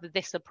have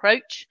this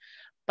approach,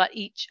 but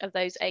each of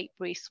those 8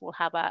 briefs will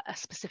have a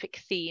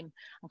specific theme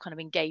and kind of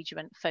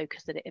engagement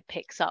focus that it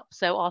picks up.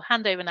 So I'll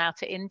hand over now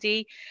to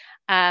Indy,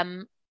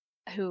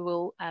 who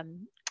will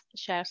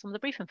share some of the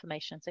brief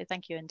information. So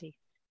thank you, Indy.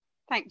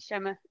 Thanks,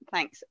 Gemma.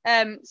 Thanks.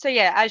 So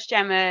yeah, as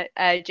Gemma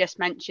just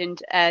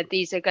mentioned,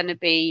 these are going to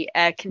be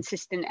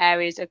consistent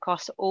areas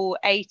across all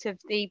 8 of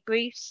the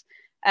briefs.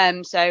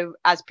 So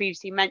as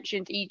previously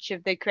mentioned, each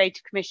of the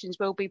creative commissions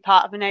will be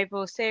part of an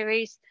overall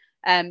series.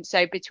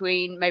 So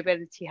between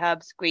Mobility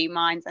Hubs, Green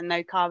Minds and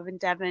Low Carbon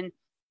Devon,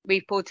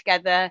 we've pulled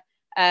together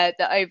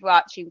the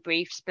overarching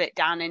brief split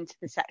down into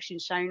the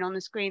sections shown on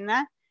the screen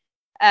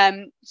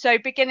there. So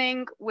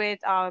beginning with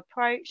our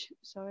approach,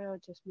 sorry,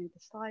 I'll just move the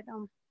slide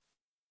on.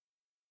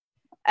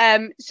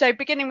 So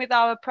beginning with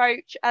our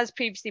approach, as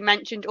previously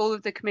mentioned, all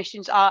of the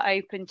commissions are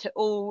open to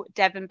all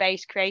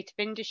Devon-based creative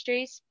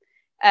industries.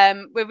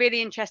 We're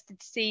really interested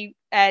to see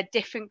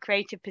different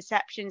creative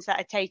perceptions that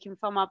are taken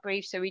from our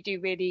brief. So we do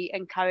really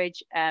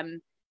encourage,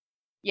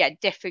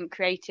 different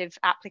creative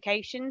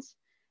applications.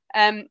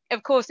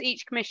 Of course,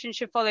 each commission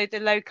should follow the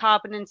low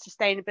carbon and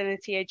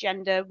sustainability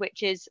agenda,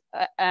 which is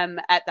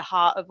at the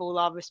heart of all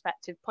our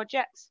respective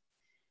projects.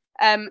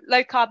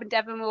 Low Carbon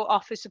Devon will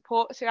offer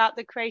support throughout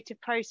the creative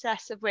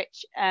process, of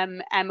which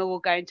Emma will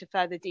go into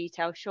further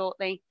detail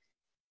shortly.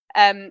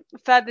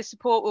 Further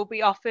support will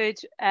be offered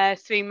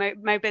through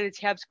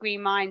Mobility Hubs,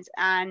 Green Minds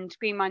and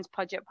Green Minds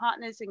project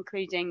partners,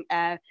 including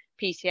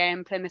PCA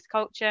and Plymouth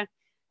Culture.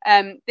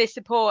 This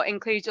support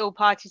includes all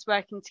parties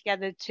working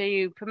together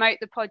to promote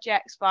the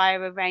projects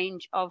via a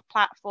range of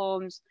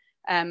platforms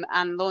and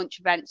launch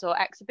events or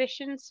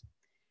exhibitions.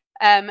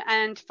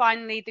 And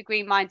finally, the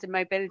Green Minds and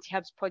Mobility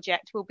Hubs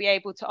project will be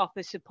able to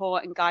offer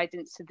support and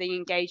guidance to the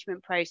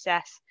engagement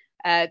process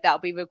that will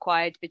be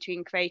required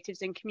between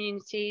creatives and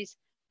communities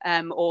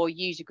or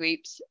user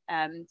groups.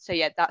 So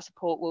yeah, that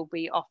support will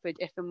be offered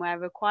if and where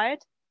required.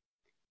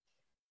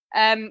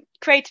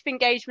 Creative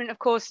engagement, of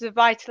course, is a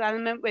vital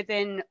element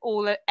within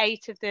all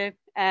 8 of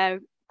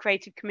the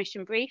Creative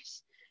Commission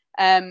briefs.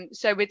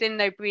 So within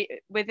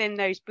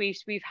those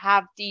briefs, we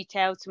have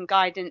detailed some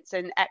guidance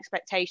and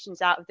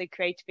expectations out of the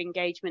creative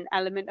engagement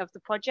element of the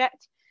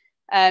project.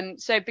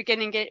 So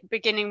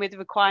beginning with the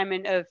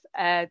requirement of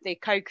the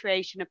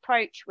co-creation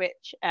approach,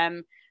 which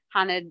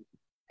Hannah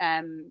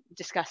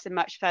discussed in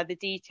much further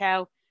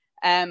detail,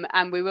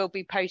 and we will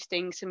be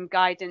posting some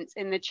guidance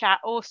in the chat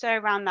also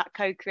around that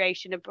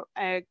co-creation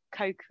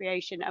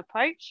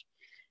approach.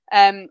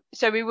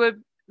 So we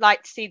would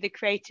like to see the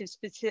creatives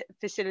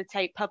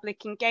facilitate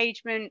public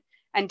engagement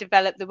and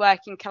develop the work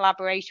in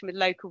collaboration with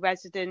local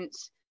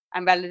residents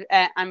and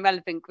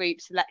relevant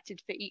groups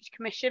selected for each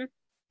commission.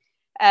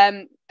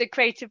 The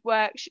creative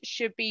work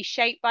should be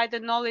shaped by the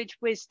knowledge,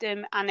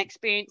 wisdom and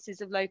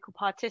experiences of local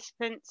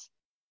participants.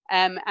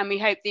 And we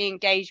hope the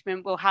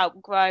engagement will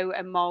help grow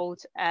and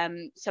mould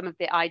some of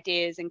the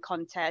ideas and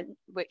content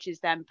which is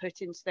then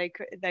put into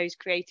those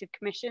creative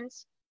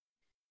commissions.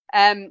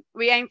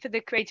 We aim for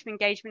the creative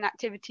engagement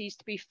activities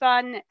to be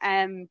fun,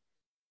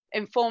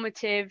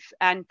 informative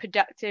and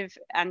productive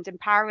and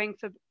empowering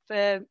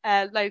for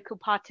local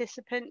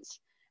participants,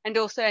 and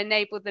also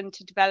enable them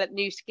to develop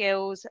new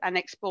skills and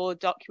explore,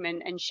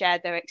 document and share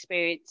their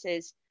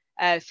experiences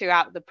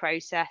throughout the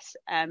process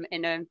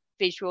in a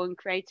visual and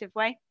creative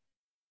way.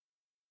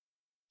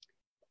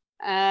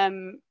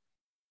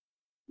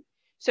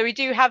 So we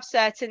do have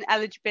certain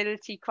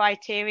eligibility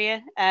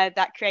criteria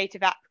that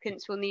creative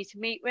applicants will need to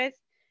meet with.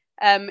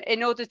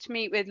 In order to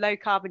meet with Low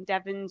Carbon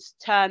Devon's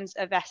terms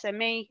of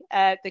SME,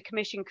 the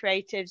commission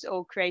creatives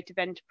or creative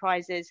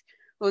enterprises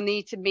will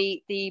need to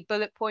meet the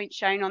bullet points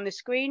shown on the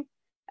screen,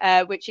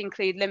 which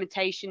include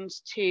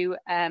limitations to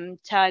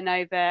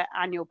turnover,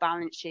 annual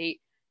balance sheet,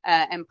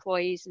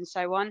 employees and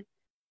so on.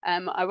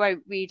 I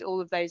won't read all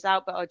of those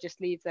out, but I'll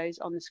just leave those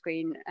on the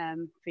screen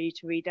for you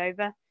to read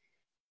over.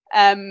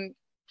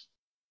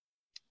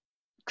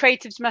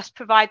 Creatives must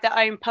provide their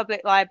own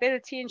public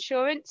liability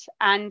insurance,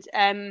 and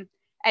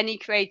any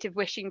creative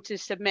wishing to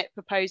submit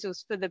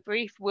proposals for the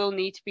brief will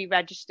need to be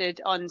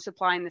registered on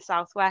Supplying the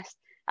Southwest,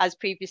 as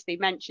previously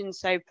mentioned.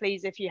 So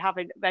please, if you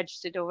haven't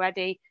registered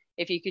already,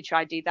 if you could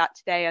try do that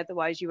today,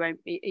 otherwise you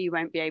won't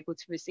be able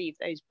to receive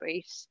those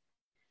briefs.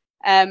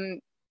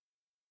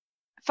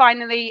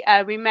 Finally,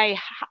 we may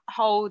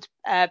hold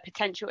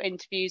potential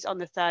interviews on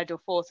the 3rd or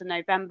 4th of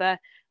November,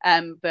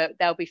 but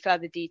there'll be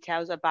further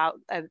details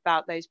about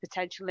those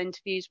potential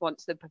interviews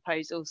once the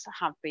proposals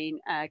have been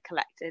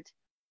collected.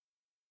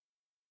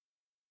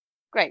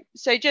 Great.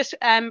 So just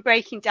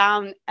breaking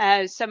down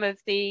some of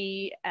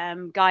the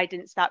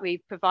guidance that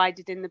we've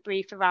provided in the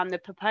brief around the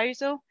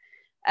proposal.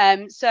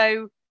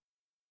 So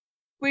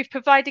we've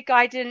provided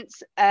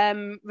guidance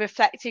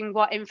reflecting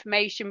what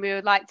information we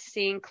would like to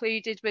see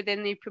included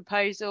within the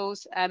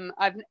proposals.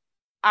 I've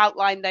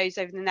outlined those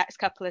over the next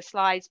couple of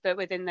slides, but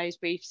within those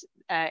briefs,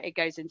 it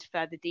goes into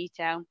further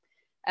detail.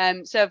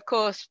 So of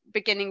course,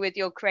 beginning with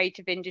your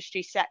creative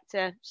industry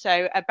sector,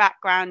 so a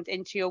background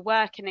into your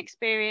work and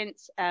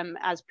experience,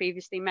 as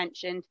previously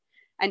mentioned,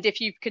 and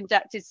if you've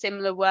conducted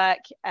similar work,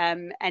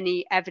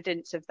 any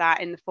evidence of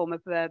that in the form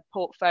of a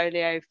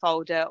portfolio,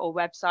 folder or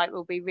website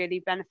will be really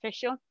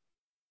beneficial.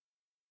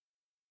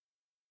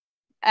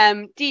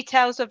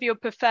 Details of your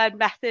preferred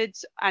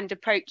methods and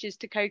approaches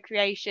to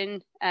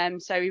co-creation.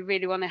 So we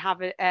really want to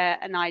have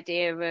an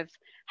idea of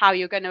how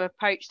you're going to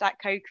approach that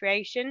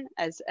co-creation,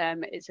 as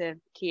it's a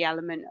key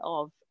element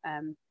of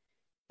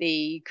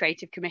the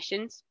creative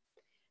commissions,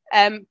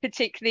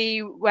 particularly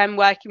when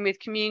working with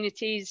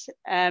communities.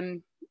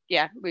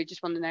 Yeah, we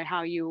just want to know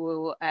how you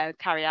will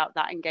carry out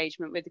that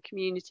engagement with the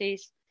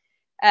communities.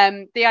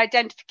 The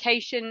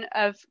identification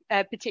of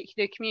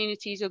particular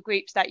communities or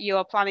groups that you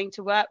are planning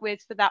to work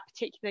with for that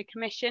particular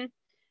commission,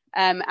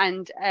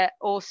 and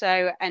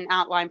also an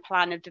outline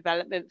plan of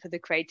development for the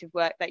creative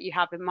work that you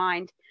have in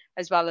mind,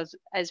 as well as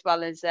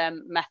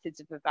methods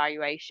of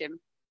evaluation.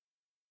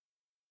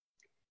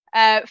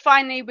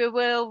 Finally, we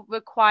will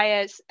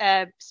require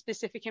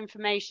specific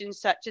information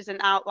such as an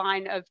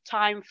outline of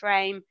time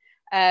frame,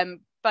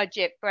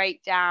 budget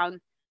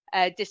breakdown,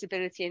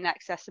 disability and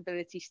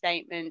accessibility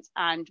statements,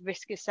 and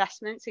risk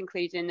assessments,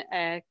 including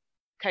a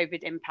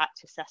COVID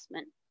impact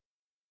assessment.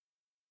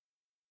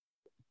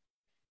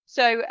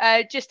 So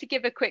just to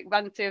give a quick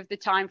run through of the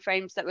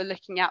timeframes that we're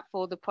looking at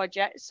for the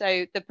project.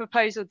 So the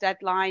proposal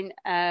deadline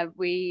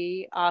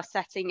we are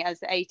setting as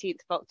the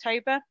 18th of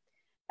October.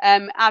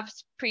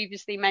 As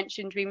previously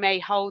mentioned, we may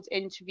hold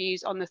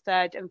interviews on the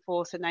 3rd and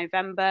 4th of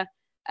November.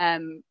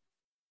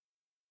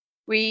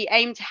 We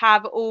aim to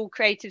have all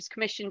creatives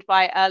commissioned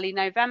by early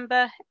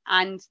November,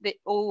 and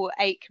all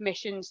 8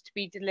 commissions to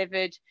be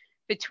delivered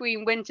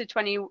between winter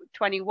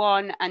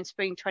 2021 and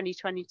spring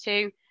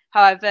 2022.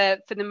 However,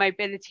 for the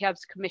Mobility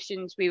Hubs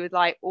commissions, we would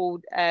like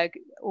all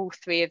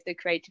 3 of the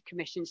creative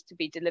commissions to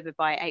be delivered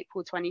by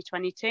April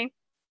 2022.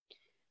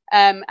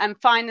 And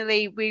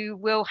finally, we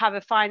will have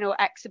a final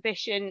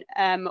exhibition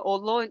or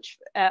launch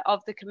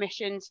of the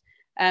commissions,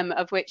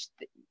 of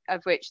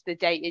which the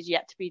date is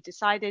yet to be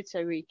decided,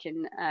 so we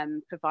can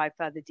provide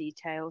further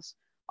details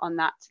on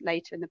that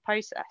later in the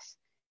process.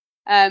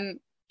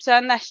 So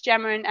unless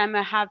Gemma and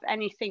Emma have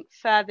anything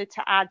further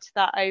to add to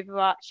that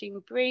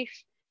overarching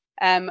brief,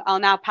 I'll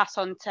now pass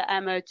on to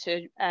Emma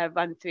to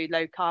run through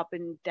Low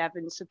Carbon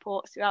Devon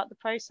support throughout the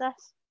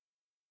process.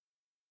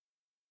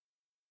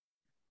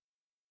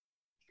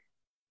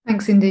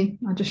 Thanks, Indy.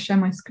 I'll just share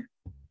my screen.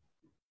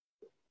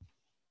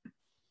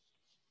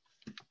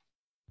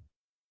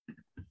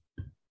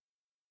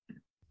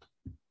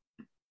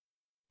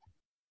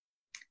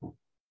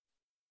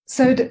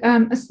 So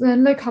as the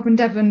Low Carbon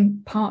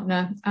Devon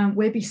partner,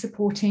 we'll be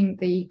supporting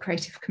the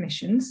creative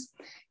commissions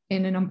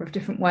in a number of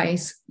different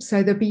ways.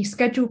 So there'll be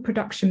scheduled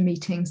production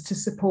meetings to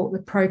support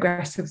the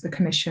progress of the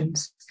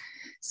commissions.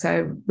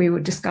 So we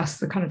would discuss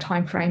the kind of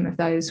time frame of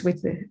those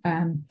with the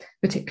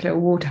particular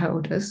award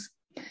holders.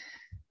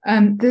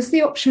 There's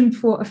the option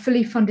for a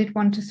fully funded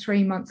 1 to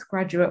 3 month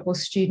graduate or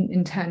student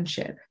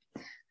internship.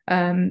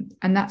 And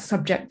that's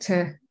subject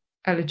to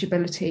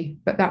eligibility,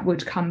 but that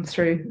would come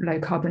through Low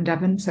Carbon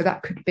Devon. So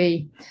that could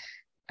be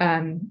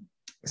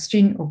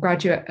student or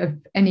graduate of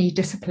any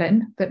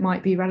discipline that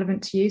might be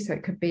relevant to you. So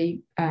it could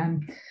be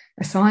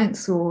a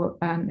science or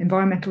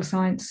environmental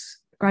science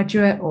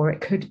graduate, or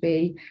it could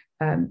be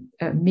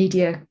a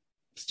media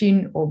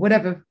student, or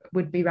whatever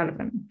would be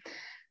relevant.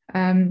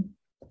 And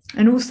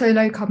also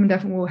Low Carbon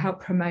Devon will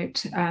help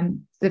promote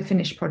the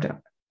finished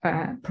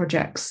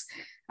projects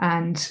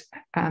and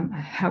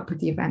help with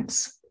the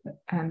events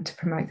to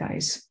promote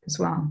those as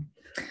well.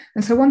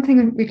 And so one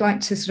thing we'd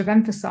like to sort of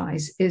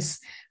emphasize is,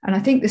 and I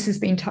think this has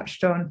been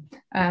touched on,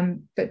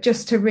 but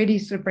just to really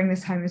sort of bring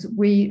this home, is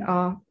we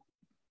are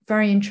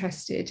very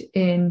interested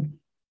in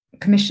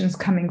commissions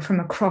coming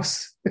from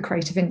across the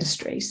creative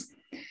industries.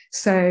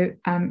 So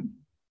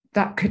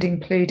that could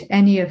include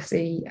any of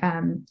the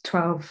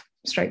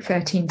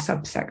 12/13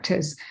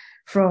 subsectors,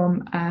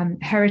 from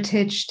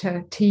heritage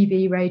to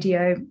TV,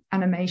 radio,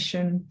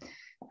 animation,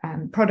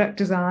 product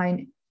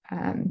design.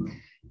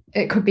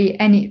 It could be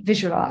any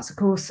visual arts, of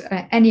course,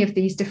 any of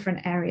these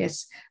different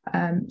areas.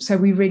 So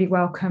we really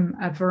welcome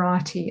a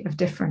variety of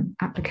different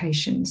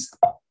applications.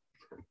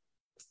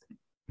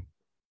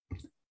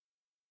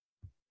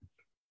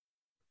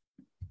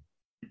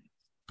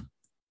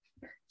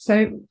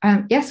 So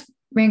yes,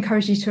 we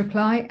encourage you to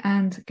apply,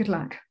 and good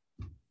luck.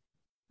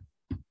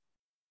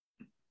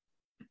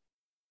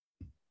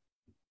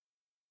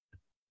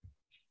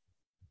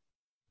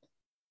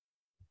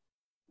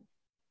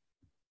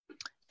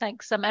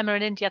 Thanks, Emma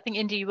and Indy. I think,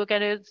 Indy, we're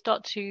going to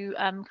start to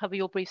cover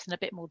your briefs in a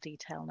bit more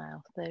detail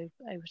now. So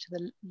over to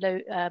the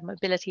low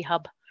mobility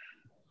hub.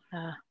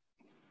 Yep,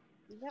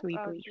 3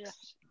 I'll briefs.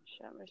 just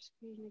share my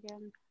screen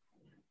again.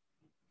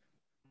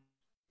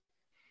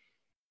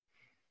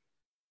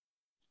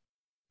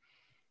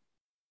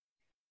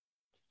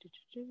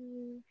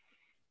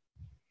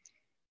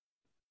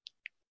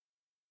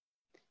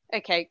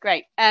 Okay,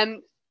 great.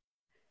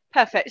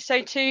 Perfect.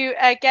 So to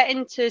get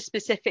into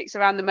specifics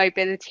around the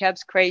Mobility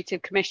Hub's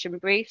Creative Commission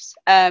briefs,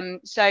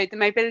 so the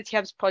Mobility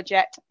Hub's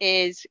project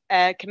is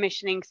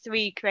commissioning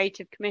 3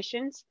 creative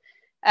commissions.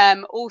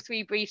 All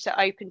 3 briefs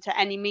are open to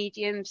any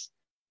mediums.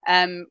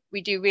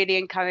 We do really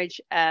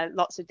encourage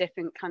lots of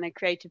different kind of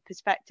creative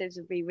perspectives,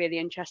 and be really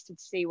interested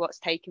to see what's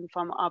taken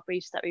from our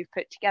briefs that we've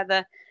put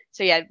together.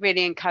 So yeah,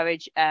 really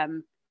encourage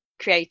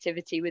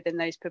creativity within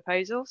those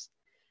proposals.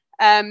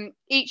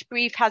 Each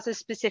brief has a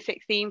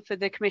specific theme for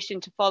the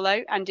commission to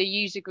follow, and a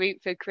user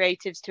group for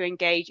creatives to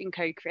engage and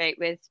co-create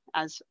with,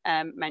 as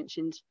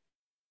mentioned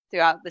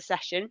throughout the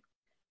session.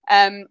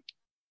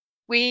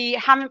 We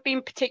haven't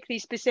been particularly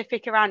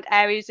specific around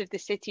areas of the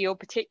city or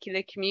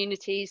particular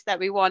communities that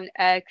we want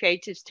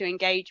creatives to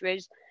engage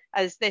with,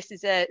 as this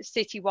is a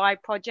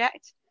citywide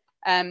project.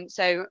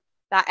 So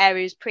that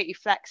area is pretty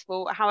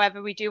flexible.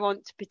 However, we do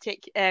want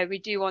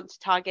to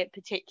target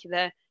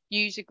particular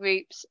user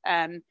groups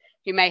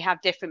who may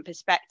have different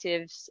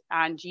perspectives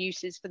and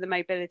uses for the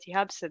mobility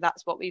hub. So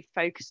that's what we've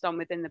focused on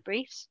within the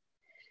briefs.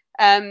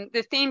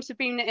 The themes have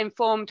been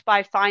informed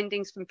by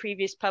findings from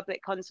previous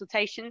public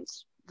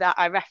consultations that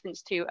I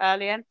referenced to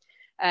earlier.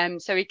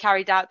 So we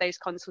carried out those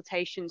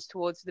consultations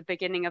towards the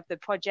beginning of the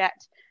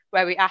project,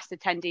 where we asked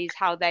attendees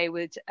how they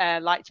would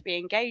like to be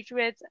engaged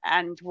with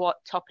and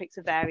what topics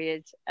of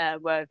areas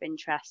were of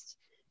interest.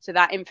 So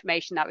that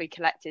information that we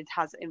collected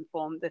has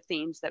informed the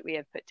themes that we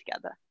have put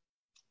together.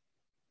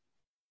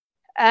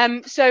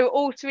 So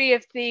all 3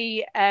 of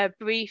the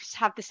briefs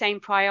have the same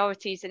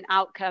priorities and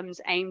outcomes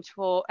aimed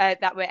for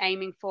that we're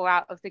aiming for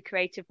out of the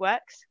creative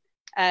works.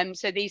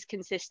 So these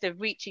consist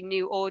of reaching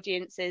new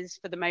audiences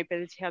for the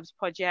Mobility Hubs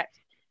project,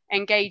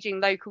 engaging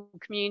local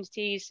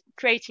communities,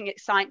 creating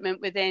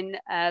excitement within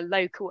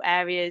local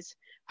areas,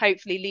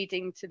 hopefully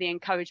leading to the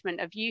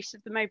encouragement of use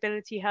of the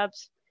Mobility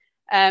Hubs.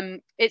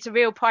 It's a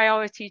real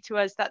priority to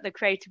us that the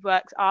creative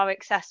works are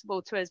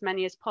accessible to as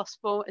many as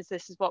possible, as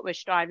this is what we're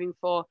striving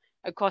for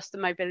across the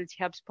Mobility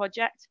Hubs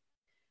project.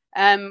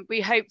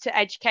 We hope to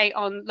educate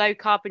on low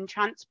carbon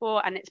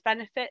transport and its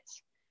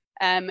benefits,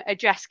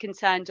 address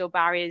concerns or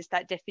barriers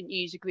that different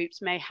user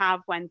groups may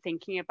have when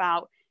thinking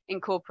about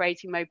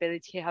incorporating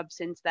mobility hubs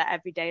into their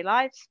everyday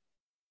lives.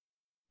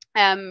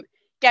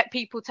 Get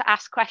people to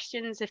ask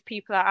questions. If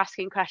people are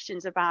asking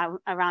questions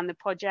around the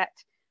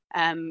project,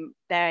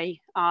 they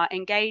are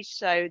engaged.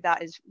 So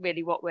that is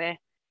really what we're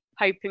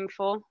hoping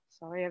for.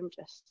 Sorry, I'm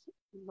just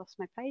lost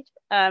my page.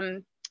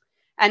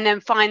 And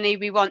then finally,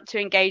 we want to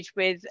engage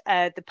with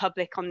the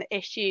public on the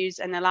issues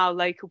and allow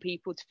local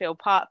people to feel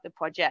part of the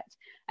project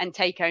and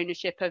take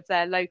ownership of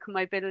their local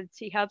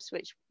mobility hubs,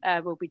 which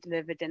will be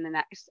delivered in the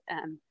next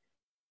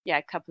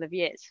couple of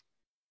years.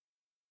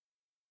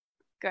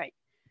 Great.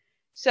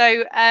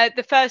 So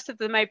the first of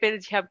the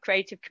Mobility Hub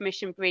Creative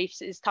Commission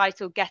briefs is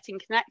titled Getting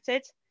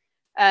Connected.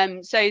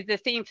 So the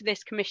theme for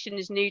this commission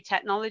is new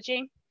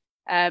technology.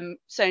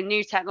 So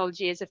new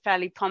technology is a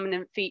fairly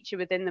prominent feature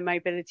within the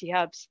mobility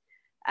hubs,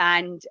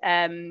 and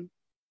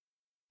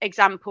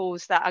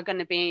examples that are going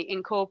to be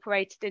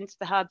incorporated into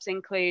the hubs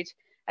include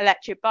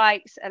electric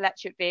bikes,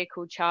 electric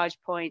vehicle charge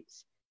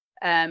points,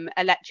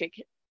 electric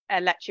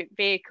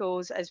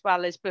vehicles, as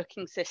well as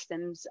booking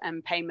systems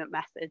and payment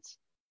methods.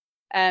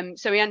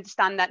 So we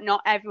understand that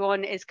not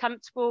everyone is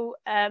comfortable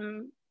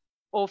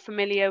or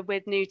familiar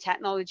with new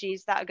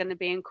technologies that are going to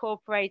be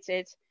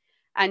incorporated,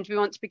 and we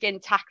want to begin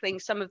tackling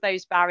some of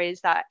those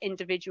barriers that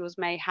individuals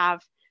may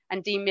have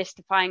and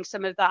demystifying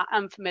some of that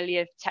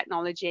unfamiliar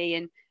technology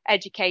in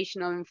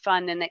educational and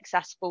fun and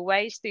accessible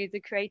ways through the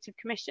creative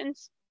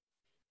commissions.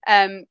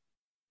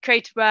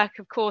 Creative work,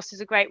 of course,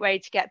 is a great way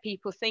to get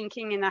people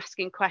thinking and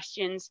asking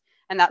questions,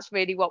 and that's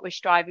really what we're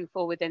striving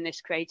for within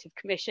this creative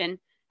commission,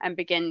 and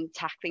begin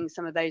tackling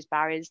some of those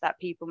barriers that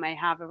people may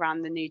have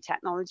around the new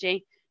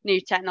technology. New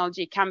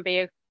technology can be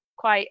a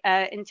quite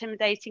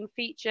intimidating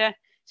feature,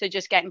 so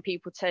just getting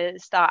people to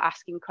start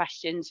asking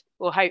questions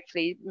will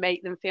hopefully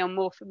make them feel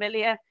more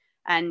familiar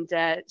and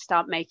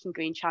start making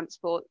green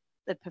transport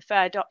the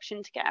preferred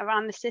option to get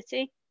around the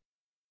city.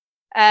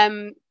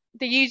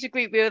 The user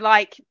group we would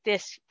like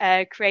this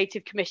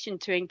creative commission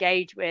to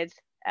engage with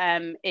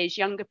is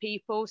younger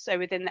people, so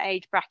within the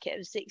age bracket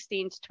of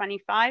 16 to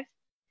 25.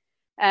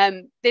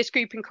 This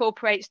group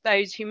incorporates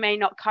those who may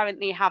not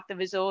currently have the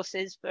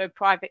resources for a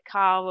private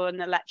car or an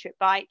electric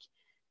bike,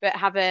 but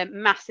have a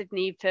massive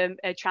need for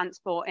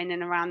transport in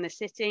and around the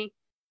city,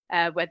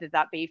 whether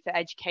that be for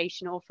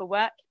education or for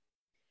work.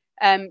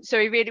 So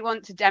we really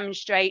want to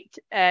demonstrate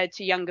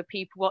to younger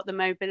people what the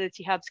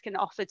mobility hubs can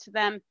offer to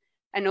them,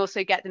 and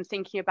also get them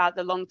thinking about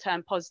the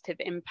long-term positive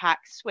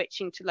impact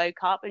switching to low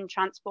carbon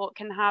transport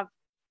can have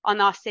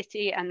on our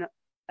city and,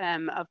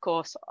 of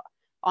course,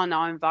 on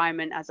our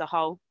environment as a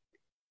whole.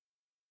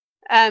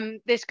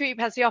 This group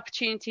has the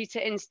opportunity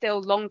to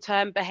instill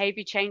long-term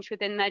behaviour change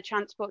within their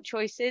transport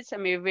choices,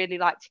 and we would really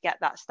like to get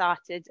that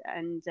started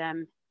and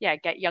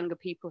get younger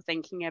people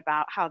thinking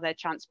about how their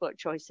transport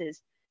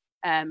choices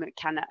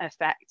can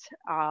affect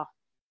our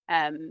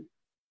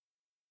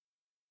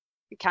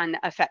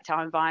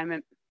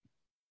environment.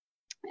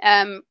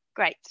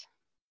 Great.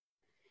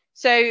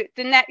 So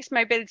the next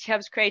Mobility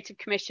Hubs Creative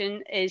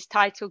Commission is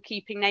titled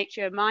Keeping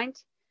Nature in Mind.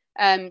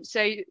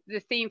 So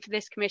the theme for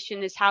this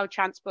commission is how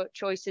transport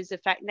choices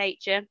affect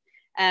nature.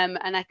 And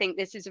I think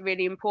this is a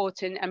really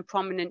important and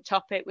prominent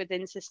topic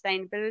within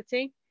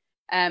sustainability,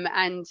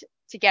 and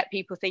to get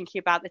people thinking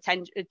about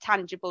the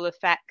tangible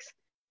effects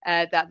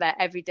that their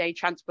everyday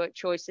transport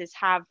choices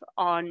have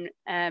on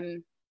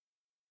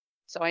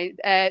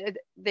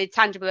the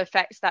tangible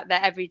effects that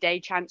their everyday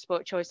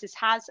transport choices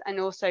has, and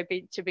also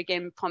to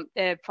begin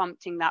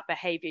prompting that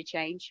behaviour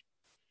change.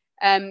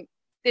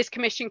 This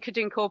commission could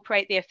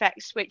incorporate the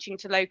effects switching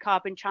to low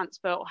carbon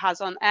transport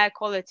has on air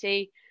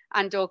quality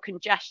and or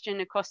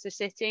congestion across the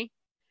city,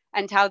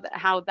 and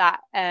how that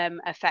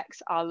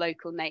affects our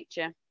local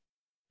nature.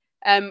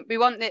 We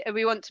want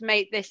to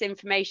make this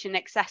information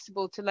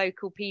accessible to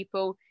local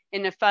people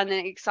in a fun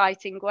and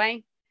exciting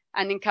way,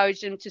 and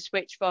encourage them to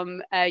switch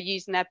from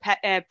using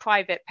their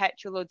private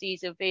petrol or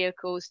diesel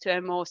vehicles to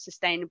a more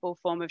sustainable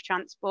form of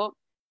transport.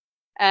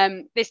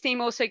 This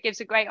theme also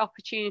gives a great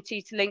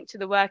opportunity to link to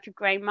the work of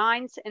Grey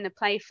Minds in a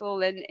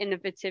playful and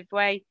innovative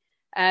way,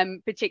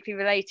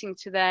 particularly relating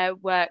to their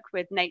work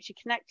with nature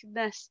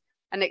connectedness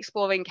and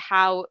exploring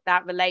how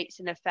that relates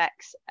and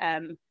affects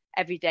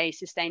everyday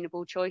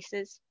sustainable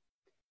choices.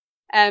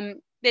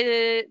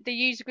 The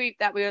user group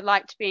that we would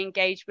like to be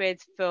engaged with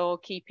for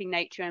keeping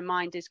nature in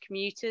mind is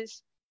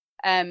commuters.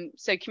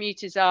 So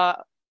commuters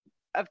are,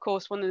 of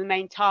course, one of the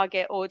main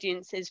target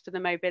audiences for the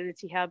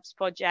Mobility Hubs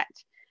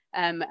project,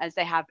 as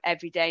they have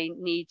everyday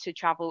need to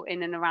travel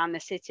in and around the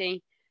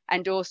city,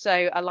 and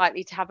also are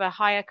likely to have a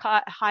higher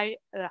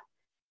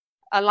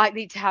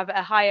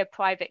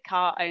private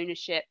car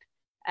ownership,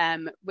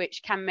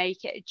 which can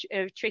make it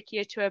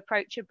trickier to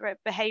approach a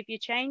behaviour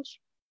change.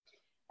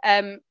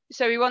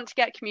 So we want to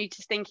get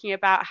commuters thinking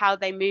about how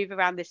they move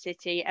around the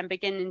city and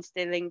begin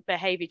instilling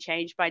behaviour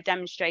change by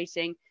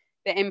demonstrating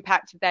the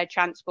impact of their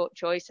transport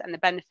choice and the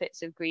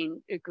benefits of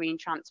green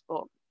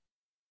transport.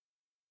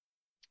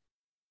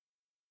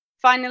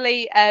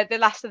 Finally, the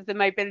last of the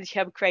Mobility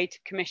Hub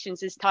Creative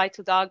Commissions is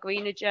titled Our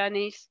Greener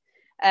Journeys.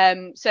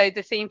 So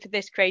the theme for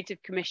this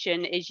Creative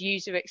Commission is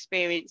user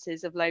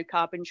experiences of low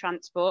carbon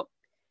transport.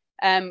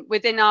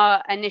 Within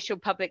our initial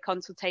public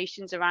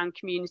consultations around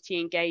community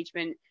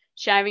engagement,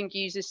 sharing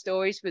user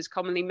stories was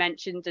commonly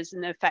mentioned as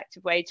an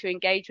effective way to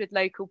engage with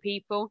local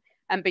people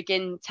and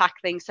begin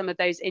tackling some of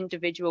those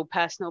individual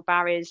personal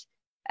barriers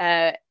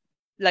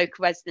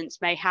local residents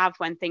may have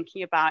when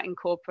thinking about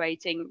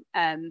incorporating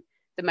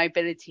the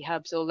mobility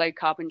hubs or low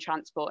carbon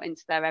transport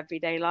into their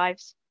everyday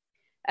lives.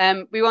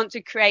 We want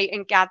to create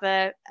and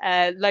gather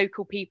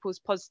local people's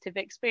positive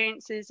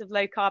experiences of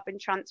low carbon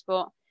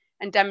transport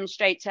and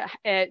demonstrate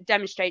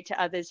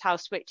to others how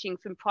switching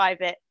from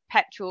private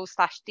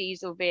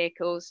petrol/diesel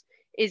vehicles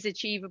is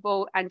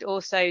achievable, and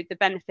also the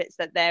benefits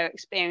that they're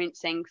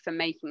experiencing from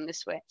making the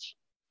switch.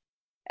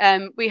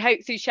 We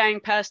hope through sharing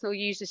personal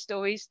user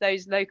stories,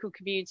 those local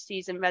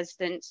communities and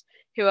residents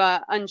who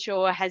are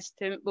unsure or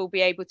hesitant will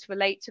be able to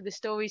relate to the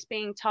stories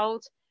being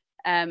told.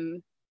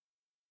 And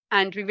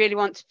we really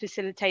want to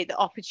facilitate the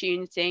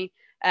opportunity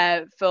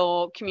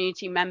for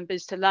community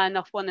members to learn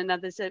off one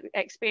another's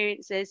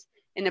experiences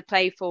in a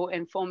playful,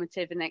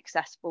 informative and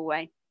accessible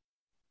way.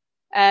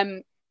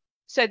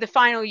 So the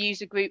final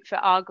user group for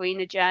our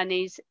greener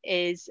journeys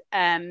is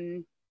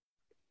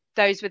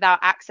those without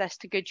access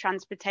to good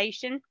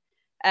transportation.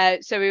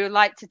 So we would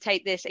like to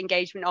take this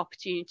engagement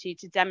opportunity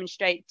to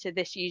demonstrate to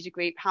this user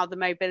group how the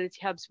mobility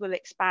hubs will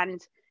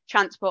expand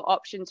transport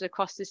options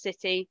across the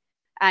city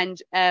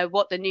and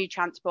what the new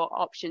transport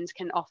options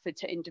can offer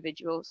to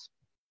individuals.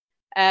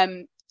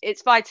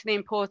 It's vitally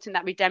important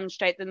that we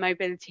demonstrate the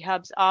mobility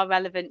hubs are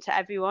relevant to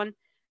everyone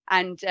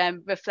and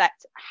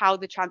reflect how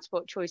the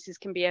transport choices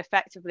can be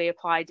effectively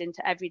applied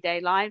into everyday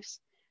lives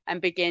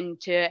and begin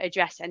to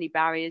address any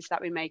barriers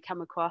that we may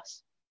come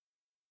across.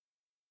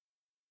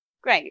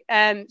 Great.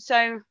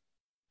 So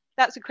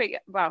that's a quick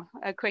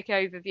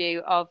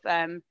overview of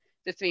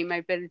the 3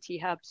 mobility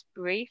hubs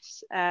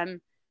briefs.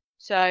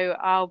 So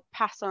I'll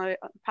pass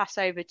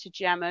over to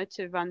Gemma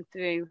to run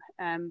through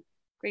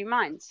Green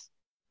Minds.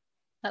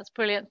 That's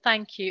brilliant.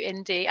 Thank you,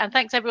 Indy. And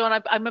thanks, everyone.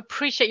 I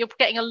appreciate you're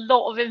getting a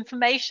lot of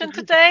information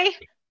today.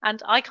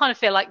 And I kind of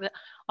feel like that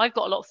I've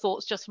got a lot of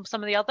thoughts just from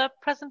some of the other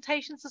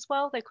presentations as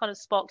well. They've kind of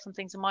sparked some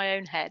things in my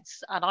own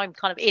heads and I'm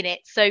kind of in it.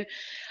 So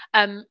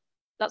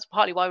that's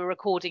partly why we're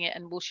recording it,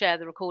 and we'll share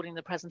the recording of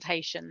the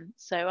presentation.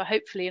 So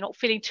hopefully you're not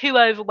feeling too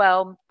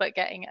overwhelmed, but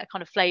getting a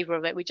kind of flavour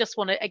of it. We just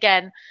want to,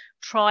 again,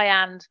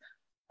 try and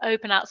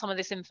open out some of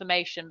this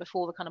information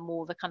before the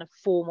kind of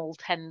formal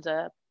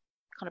tender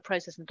kind of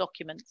process and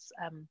documents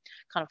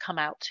kind of come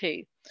out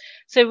too.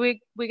 So we're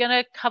going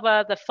to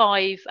cover the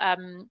 5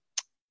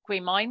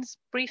 Green Minds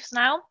briefs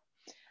now.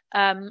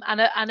 And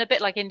a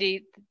bit like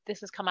Indy, this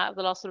has come out of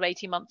the last sort of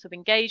 18 months of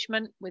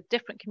engagement with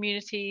different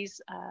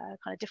communities,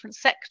 kind of different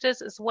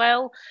sectors as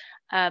well.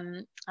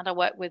 And I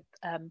work with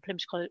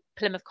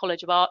Plymouth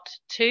College of Art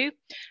too.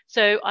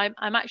 So I'm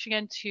actually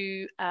going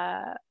to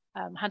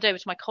hand over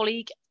to my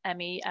colleague,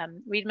 Emmy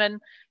Reedman,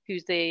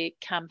 who's the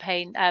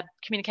campaigns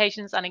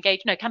and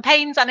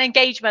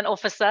engagement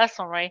officer,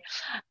 sorry,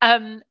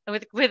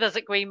 with us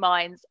at Green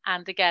Minds,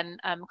 and again,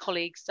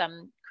 colleagues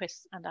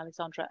Chris and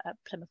Alexandra at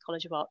Plymouth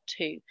College of Art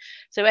too.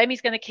 So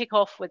Amy's going to kick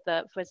off with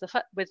the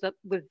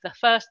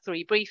first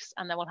 3 briefs,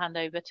 and then we'll hand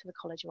over to the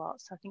College of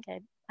Art. So I think,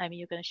 Amy,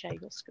 you're going to share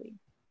your screen.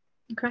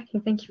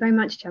 Cracking. Thank you very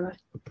much, Gemma.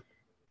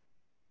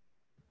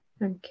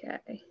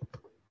 Okay.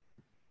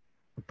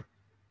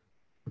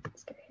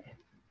 Let's go here.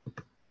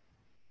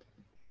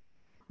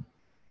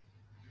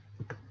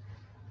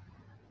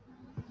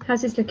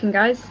 How's this looking,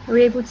 guys? Are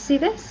we able to see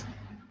this?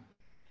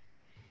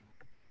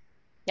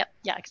 Yep,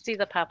 yeah, I can see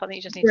the PowerPoint. I think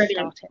you just need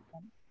Brilliant. to start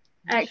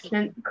it.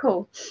 Excellent,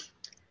 cool.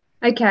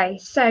 Okay,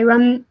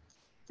 so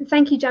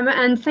thank you, Gemma,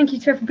 and thank you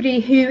to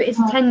everybody who is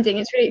attending.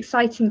 It's really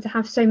exciting to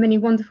have so many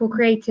wonderful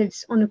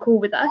creatives on a call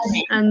with us,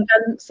 and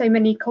so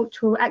many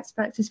cultural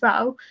experts as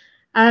well.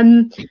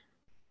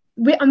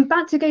 I'm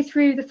about to go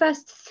through the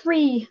first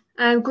 3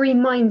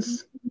 Green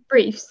Minds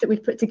briefs that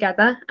we've put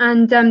together,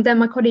 and then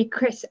my colleague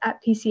Chris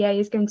at PCA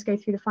is going to go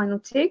through the final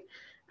 2.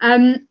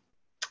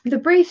 The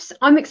briefs,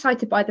 I'm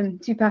excited by them,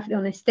 to be perfectly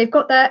honest. They've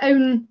got their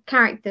own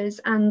characters,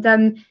 and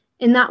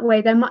in that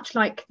way, they're much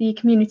like the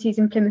communities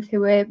in Plymouth who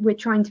we're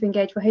trying to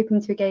engage. We're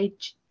hoping to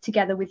engage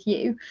together with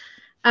you.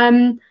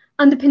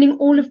 Underpinning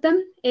all of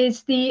them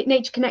is the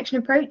nature connection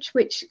approach,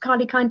 which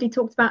Carly kindly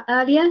talked about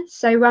earlier.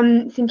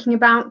 So thinking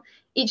about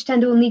each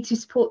tender will need to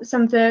support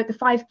some of the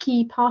 5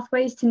 key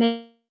pathways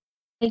to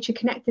nature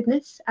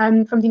connectedness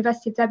from the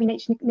University of Derby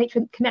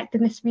Nature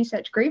Connectedness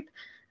Research Group.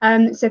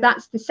 So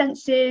that's the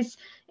senses,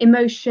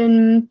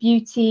 emotion,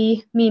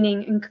 beauty,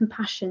 meaning and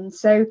compassion.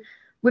 So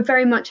we're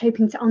very much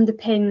hoping to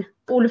underpin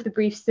all of the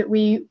briefs that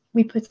we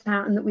put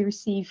out and that we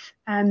receive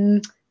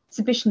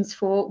submissions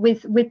for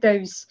with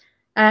those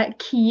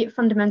key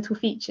fundamental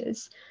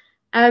features.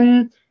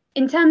 In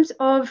terms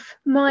of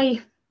my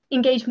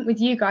engagement with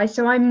you guys,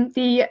 so I'm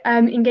the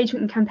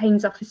engagement and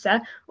campaigns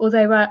officer,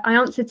 although I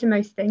answer to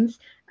most things,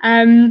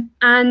 and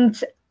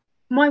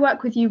my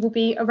work with you will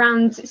be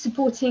around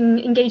supporting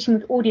engaging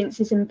with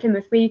audiences in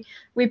Plymouth. We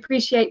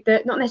appreciate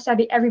that not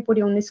necessarily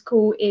everybody on this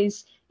call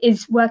is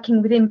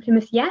working within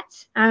Plymouth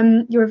yet.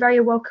 You're a very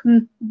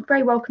welcome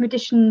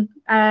addition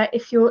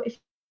if you're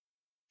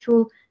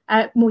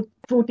more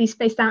broadly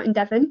spaced out in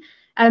Devon.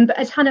 But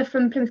as Hannah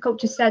from Plymouth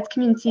Culture said,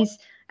 communities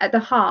at the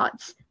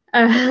heart.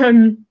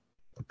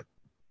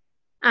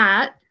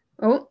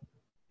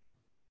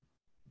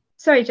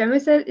 Sorry, Gemma,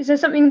 is there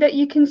something that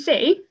you can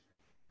see?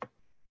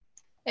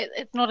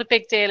 It's not a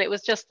big deal. It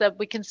was just that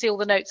we can see all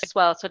the notes as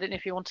well. So I don't know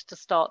if you wanted to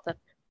start the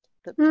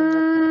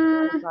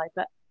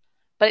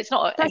but it's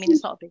not. I mean,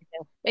 it's not a big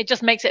deal. It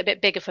just makes it a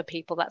bit bigger for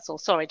people. That's all.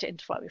 Sorry to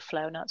interrupt with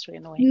flow. No, it's really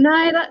annoying.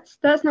 No,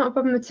 that's not a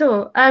problem at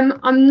all.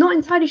 I'm not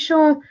entirely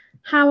sure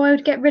how I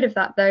would get rid of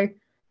that though.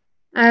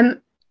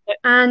 And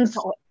it's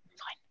fine.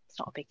 It's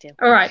not a big deal.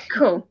 All right,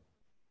 cool.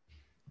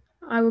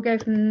 I will go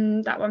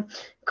from that one.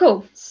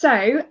 Cool.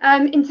 So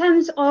in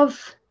terms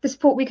of the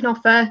support we can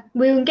offer,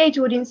 we'll engage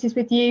audiences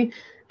with you.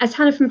 As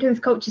Hannah from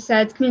Plymouth Culture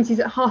said, community is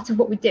at the heart of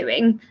what we're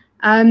doing.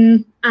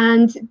 And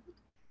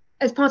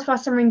as part of our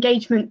summer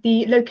engagement,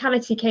 the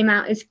locality came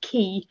out as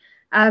key.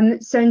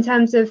 So in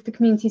terms of the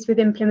communities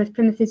within Plymouth,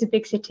 Plymouth is a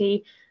big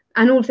city,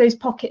 and all of those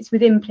pockets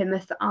within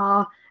Plymouth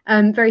are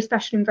very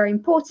special and very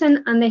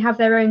important, and they have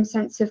their own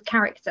sense of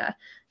character.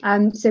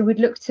 So we'd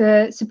look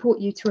to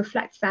support you to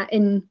reflect that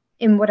in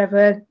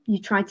whatever you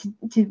try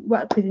to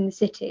work within the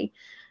city.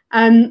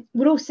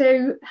 We'll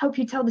also help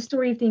you tell the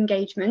story of the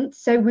engagement.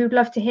 So we would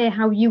love to hear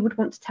how you would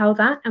want to tell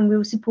that, and we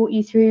will support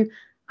you through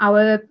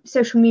our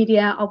social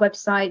media, our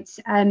websites,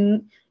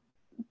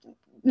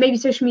 maybe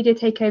social media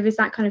takeovers,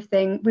 that kind of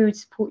thing. We would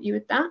support you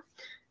with that.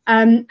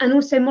 And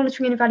also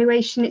monitoring and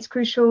evaluation, it's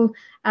crucial.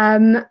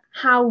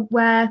 How,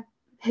 where,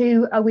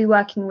 who are we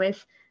working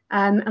with?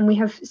 And we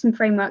have some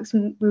frameworks,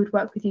 and we would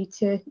work with you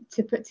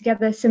to put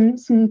together some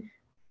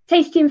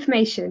tasty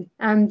information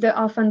that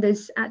our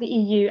funders at the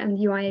EU and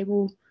the UIA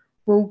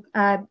will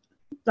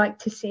like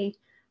to see.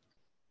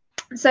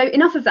 So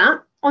enough of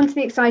that, on to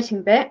the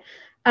exciting bit.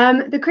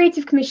 The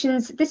creative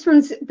commissions,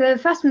 the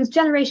first one's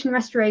generation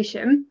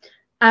restoration,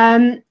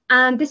 and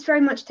this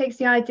very much takes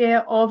the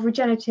idea of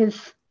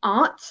regenerative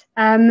art,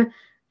 and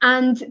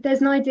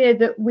there's an idea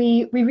that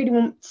we really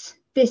want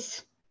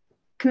this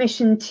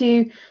commission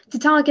to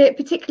target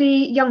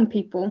particularly young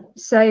people,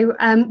 so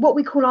what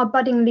we call our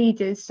budding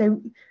leaders,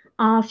 so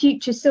our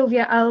future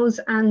Sylvia Earls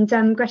and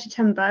Greta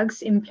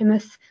Thunbergs in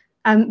Plymouth.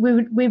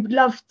 We would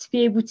love to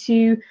be able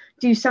to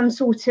do some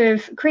sort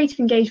of creative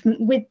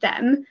engagement with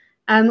them,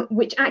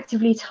 which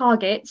actively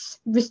targets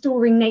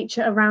restoring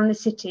nature around the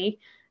city.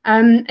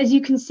 As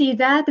you can see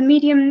there, the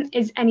medium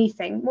is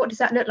anything. What does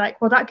that look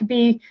like? Well, that could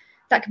be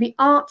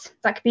art,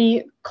 that could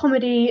be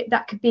comedy,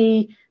 that could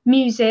be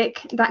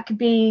music, that could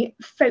be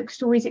folk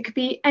stories, it could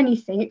be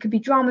anything, it could be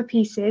drama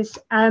pieces.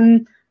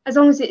 As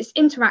long as it's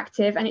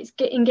interactive and it's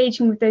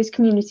engaging with those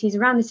communities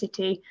around the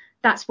city,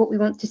 that's what we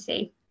want to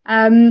see.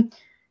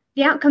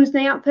 The outcomes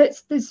and the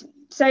outputs,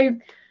 so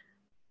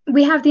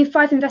we have the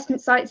 5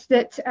 investment sites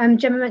that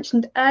Gemma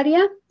mentioned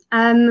earlier,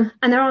 and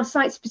there are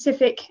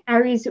site-specific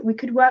areas that we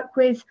could work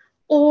with,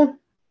 or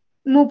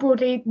more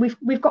broadly,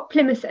 we've got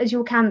Plymouth as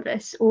your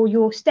canvas or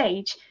your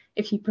stage,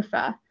 if you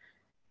prefer.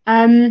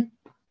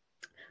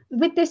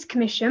 With this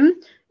commission,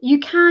 you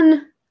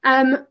can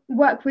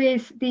work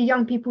with the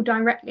young people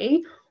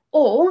directly,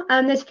 or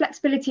there's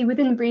flexibility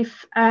within the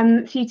brief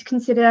for you to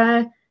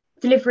consider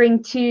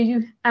delivering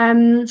to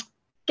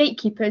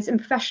gatekeepers and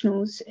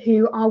professionals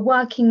who are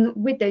working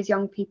with those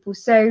young people.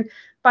 So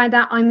by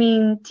that I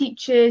mean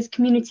teachers,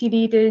 community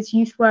leaders,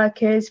 youth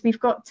workers. We've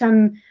got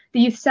the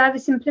youth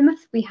service in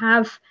Plymouth. We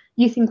have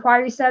youth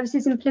inquiry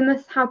services in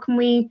Plymouth. How can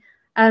we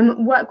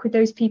work with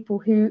those people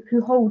who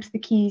hold the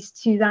keys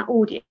to that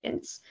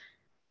audience?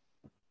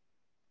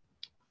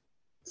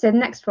 So the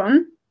next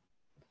one,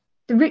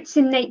 the roots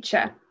in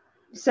nature.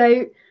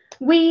 So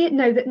we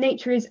know that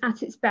nature is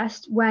at its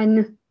best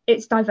when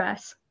it's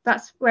diverse.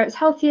 That's where it's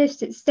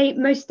healthiest, it's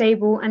most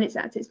stable, and it's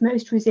at its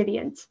most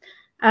resilient.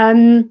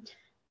 And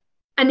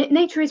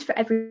nature is for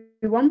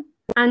everyone,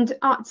 and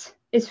art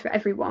is for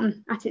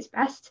everyone at its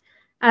best.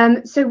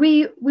 So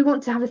we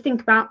want to have a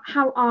think about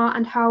how are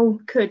and how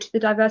could the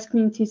diverse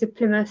communities of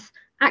Plymouth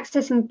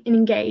access and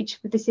engage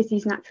with the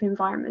city's natural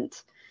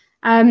environment.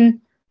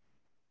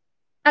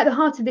 At the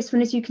heart of this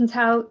one, as you can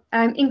tell,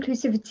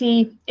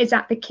 inclusivity is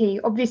at the key.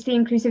 Obviously,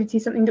 inclusivity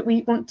is something that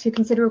we want to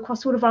consider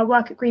across all of our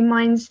work at Green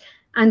Minds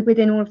and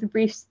within all of the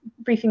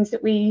briefings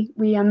that we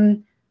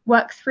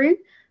work through.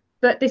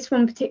 But this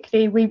one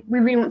particularly, we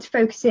really want to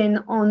focus in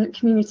on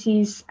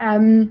communities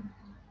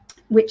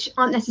which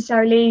aren't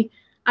necessarily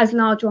as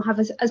large or have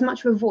as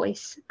much of a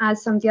voice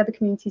as some of the other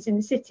communities in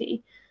the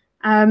city.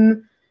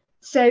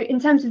 So in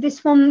terms of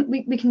this one,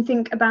 we can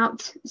think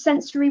about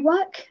sensory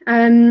work,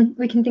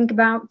 we can think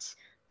about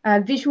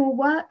visual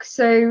work,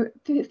 so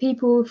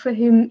people for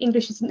whom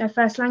English isn't their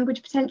first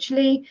language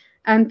potentially,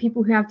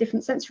 people who have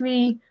different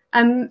sensory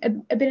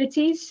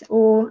abilities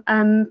or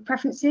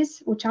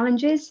preferences or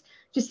challenges,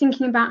 just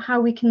thinking about how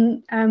we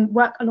can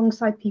work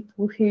alongside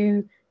people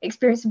who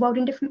experience the world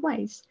in different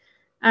ways.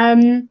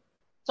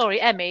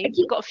 Sorry, Emmy,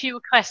 we've got a few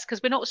requests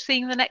because we're not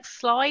seeing the next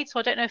slide, so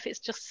I don't know if it's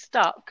just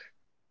stuck.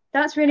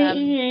 That's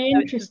really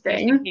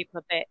interesting. So people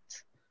a bit.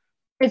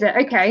 Is it?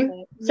 Okay.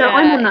 So yeah,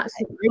 I'm on that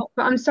slide,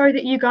 but I'm sorry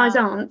that you guys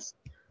aren't.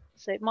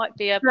 So it might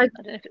be I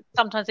don't know if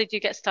sometimes they do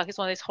get stuck. It's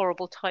one of those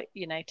horrible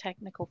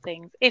technical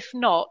things. If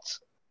not,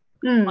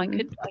 I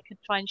could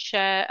try and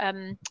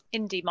share.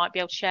 Indy might be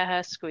able to share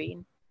her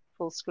screen,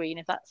 full screen,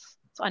 if that's.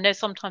 I know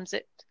sometimes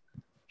it.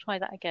 Try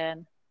that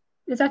again.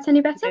 Is that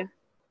any better?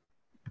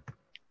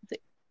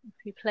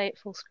 If you play it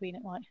full screen,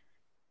 it might.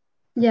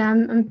 Yeah,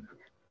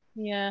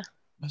 yeah.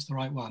 That's the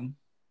right one.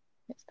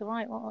 It's the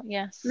right one.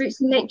 Yes.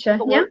 Roots in nature.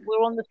 Yeah.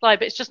 We're on the slide,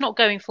 but it's just not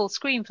going full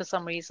screen for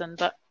some reason.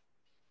 But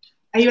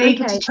are you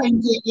able to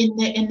change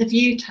it in the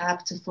view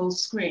tab to full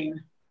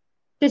screen?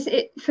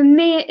 For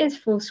me, it is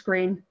full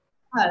screen.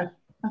 Oh.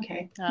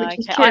 Okay. Which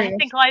is I curious.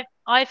 think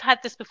I've had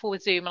this before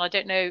with Zoom, and I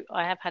don't know.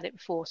 I have had it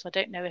before, so I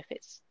don't know if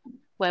it's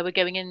where we're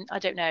going in. I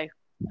don't know.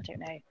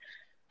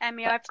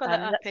 Emmy, But, I've got it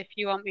up if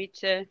you want me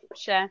to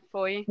share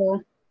for you.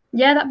 Cool.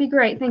 Yeah, that'd be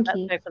great. Thank let's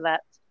you. go for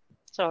that.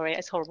 Sorry,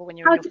 it's horrible when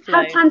you're in your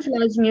How flow.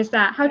 tantalising is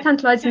that? How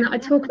tantalising that I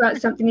talk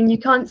about something and you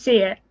can't see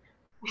it.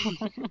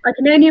 I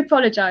can only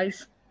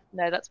apologise.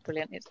 No, that's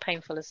brilliant. It's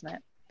painful, isn't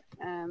it?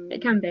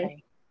 It can be.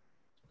 Okay.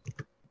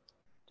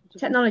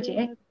 Technology,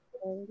 eh?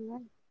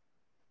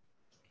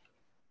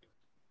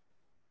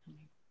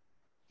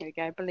 Here we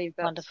go. I believe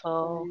that's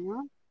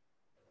Wonderful.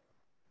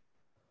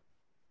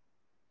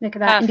 Look at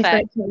that.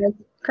 Perfect.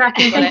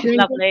 Cracking. Thank you.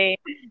 Lovely.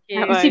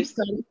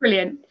 Super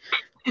brilliant.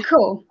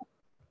 Cool.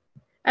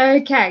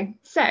 Okay,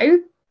 so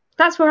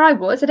that's where I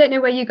was. I don't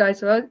know where you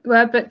guys were,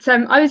 but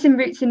I was in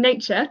Roots in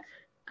Nature,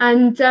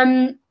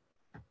 and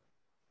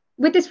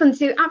with this one,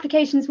 so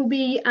applications will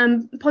be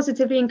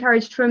positively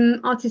encouraged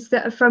from artists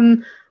that are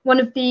from one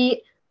of the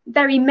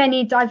very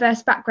many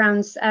diverse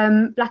backgrounds,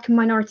 Black and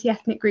minority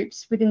ethnic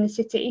groups within the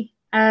city,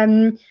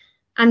 and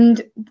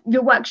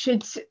your work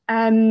should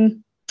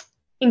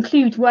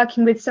include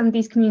working with some of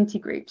these community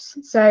groups.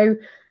 So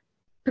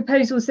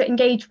proposals that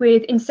engage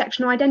with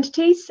intersectional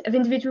identities of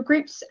individual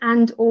groups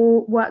and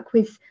or work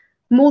with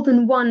more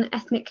than one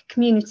ethnic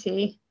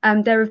community.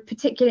 They're of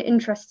particular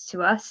interest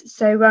to us.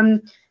 So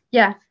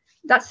yeah,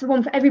 that's the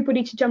one for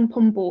everybody to jump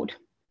on board.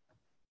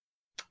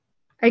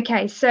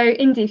 Okay, so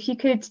Indy, if you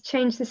could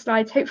change the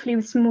slides, hopefully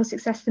with some more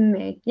success than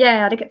me.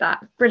 Yeah, look at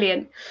that,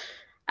 brilliant.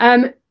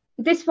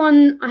 This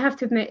one, I have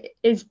to admit,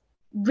 is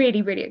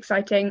really, really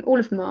exciting. All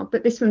of them are,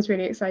 but this one's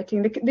really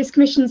exciting. This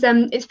commission's,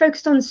 it's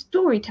focused on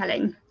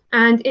storytelling,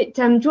 and it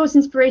draws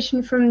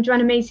inspiration from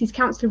Joanna Macy's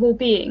Council of All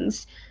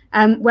Beings,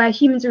 where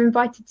humans are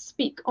invited to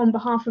speak on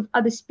behalf of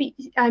other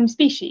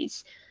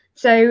species.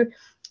 So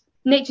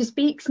nature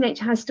speaks,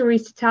 nature has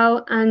stories to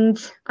tell,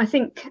 and I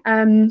think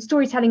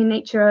storytelling and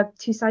nature are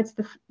two sides of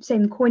the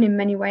same coin in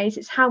many ways.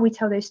 It's how we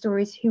tell those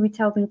stories, who we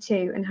tell them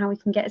to, and how we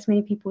can get as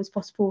many people as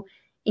possible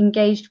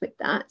engaged with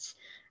that.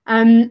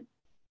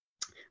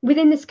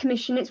 Within this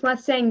commission, it's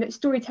worth saying that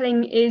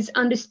storytelling is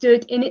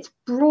understood in its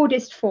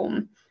broadest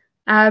form.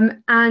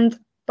 And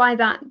by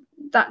that,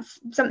 that's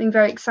something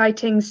very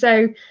exciting.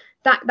 So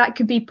that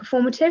could be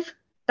performative,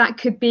 that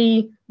could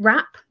be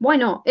rap. Why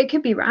not? It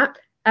could be rap.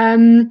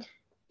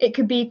 It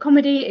could be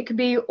comedy. It could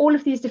be all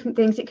of these different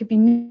things. It could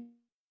be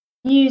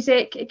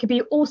music. It could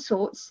be all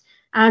sorts.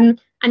 And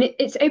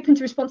it's open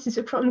to responses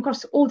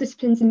across all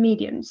disciplines and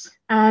mediums.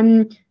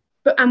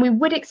 And we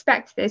would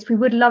expect this. We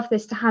would love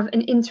this to have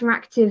an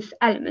interactive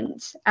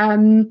element,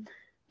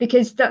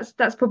 because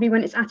that's probably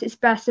when it's at its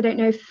best. I don't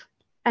know if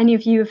any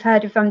of you have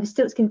heard of the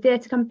Stiltskin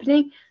Theatre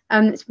Company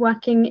that's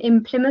working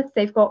in Plymouth.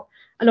 They've got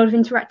a lot of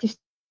interactive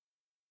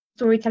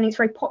storytelling. It's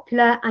very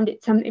popular, and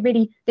it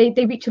really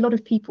they reach a lot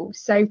of people.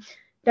 So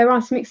there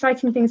are some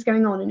exciting things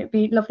going on, and it'd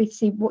be lovely to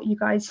see what you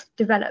guys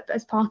develop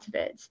as part of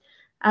it.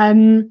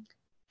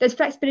 There's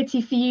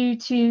flexibility for you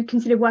to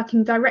consider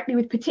working directly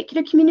with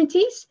particular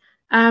communities,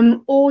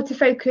 or to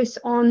focus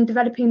on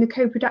developing the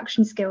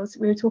co-production skills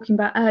that we were talking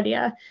about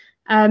earlier.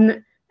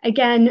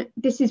 Again,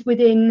 this is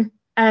within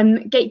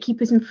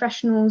gatekeepers and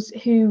professionals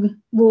who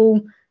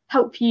will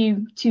help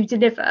you to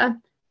deliver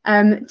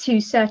to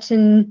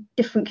certain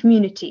different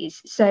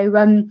communities.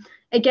 So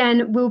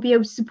again, we'll be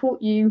able to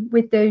support you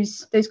with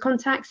those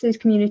contacts, those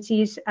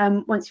communities,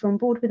 once you're on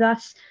board with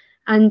us,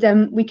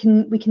 and we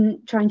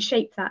can try and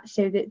shape that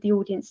so that the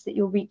audience that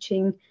you're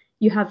reaching,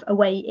 you have a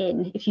way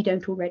in if you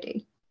don't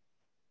already.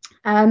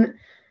 And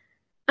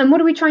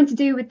what are we trying to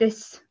do with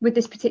this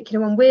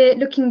particular one? We're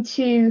looking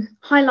to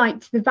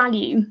highlight the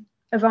value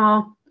of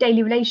our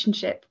daily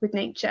relationship with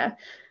nature,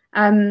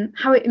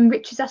 how it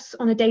enriches us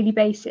on a daily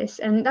basis,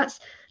 and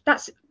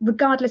that's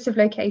regardless of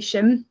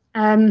location.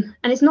 And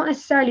it's not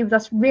necessarily with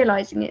us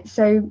realizing it.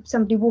 So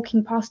somebody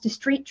walking past a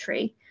street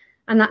tree,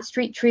 and that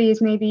street tree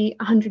is maybe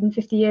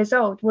 150 years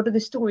old. What are the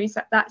stories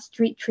that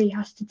street tree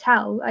has to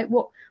tell? Like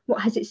what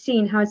has it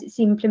seen? How has it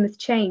seen Plymouth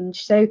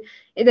change? So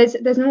there's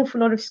an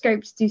awful lot of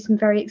scope to do some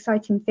very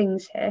exciting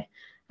things here.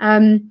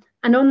 And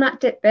on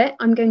that bit,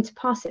 I'm going to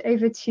pass it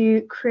over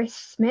to Chris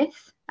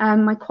Smith,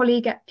 my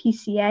colleague at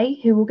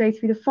PCA, who will go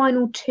through the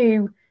final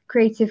two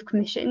creative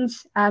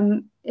commissions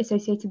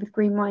associated with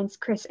Green Minds.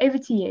 Chris, over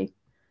to you.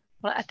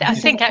 Well, I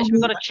think actually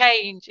we've got to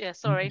change. Yeah,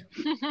 sorry.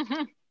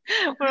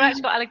 We've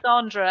actually got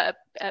Alexandra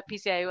at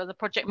PCA, one of the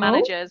project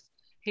managers,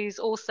 who's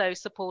also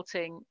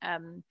supporting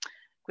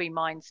Green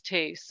Minds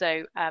too.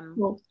 So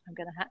cool. I'm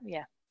going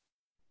to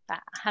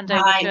hand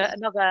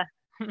over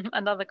to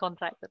another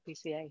contact at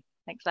PCA.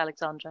 Thanks,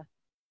 Alexandra.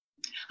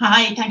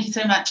 Hi, thank you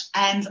so much.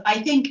 And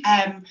I think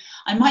I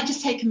might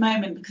just take a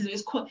moment, because it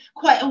was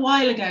quite a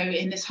while ago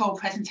in this whole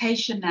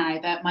presentation now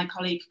that my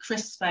colleague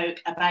Chris spoke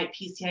about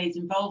PCA's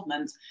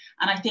involvement.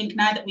 And I think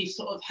now that we've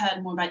sort of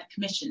heard more about the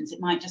commissions,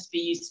 it might just be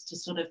useful to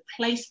sort of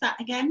place that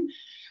again,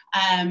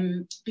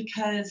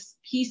 because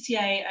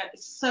PCA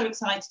is so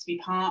excited to be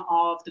part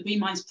of the Green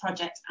Minds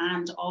project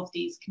and of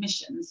these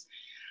commissions.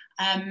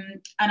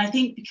 And I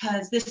think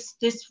because this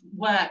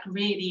work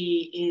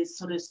really is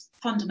sort of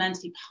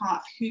fundamentally part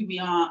of who we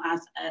are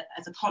as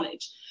a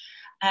college.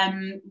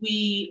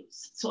 We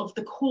sort of,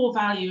 the core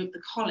value of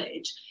the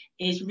college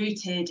is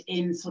rooted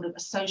in sort of a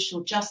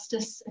social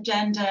justice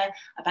agenda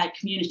about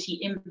community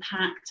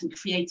impact and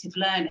creative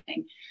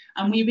learning.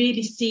 And we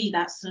really see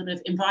that sort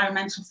of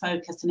environmental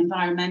focus and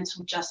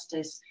environmental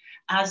justice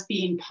as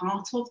being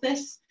part of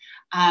this.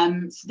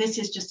 So this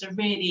is just a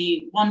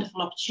really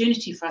wonderful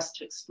opportunity for us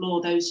to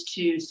explore those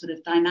two sort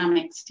of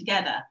dynamics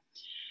together.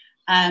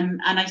 And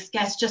I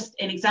guess just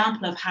an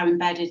example of how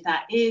embedded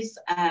that is,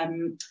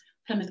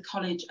 Plymouth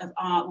College of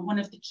Art were one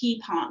of the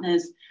key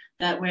partners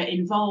that were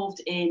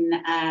involved in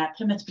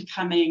Plymouth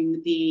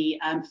becoming the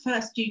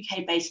first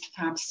UK-based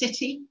fab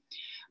city,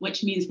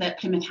 which means that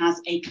Plymouth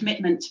has a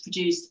commitment to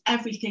produce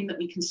everything that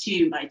we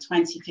consume by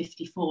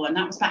 2054, and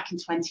that was back in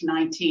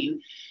 2019.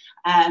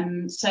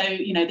 So,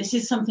 you know, this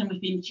is something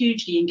we've been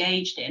hugely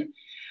engaged in.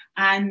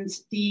 And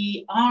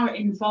our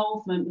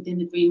involvement within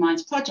the Green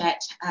Minds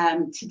project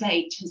to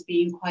date has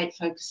been quite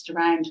focused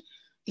around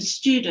the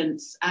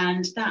students,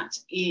 and that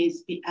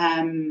is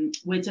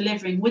we're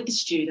delivering with the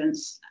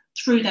students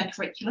through their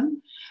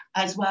curriculum,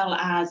 as well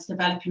as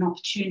developing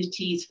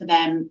opportunities for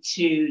them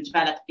to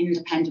develop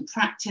independent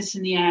practice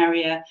in the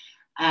area,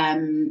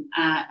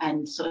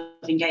 and sort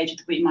of engage with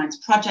the Green Minds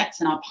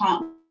projects and our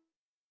partners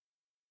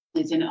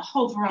in a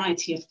whole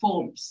variety of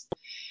forms.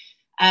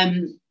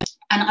 And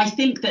I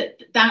think that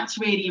that's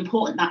really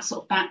important, that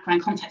sort of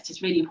background context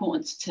is really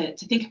important to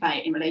think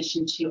about in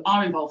relation to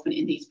our involvement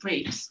in these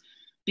briefs,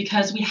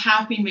 because we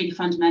have been really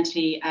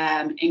fundamentally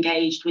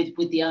engaged with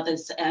the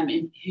others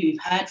who've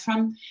heard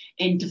from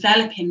in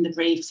developing the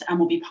briefs and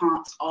will be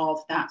part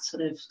of that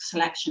sort of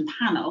selection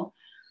panel,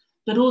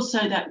 but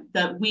also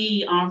that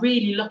we are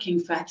really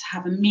looking to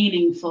have a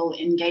meaningful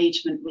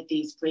engagement with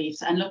these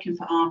briefs and looking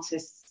for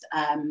artists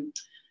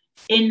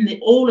in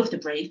all of the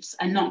briefs,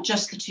 and not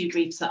just the two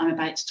briefs that I'm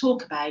about to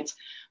talk about,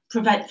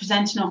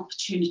 presenting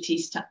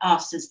opportunities to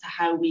us as to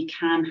how we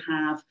can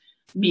have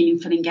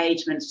meaningful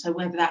engagement. So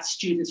whether that's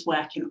students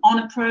working on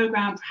a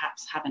programme,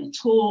 perhaps having a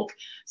talk,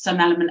 some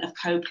element of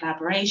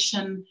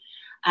co-collaboration.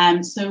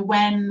 So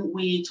when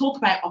we talk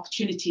about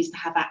opportunities to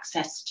have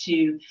access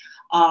to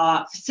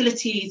our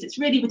facilities, it's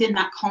really within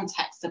that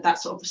context of that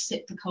sort of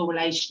reciprocal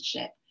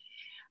relationship.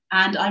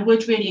 And I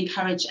would really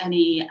encourage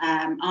any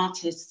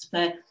artists,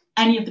 for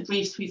any of the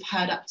briefs we've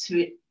heard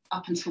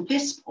up until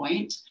this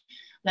point,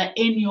 that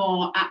in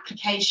your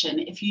application,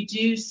 if you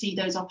do see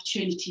those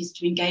opportunities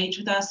to engage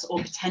with us, or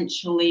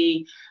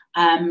potentially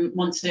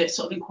want to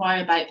sort of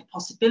inquire about the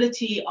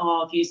possibility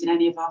of using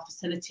any of our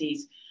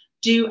facilities,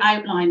 do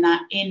outline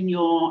that in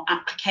your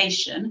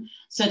application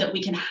so that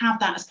we can have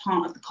that as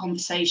part of the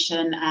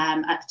conversation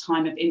at the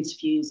time of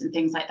interviews and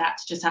things like that,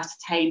 to just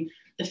ascertain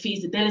the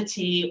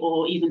feasibility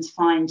or even to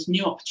find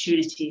new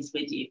opportunities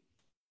with you.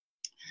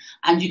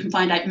 And you can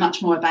find out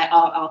much more about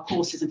our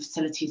courses and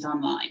facilities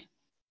online.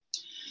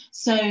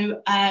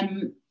 So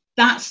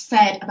that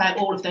said, about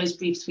all of those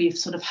briefs we've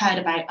sort of heard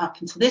about up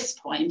until this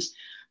point,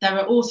 there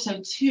are also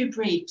two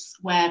briefs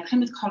where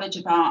Plymouth College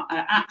of Art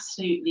are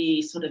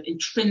absolutely sort of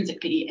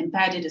intrinsically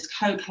embedded as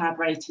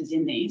co-collaborators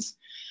in these.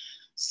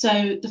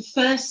 So the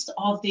first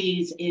of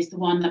these is the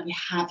one that we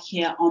have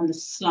here on the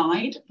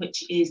slide,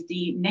 which is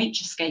the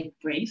Naturescape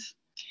brief.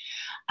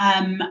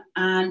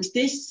 And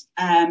this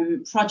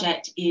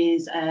project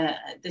is,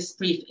 this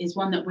brief is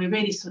one that we're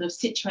really sort of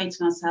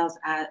situating ourselves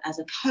as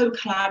a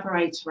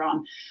co-collaborator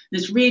on.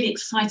 There's really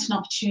exciting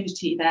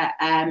opportunity that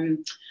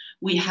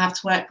we have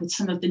to work with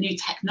some of the new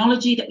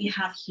technology that we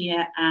have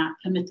here at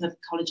Plymouth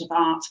College of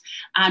Art,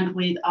 and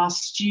with our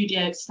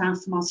studio,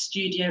 staff from our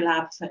studio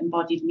lab for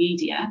embodied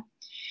media.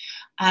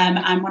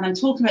 And when I'm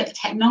talking about the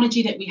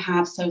technology that we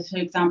have, so for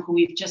example,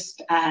 we've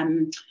just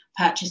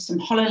purchased some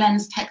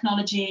HoloLens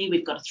technology,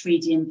 we've got a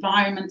 3D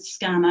environment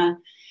scanner,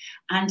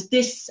 and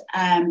this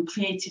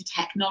creative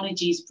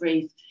technologies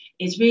brief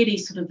is really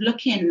sort of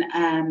looking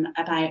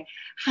about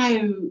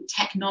how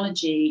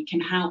technology can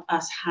help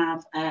us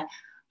have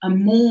a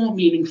more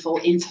meaningful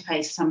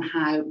interface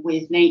somehow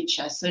with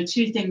nature. So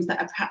two things that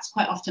are perhaps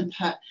quite often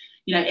put,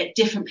 you know, at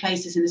different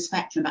places in the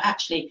spectrum, but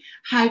actually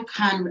how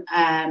can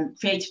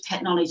creative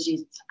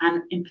technologies,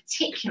 and in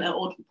particular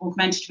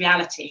augmented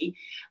reality,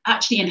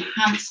 actually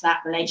enhance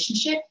that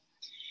relationship?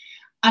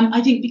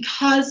 I think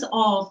because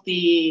of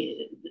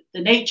the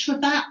nature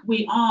of that,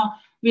 we are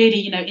really,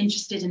 you know,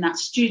 interested in that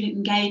student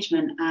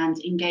engagement and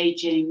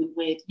engaging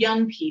with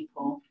young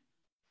people,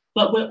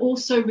 but we're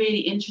also really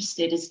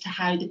interested as to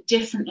how the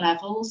different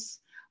levels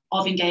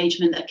of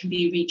engagement that can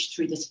be reached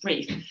through this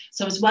brief.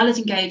 So as well as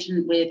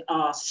engagement with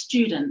our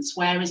students,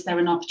 where is there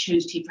an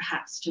opportunity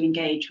perhaps to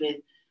engage with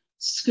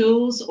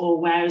schools,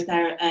 or where is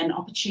there an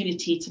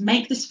opportunity to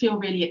make this feel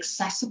really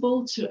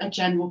accessible to a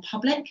general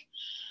public?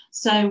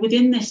 So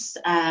within this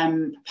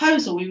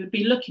proposal, we would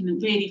be looking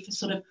really for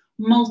sort of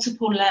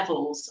multiple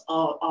levels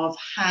of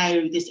how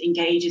this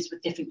engages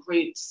with different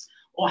groups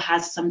or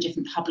has some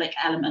different public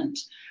element.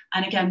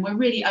 And again, we're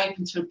really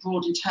open to a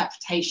broad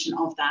interpretation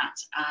of that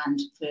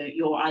and for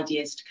your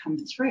ideas to come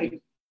through.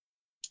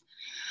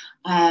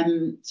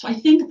 So I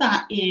think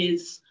that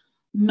is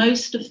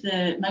most of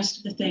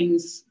the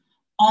things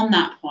on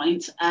that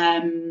point.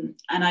 And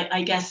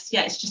I guess,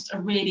 yeah, it's just a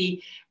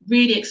really,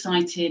 really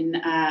exciting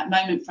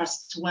moment for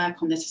us to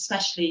work on this,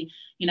 especially,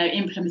 you know,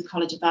 in Plymouth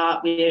College of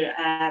Art.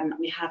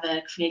 We have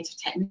a creative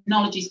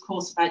technologies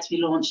course about to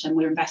be launched, and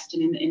we're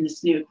investing in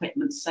this new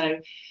equipment. So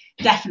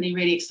definitely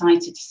really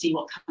excited to see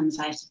what comes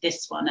out of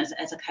this one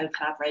as a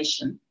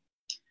co-collaboration.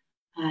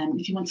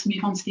 If you want to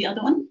move on to the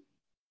other one.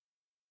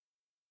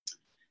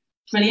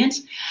 Brilliant.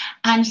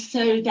 And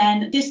so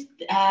then this,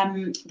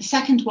 the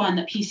second one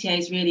that PCA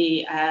is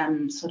really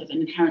sort of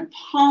an inherent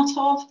part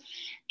of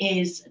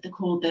is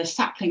called the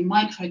Sapling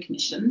Micro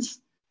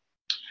Commissions.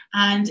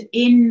 And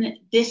in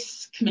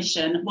this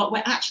commission, what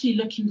we're actually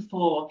looking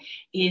for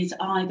is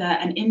either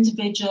an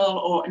individual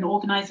or an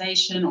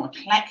organisation or a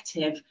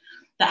collective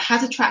that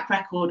has a track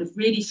record of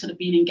really sort of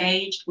being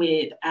engaged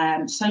with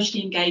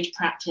socially engaged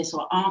practice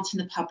or art in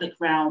the public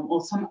realm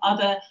or some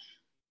other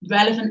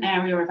relevant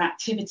area of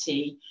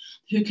activity,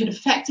 who could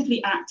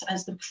effectively act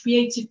as the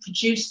creative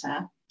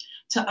producer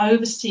to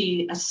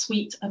oversee a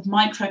suite of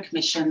micro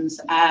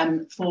commissions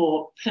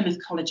for Plymouth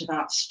College of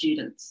Art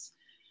students.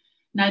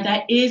 Now,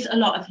 there is a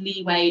lot of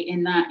leeway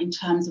in that in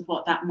terms of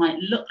what that might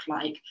look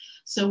like.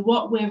 So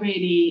what we're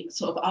really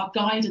sort of, our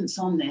guidance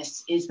on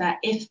this is that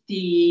if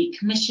the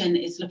commission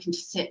is looking to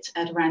sit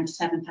at around the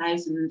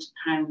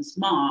 £7,000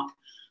 mark,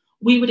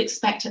 we would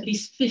expect at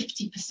least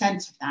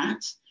 50% of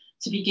that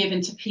to be given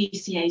to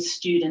PCA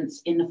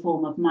students in the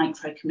form of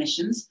micro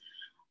commissions,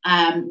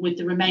 with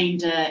the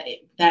remainder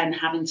then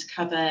having to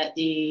cover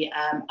the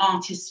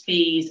artist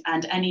fees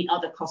and any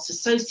other costs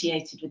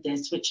associated with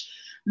this, which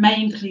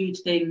may include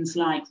things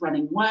like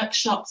running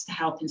workshops to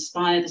help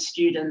inspire the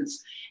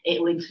students. It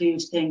will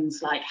include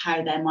things like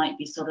how there might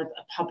be sort of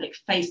a public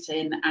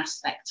facing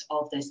aspect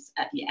of this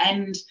at the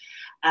end,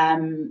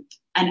 and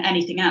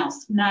anything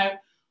else. Now,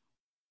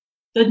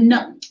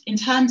 in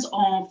terms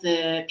of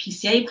the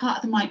PCA part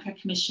of the micro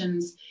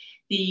commissions,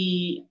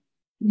 the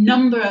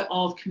number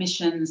of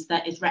commissions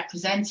that is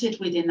represented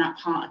within that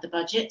part of the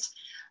budget,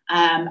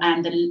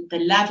 and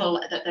the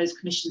level that those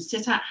commissions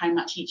sit at, how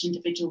much each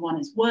individual one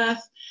is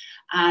worth,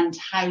 and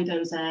how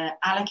those are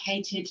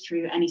allocated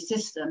through any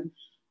system,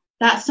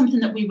 that's something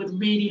that we would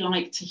really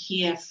like to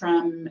hear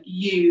from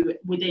you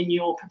within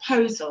your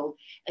proposal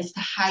as to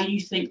how you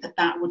think that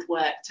that would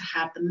work to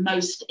have the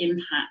most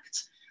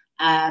impact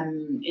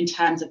in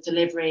terms of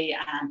delivery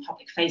and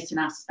public facing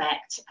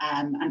aspect,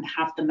 and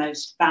have the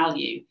most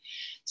value.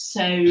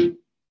 So,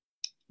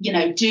 you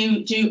know,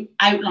 do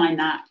outline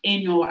that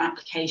in your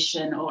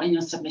application or in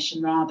your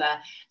submission rather,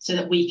 so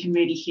that we can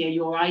really hear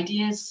your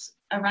ideas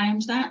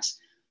around that.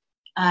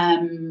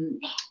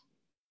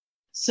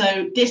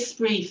 So this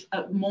brief,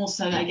 more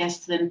so I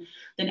guess than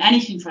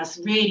anything for us,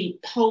 really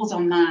pulls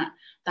on that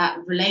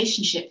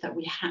relationship that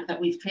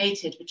we've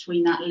created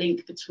between that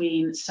link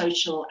between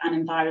social and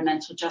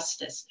environmental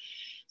justice.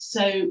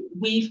 So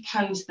we've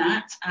posed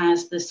that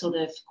as the sort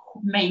of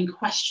main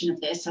question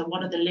of this. So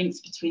what are the links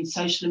between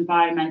social and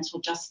environmental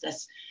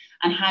justice,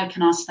 and how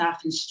can our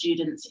staff and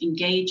students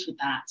engage with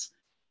that?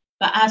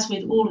 But as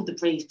with all of the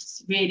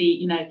briefs, really,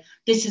 you know,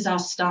 this is our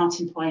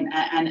starting point,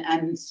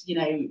 and you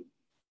know,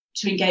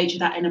 to engage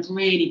with that in a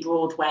really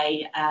broad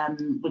way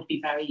would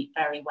be very,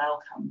 very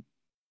welcome.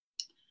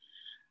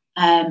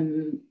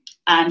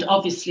 And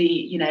obviously,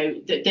 you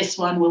know, this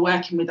one we're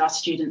working with our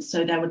students,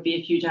 so there would be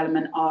a huge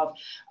element of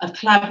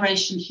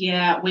collaboration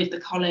here with the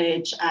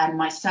college, and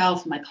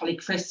myself and my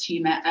colleague Chris, who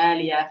you met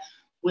earlier,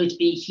 would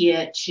be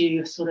here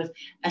to sort of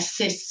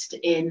assist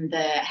in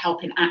the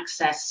helping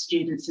access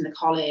students in the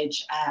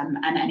college, and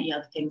any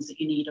other things that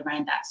you need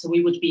around that. So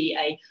we would be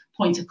a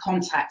point of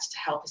contact to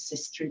help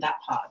assist through that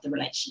part of the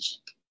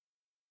relationship.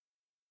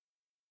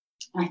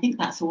 I think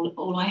that's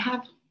all I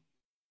have.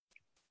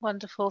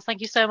 Wonderful.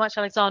 Thank you so much,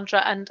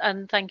 Alexandra,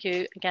 and thank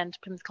you again to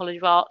Plymouth College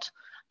of Art.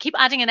 I keep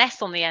adding an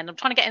S on the end. I'm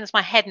trying to get into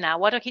my head now.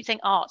 Why do I keep saying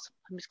art?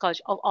 Plymouth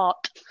College of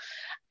Art.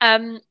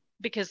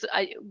 Because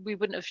we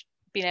wouldn't have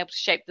been able to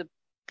shape the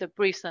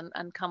briefs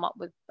and come up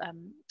with a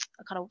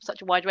kind of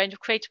such a wide range of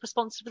creative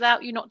responses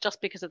without you, not just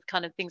because of the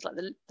kind of things like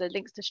the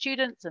links to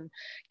students and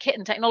kit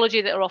and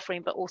technology that are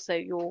offering, but also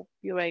your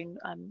own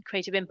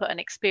creative input and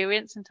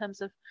experience in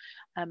terms of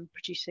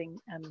producing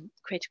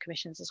creative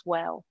commissions as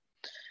well.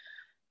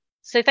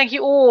 So thank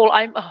you all.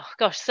 Oh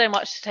gosh, so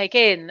much to take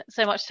in,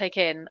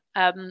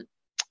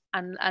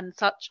 and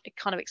such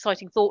kind of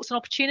exciting thoughts and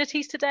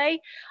opportunities today.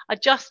 I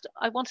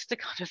wanted to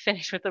kind of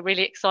finish with the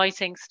really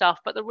exciting stuff,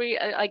 but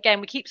again,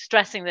 we keep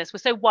stressing this. We're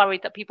so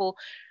worried that people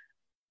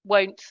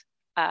won't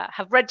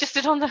have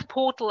registered on the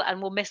portal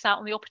and will miss out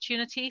on the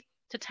opportunity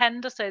to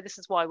tender. So this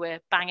is why we're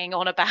banging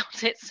on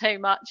about it so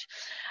much.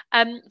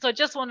 So I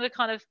just wanted to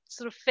kind of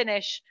sort of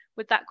finish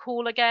with that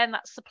call again.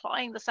 That's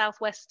Supplying the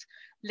Southwest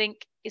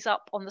link is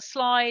up on the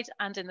slide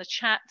and in the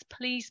chat.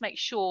 Please make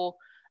sure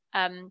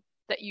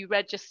that you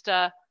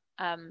register,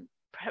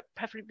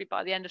 preferably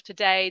by the end of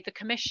today. The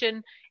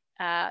commission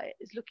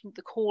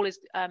the call is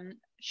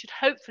should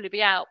hopefully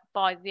be out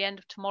by the end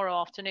of tomorrow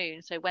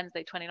afternoon, so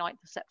Wednesday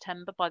 29th of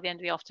September, by the end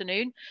of the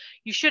afternoon.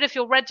 You should, if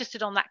you're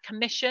registered on that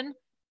commission,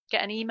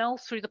 get an email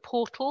through the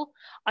portal.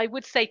 I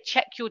would say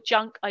check your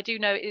junk. I do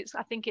know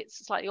I think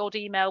it's a slightly odd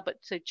email,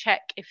 but to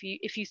check if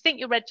you think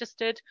you're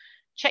registered,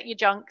 check your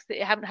junk that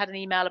you haven't had an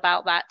email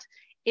about that.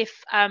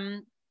 If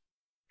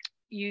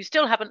you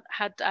still haven't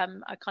had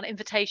a kind of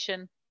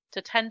invitation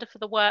to tender for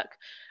the work,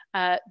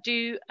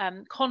 do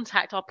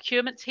contact our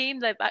procurement team.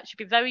 They've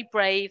actually been very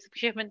brave, the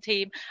procurement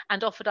team,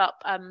 and offered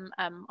up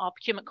our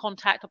procurement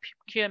contact, our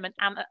procurement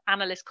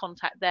analyst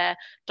contact there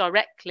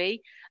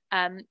directly.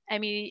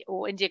 Emmy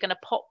or India are going to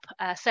pop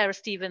Sarah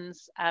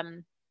Stevens'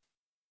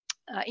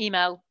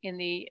 email in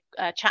the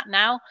chat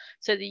now,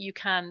 so that you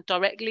can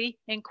directly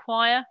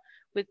inquire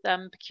with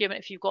procurement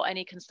if you've got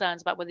any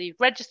concerns about whether you've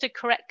registered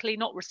correctly,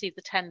 not received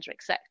the tender,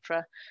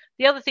 etc.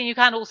 The other thing you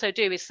can also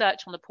do is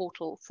search on the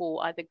portal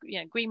for either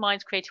Green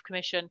Minds Creative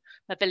Commission,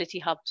 Mobility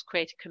Hubs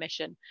Creative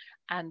Commission,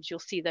 and you'll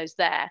see those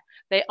there.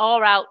 They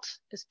are out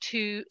as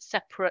two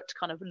separate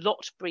kind of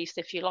lot briefs,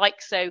 if you like.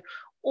 So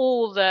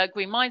all the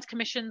Green Minds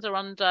Commissions are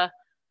under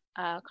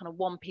kind of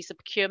one piece of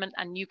procurement,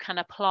 and you can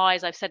apply,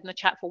 as I've said in the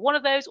chat, for one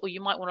of those, or you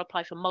might want to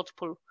apply for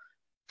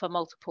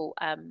multiple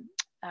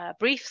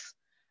briefs.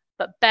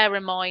 But bear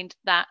in mind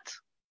that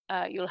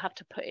you'll have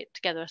to put it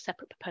together a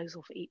separate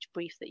proposal for each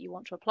brief that you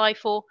want to apply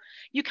for.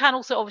 You can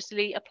also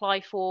obviously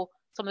apply for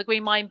some of the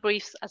Green Mind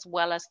briefs as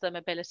well as the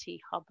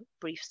Mobility Hub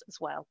briefs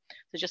as well.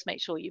 So just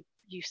make sure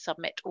you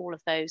submit all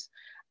of those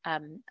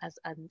as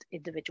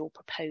individual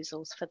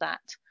proposals for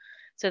that.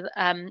 So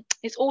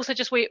it's also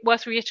just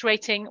worth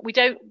reiterating,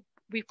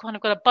 we've kind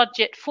of got a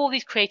budget for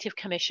these creative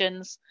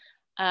commissions,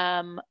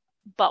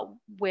 but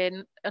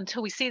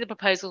until we see the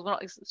proposals, we're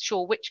not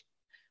sure which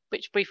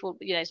brief will,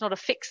 it's not a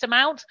fixed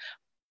amount,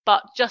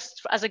 but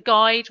just as a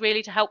guide,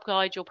 really, to help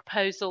guide your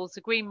proposals.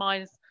 The Green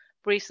Minds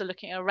briefs are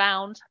looking at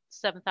around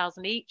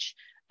 7,000 each,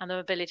 and the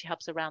Mobility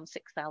Hubs around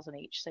 6,000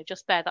 each. So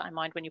just bear that in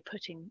mind when you're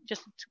putting,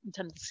 just in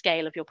terms of the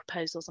scale of your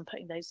proposals and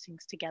putting those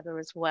things together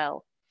as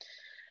well.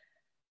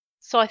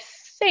 So I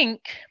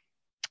think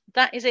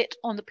that is it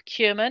on the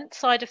procurement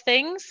side of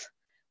things.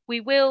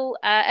 We will,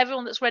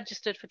 everyone that's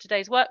registered for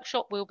today's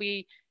workshop will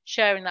be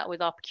sharing that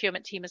with our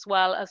procurement team as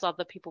well as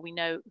other people we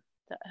know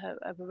that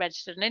have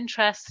registered an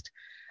interest,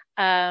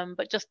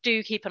 but just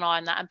do keep an eye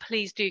on that, and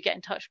please do get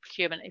in touch with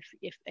procurement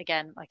if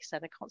again, like I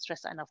said, I can't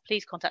stress that enough,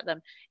 please contact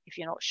them if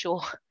you're not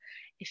sure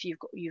if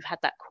you've had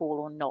that call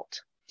or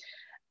not.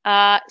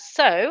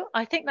 So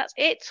I think that's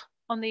it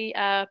on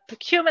the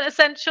procurement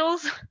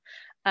essentials.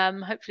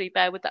 Hopefully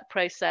bear with that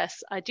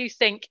process. I do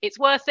think it's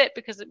worth it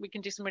because we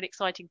can do some really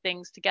exciting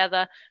things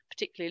together,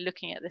 particularly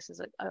looking at this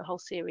as a whole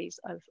series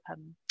of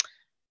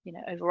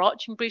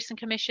overarching briefs and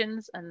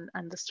commissions, and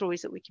the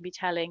stories that we can be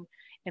telling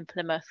in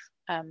Plymouth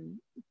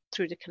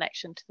through the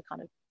connection to the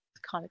kind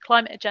of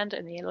climate agenda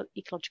and the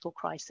ecological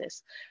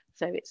crisis.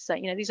 So it's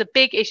these are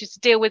big issues to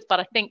deal with, but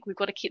I think we've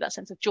got to keep that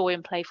sense of joy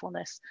and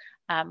playfulness,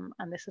 and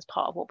this is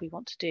part of what we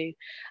want to do.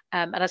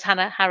 And as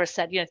Hannah Harris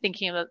said,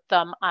 thinking of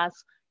them as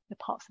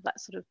parts of that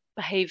sort of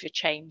behaviour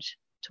change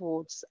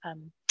towards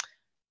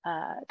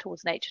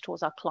nature,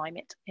 towards our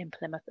climate in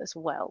Plymouth as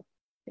well.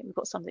 I think we've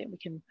got something we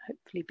can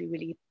hopefully be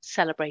really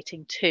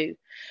celebrating too.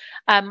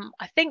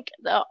 I think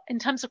that in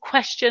terms of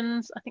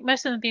questions, I think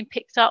most of them have been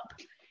picked up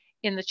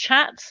in the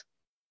chat.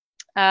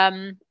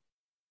 So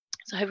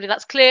hopefully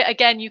that's clear.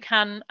 Again, you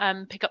can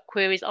pick up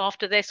queries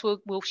after this.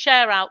 We'll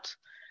share out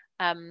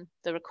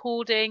the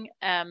recording.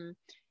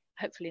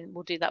 Hopefully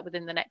we'll do that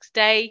within the next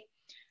day.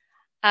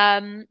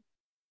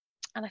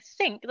 And I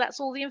think that's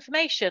all the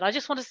information. I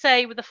just want to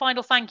say with a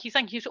final thank you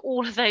to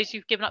all of those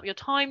who've given up your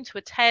time to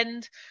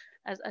attend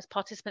as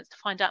participants to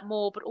find out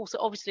more, but also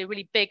obviously a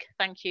really big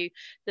thank you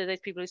to those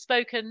people who've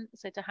spoken.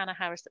 So to Hannah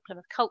Harris at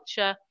Plymouth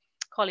Culture,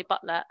 Carly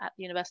Butler at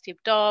the University of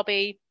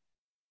Derby,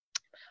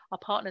 our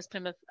partners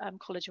Plymouth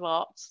College of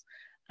Arts,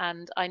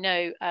 and I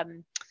know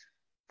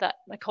that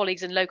my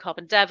colleagues in Low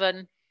Carbon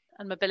Devon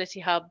and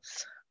Mobility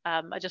Hubs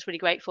are just really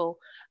grateful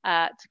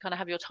to kind of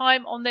have your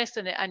time on this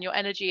and your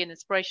energy and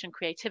inspiration and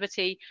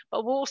creativity.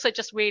 But we're also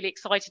just really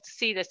excited to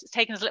see this. It's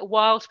taken us a little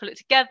while to put it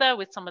together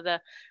with some of the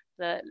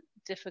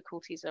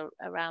difficulties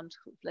around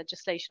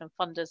legislation and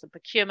funders and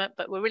procurement,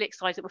 but we're really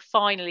excited we're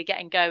finally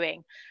getting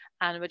going,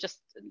 and we're just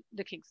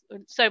looking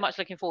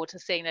forward to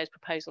seeing those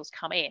proposals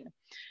come in.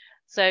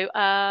 So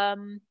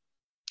I'm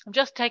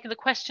just taking the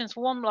questions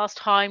for one last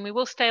time. We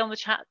will stay on the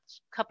chat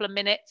a couple of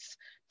minutes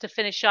to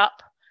finish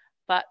up,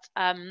 but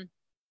I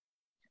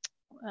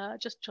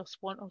just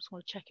want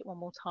to check it one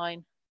more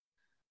time.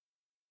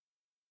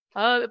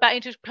 Oh, about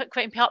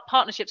creating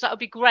partnerships, that would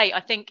be great. I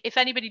think if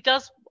anybody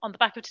does on the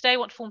back of today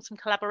want to form some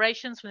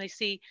collaborations when they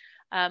see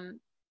the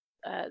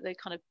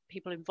kind of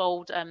people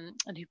involved and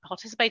who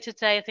participated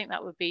today, I think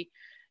that would be,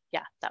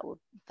 that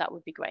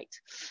would be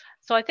great.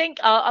 So I think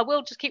I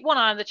will just keep one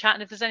eye on the chat,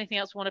 and if there's anything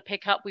else we want to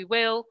pick up, we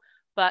will.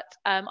 But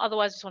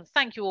otherwise, I just want to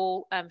thank you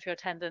all for your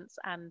attendance,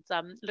 and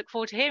look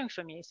forward to hearing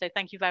from you. So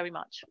thank you very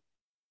much.